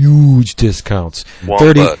discounts, huge discounts.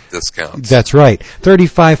 Discounts. That's right.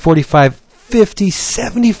 35, 45, 50,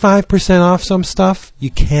 75% off some stuff.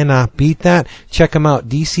 You cannot beat that. Check them out,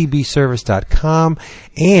 dcbservice.com.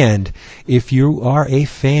 And if you are a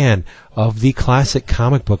fan of the classic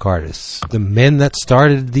comic book artists, the men that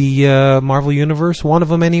started the Marvel Universe, one of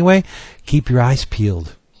them anyway. Keep your eyes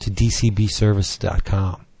peeled to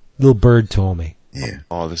DCBService.com. Little Bird told me. Yeah.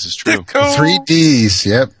 Oh, this is true. Ditko. 3 Ds,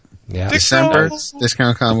 yep. Yeah. December,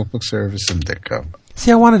 Discount Comic Book Service, and Ditko.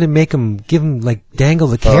 See, I wanted to give him like dangle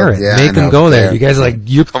the carrot, yeah, make I know, him go there. yeah. You guys are like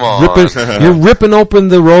you're Come on. you're ripping open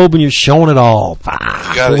the robe and you're showing it all.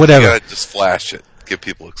 Whatever. You gotta just flash it. Get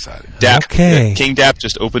people excited. Dap, Okay. King Dap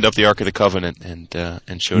just opened up the Ark of the Covenant and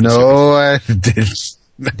showed us. No, I didn't.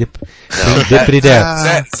 Dippity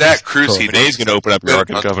dap. Zach Cruz, Renee's going to open up the Ark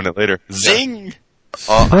of the Covenant later. Zing!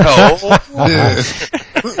 No.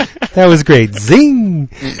 That was great. Zing!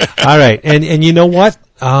 All right, and you know what?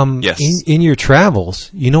 Yes. In your travels,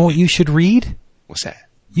 you know what you should read? What's that?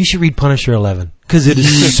 You should read Punisher 11 because it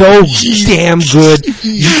is so damn good.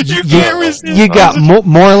 You got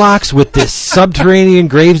Morlocks with this subterranean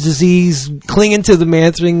Graves' disease clinging to the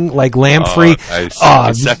Man-Thing like Lamprey.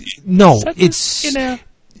 No,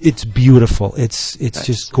 it's beautiful. It's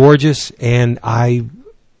just gorgeous, and I'm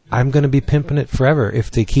going to be pimping it forever.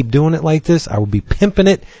 If they keep doing it like this, I will be pimping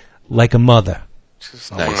it like a mother.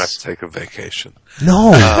 I'm going to have to take a vacation.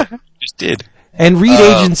 No. Just did. And read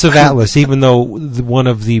Agents of Atlas, even though one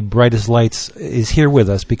of the brightest lights is here with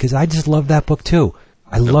us, because I just love that book too.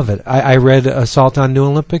 I love it. I read Assault on New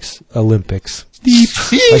Olympics.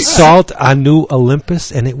 Assault on New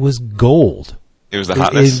Olympus, and it was gold. It was the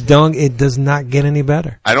hottest. It does not get any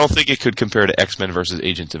better. I don't think it could compare to X-Men versus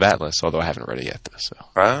Agents of Atlas, although I haven't read it yet. So.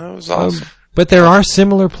 It was awesome. But there are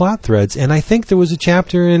similar plot threads, and I think there was a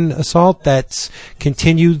chapter in Assault that's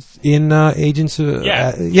continued in Agents of...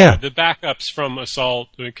 The backups from Assault...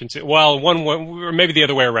 or maybe the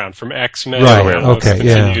other way around, from X-Men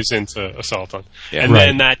continues into Assault on. Yeah. And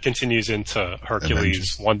then that continues into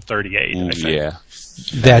Hercules 138, Ooh, I think. Yeah.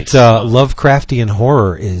 That Lovecraftian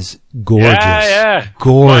horror is gorgeous. Yeah.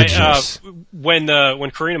 Gorgeous. When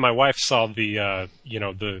Karina, my wife, saw the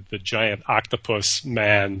giant octopus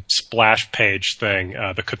man splash page thing,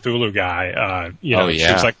 the Cthulhu guy, she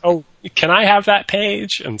was like, "Oh, can I have that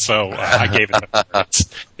page?" And so I gave it to her.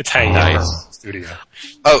 It's hanging out in the studio.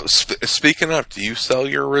 Oh, speaking of, do you sell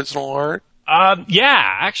your original art?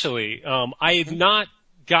 Yeah, actually, I have not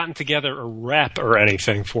gotten together a rep or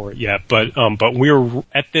anything for it yet, but we're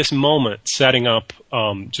at this moment setting up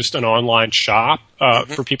just an online shop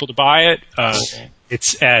for people to buy it.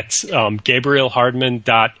 It's at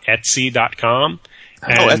GabrielHardman.etsy.com.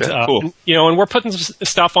 And, cool. And we're putting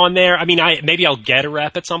stuff on there. I mean, maybe I'll get a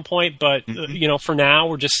rep at some point, but, for now,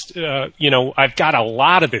 we're just, I've got a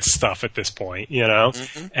lot of this stuff at this point,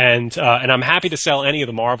 and I'm happy to sell any of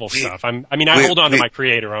the Marvel stuff. I hold on to my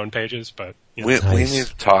creator-owned pages, but, we need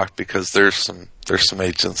to talk because there's some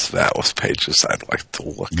Agents of Atlas pages I'd like to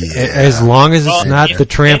look at. As long as it's not the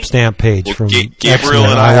tramp stamp page from Gabriel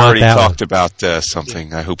X-Men, and I already want that talked about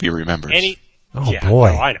something. I hope he remembers. boy. No,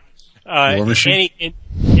 I know. And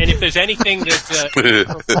if there's anything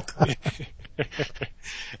that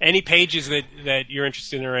any pages that you're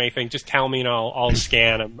interested in or anything, just tell me and I'll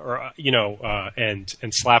scan them or and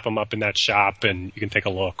slap them up in that shop and you can take a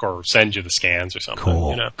look or send you the scans or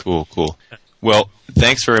something. Cool. Well,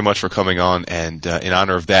 thanks very much for coming on, and in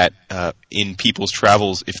honor of that, in people's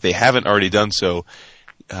travels, if they haven't already done so,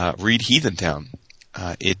 read Heathen Town.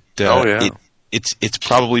 It's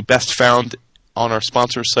probably best found on our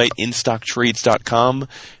sponsor site, InStockTrades.com,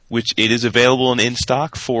 which it is available in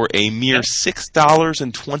stock for a mere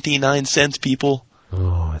 $6.29, people.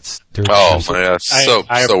 Oh, it's dirty. Oh, man, so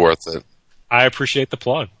worth it. I appreciate the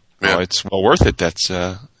plug. Yeah. Oh, it's well worth it. That's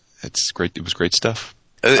great. It was great stuff.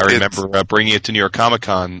 I remember bringing it to New York Comic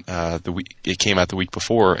Con it came out the week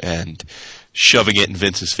before, and shoving it in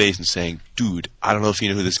Vince's face and saying, "Dude, I don't know if you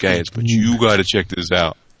know who this guy is, but you got to check this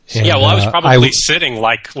out." And, I was probably sitting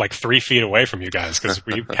like 3 feet away from you guys because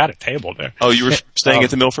we had a table there. Oh, you were staying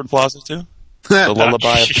at the Milford Plaza too? The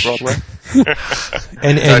Lullaby of Broadway.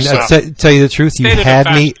 and tell you the truth, you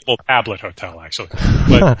had me. Tablet Hotel, actually.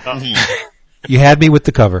 But, you had me with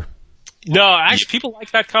the cover. No, actually, people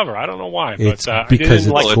like that cover. I don't know why, it's but because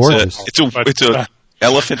it's gorgeous. It's a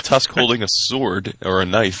elephant tusk holding a sword or a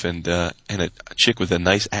knife, and a chick with a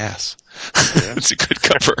nice ass. It's a good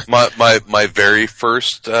cover. My very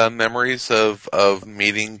first memories of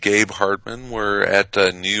meeting Gabe Hardman were at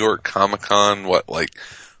New York Comic Con.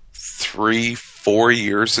 3-4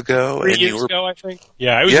 years ago? 3 years ago, I think.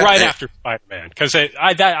 Yeah, it was after Spider-Man because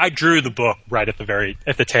I drew the book right at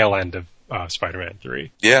the tail end Spider-Man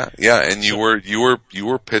 3. Yeah, and you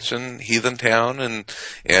were pitching Heathen Town, and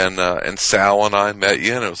Sal and I met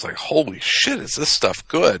you, and it was like, holy shit, is this stuff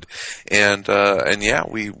good? And yeah,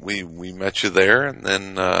 we met you there, and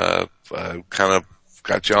then kind of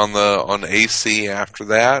got you on AC after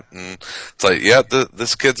that, and it's like, yeah,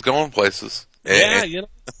 this kid's going places. Yeah,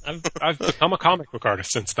 I've become a comic book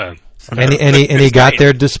artist since then. And he got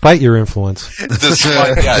there despite your influence.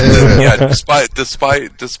 Despite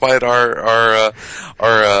our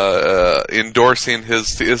endorsing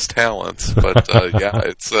his talents, but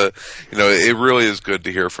it's it really is good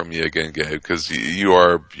to hear from you again, Gabe, because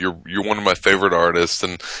you're one of my favorite artists,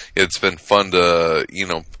 and it's been fun to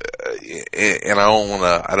and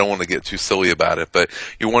I don't want to get too silly about it, but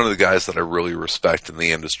you're one of the guys that I really respect in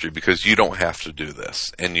the industry because you don't have to do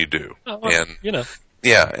this, and you do,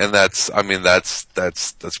 Yeah, and that's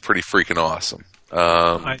pretty freaking awesome.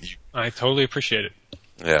 I totally appreciate it.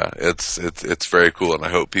 Yeah, it's very cool, and I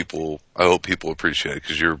hope people appreciate it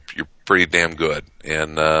because you're pretty damn good,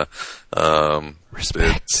 and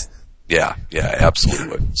respect. Yeah,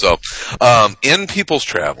 absolutely. So, in People's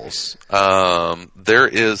Travels, there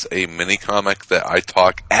is a mini comic that I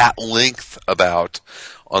talk at length about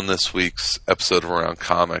on this week's episode of Around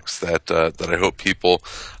Comics that I hope people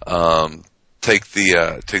take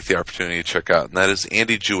the opportunity to check out, and that is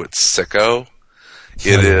Andy Jewett's Sicko.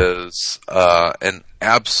 It is an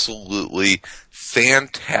absolutely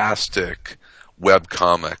fantastic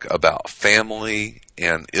webcomic about family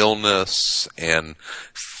and illness and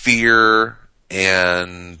fear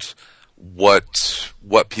and what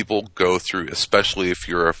people go through, especially if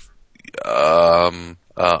you're a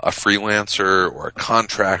freelancer or a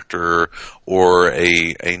contractor or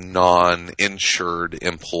a non-insured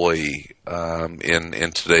employee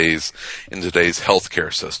in today's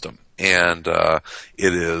healthcare system. And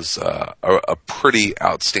it is a pretty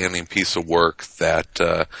outstanding piece of work that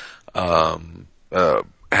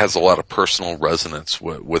has a lot of personal resonance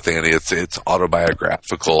with Andy. It's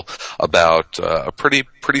autobiographical about a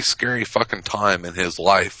pretty scary fucking time in his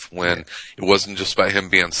life when it wasn't just about him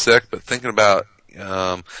being sick, but thinking about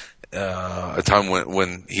a time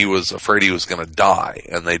when he was afraid he was going to die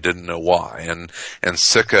and they didn't know why. And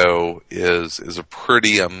Sicko is a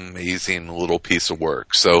pretty amazing little piece of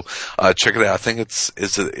work. So check it out. I think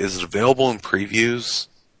is it available in previews?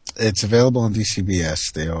 It's available on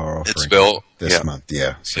DCBS. They are offering this month.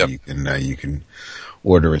 Yeah, so you can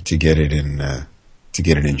order it to get it in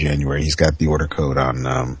January. He's got the order code on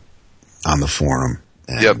the forum.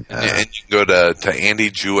 And, and you can go to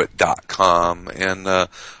andyjewett.com and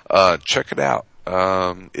check it out.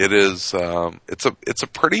 It is it's a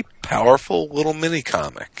pretty powerful little mini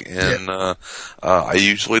comic, and I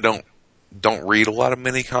usually don't read a lot of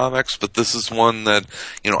mini comics, but this is one that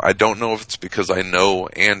I don't know if it's because I know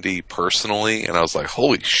Andy personally, and I was like,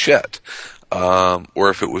 holy shit, or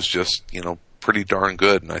if it was just pretty darn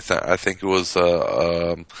good, and I think it was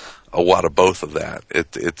a lot of both of that.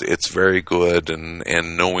 It's very good, and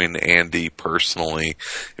knowing Andy personally,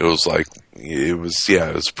 it was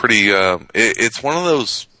pretty. It's one of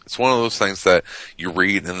those things that you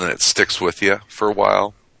read and then it sticks with you for a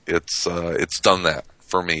while. It's done that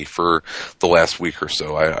for me for the last week or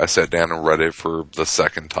so. I sat down and read it for the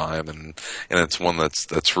second time, and it's one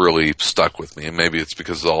that's really stuck with me. And maybe it's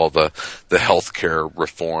because of all the healthcare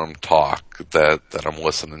reform talk that I'm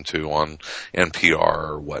listening to on NPR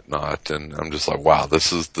or whatnot, and I'm just like, wow,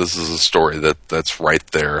 this is a story that's right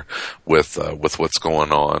there with what's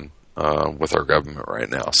going on with our government right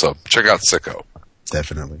now. So check out Sicko.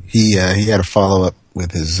 Definitely. He had a follow-up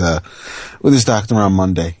with his doctor on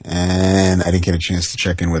Monday, and I didn't get a chance to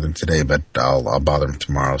check in with him today, but I'll bother him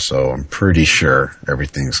tomorrow. So I'm pretty sure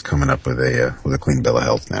everything's coming up with a clean bill of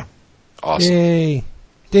health now. Awesome. Yay.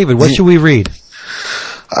 David, what should we read?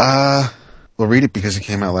 We'll read it because it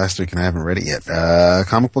came out last week and I haven't read it yet.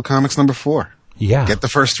 Comic Book Comics number 4. Yeah. Get the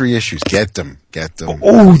first 3 issues. Get them.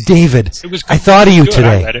 Oh, David. I thought of you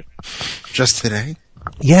today. I read it. Just today?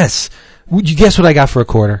 Yes. Would you guess what I got for a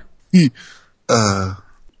quarter? It's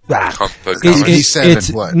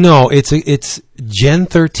Gen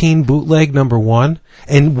 13 bootleg number 1.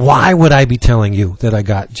 And why would I be telling you that I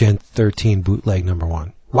got Gen 13 bootleg number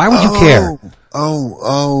 1? Why would you care?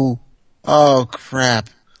 Oh, crap.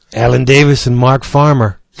 Alan Davis and Mark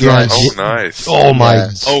Farmer. Yes. Oh, nice. Oh, my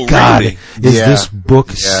God. Really? Is this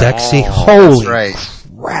book sexy? Holy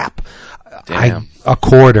crap. Damn. A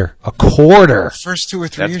quarter. First 2 or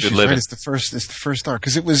 3 That's issues, good living. right? It's the first arc.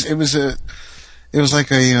 Cause it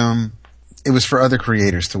was for other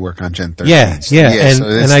creators to work on Gen 13. Yeah.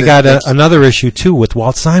 And I got another issue too with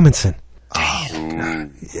Walt Simonson. Oh,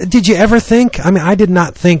 Did you ever think? I mean, I did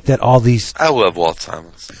not think that all these. I love Walt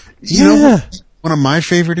Simonson. You know, one of my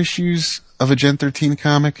favorite issues of a Gen 13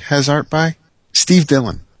 comic has art by Steve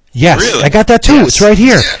Dillon. Yes, Really? I got that too. Yes. It's right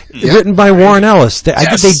here, Yeah. written by Warren Ellis.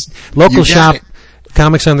 Yes. Local You got shop, it.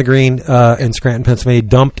 Comics on the Green in Scranton, Pennsylvania,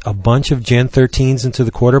 dumped a bunch of Gen 13s into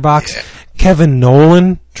the quarter box. Yeah. Kevin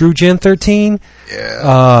Nolan drew Gen 13.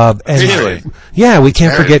 Yeah. And Really? Yeah, we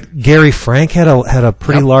can't Gary. forget Gary Frank had a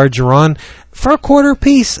pretty large run for a quarter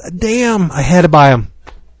piece. Damn, I had to buy them.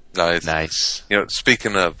 Nice. You know,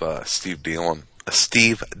 speaking of Steve Dillon,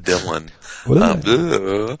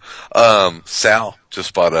 Sal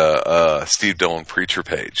just bought a Steve Dillon preacher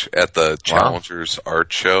page at the Challengers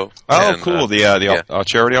Art Show. Oh, And, cool. The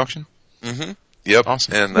charity auction? Mm-hmm. Yep.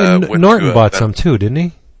 Awesome. And went Norton to, bought some too, didn't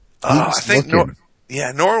he? I think looking.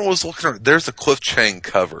 Norton was looking. There's a Cliff Chang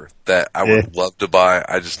cover that I would love to buy.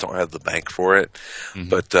 I just don't have the bank for it.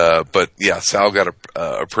 Mm-hmm. But yeah, Sal got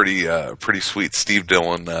a pretty sweet Steve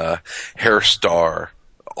Dillon hair star.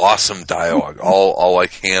 Awesome dialogue, all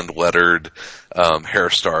like hand lettered hair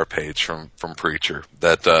star page from Preacher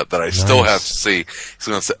that I still have to see.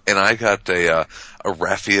 And I got a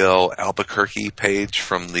Raphael Albuquerque page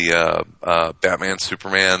from the Batman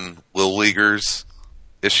Superman Little Leaguers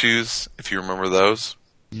issues, if you remember those.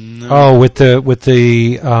 No. Oh, with the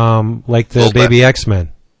like the Little baby X-Men.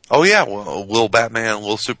 Oh yeah, well, Little Batman,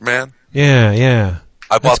 Little Superman. Yeah.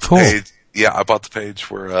 I bought That's cool. page. Yeah, I bought the page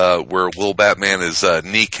where Little Batman is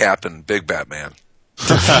kneecapping Big Batman.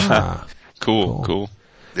 Cool.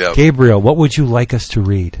 Yeah. Gabriel, what would you like us to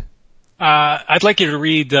read? I'd like you to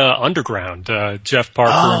read Underground, Jeff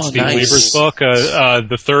Parker and Steve nice. Lieber's book.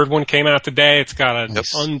 The third one came out today. It's got an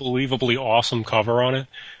unbelievably awesome cover on it.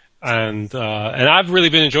 And I've really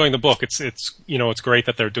been enjoying the book. It's great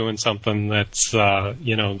that they're doing something that's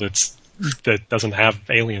that doesn't have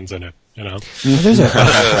aliens in it. There's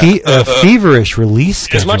a feverish release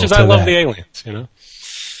schedule. As much as I love the aliens,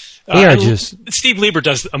 They are just Steve Lieber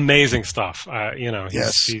does amazing stuff.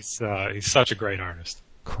 Yes. He's such a great artist.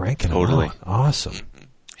 cranking Totally. them on. Awesome.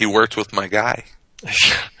 He worked with my guy.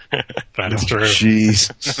 That is true.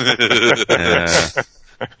 Jeez.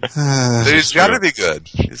 He's got to be good.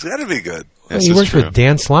 He's got to be good. This you is worked true. with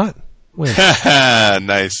Dan Slott? When?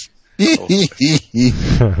 Nice.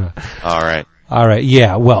 All right. All right.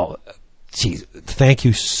 Yeah. Well, geez, thank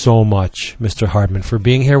you so much, Mr. Hardman, for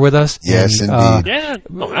being here with us. Yes, And, indeed. Yeah,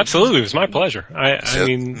 no, absolutely. It was my pleasure. I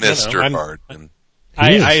mean, Mr. I'm- Hardman.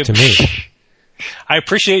 He is to me. I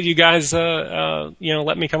appreciate you guys, letting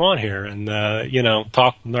me come on here and,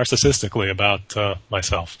 talk narcissistically about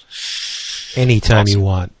myself. Anytime you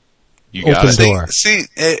want. You got Open it. door. See,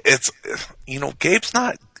 it's Gabe's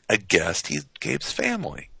not a guest. He's Gabe's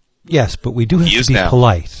family. Yes, but we do have He to is be now.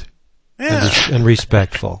 polite Yeah. and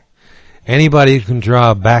respectful. Anybody who can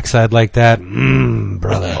draw a backside like that,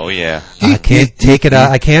 brother. Oh, yeah. I can't take it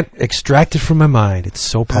out. I can't extract it from my mind. It's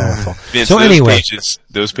so powerful. Vince, So anyway,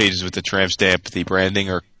 those pages with the tramp stamp, the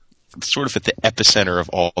branding are sort of at the epicenter of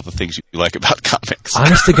all the things you like about comics.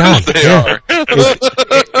 honest to God, They yeah. are.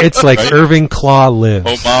 It's like Irving Klaw lives.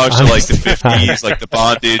 Homage to like the Honest to God. 50s, like the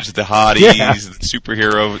bondage, the hotties, Yeah. the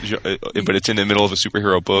superhero, but it's in the middle of a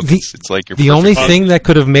superhero book. The- It's like your The perfect only book. thing that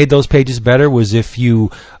could have made those pages better was if you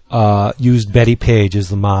used Betty Page as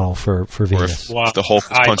the model for Or Venus. if Wow. the Hulk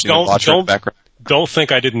is I punching the don't- watcher in don't- the background. Don't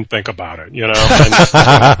think I didn't think about it, And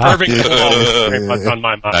Irving Klaw was very much on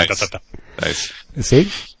my mind. Nice. Nice. See?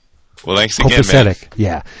 Well, thanks again, man. Copacetic.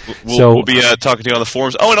 Yeah. We'll be talking to you on the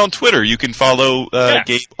forums. Oh, and on Twitter, you can follow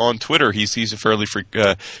Gabe on Twitter. He's a fairly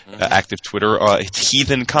active Twitter. It's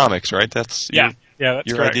Heathen Comics, right? That's Yeah, that's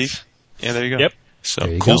your correct. ID. Yeah, there you go. Yep. So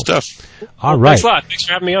There you cool go. stuff. All right. Thanks a lot. Thanks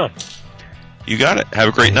for having me on. You got it. Have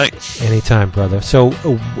a great night. Anytime, brother. So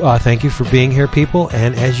thank you for being here, people.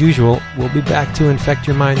 And as usual, we'll be back to infect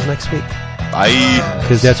your minds next week. Bye.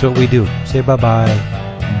 Because that's what we do. Say bye-bye.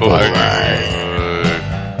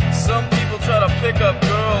 Some people try to pick up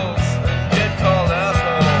girls and get called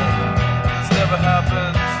asshole. It's never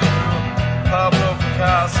happened to Pablo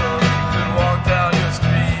Picasso. You could walk down your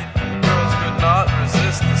street, girls could not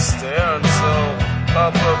resist the stare, and so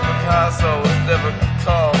Pablo Picasso was never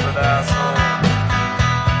called an asshole.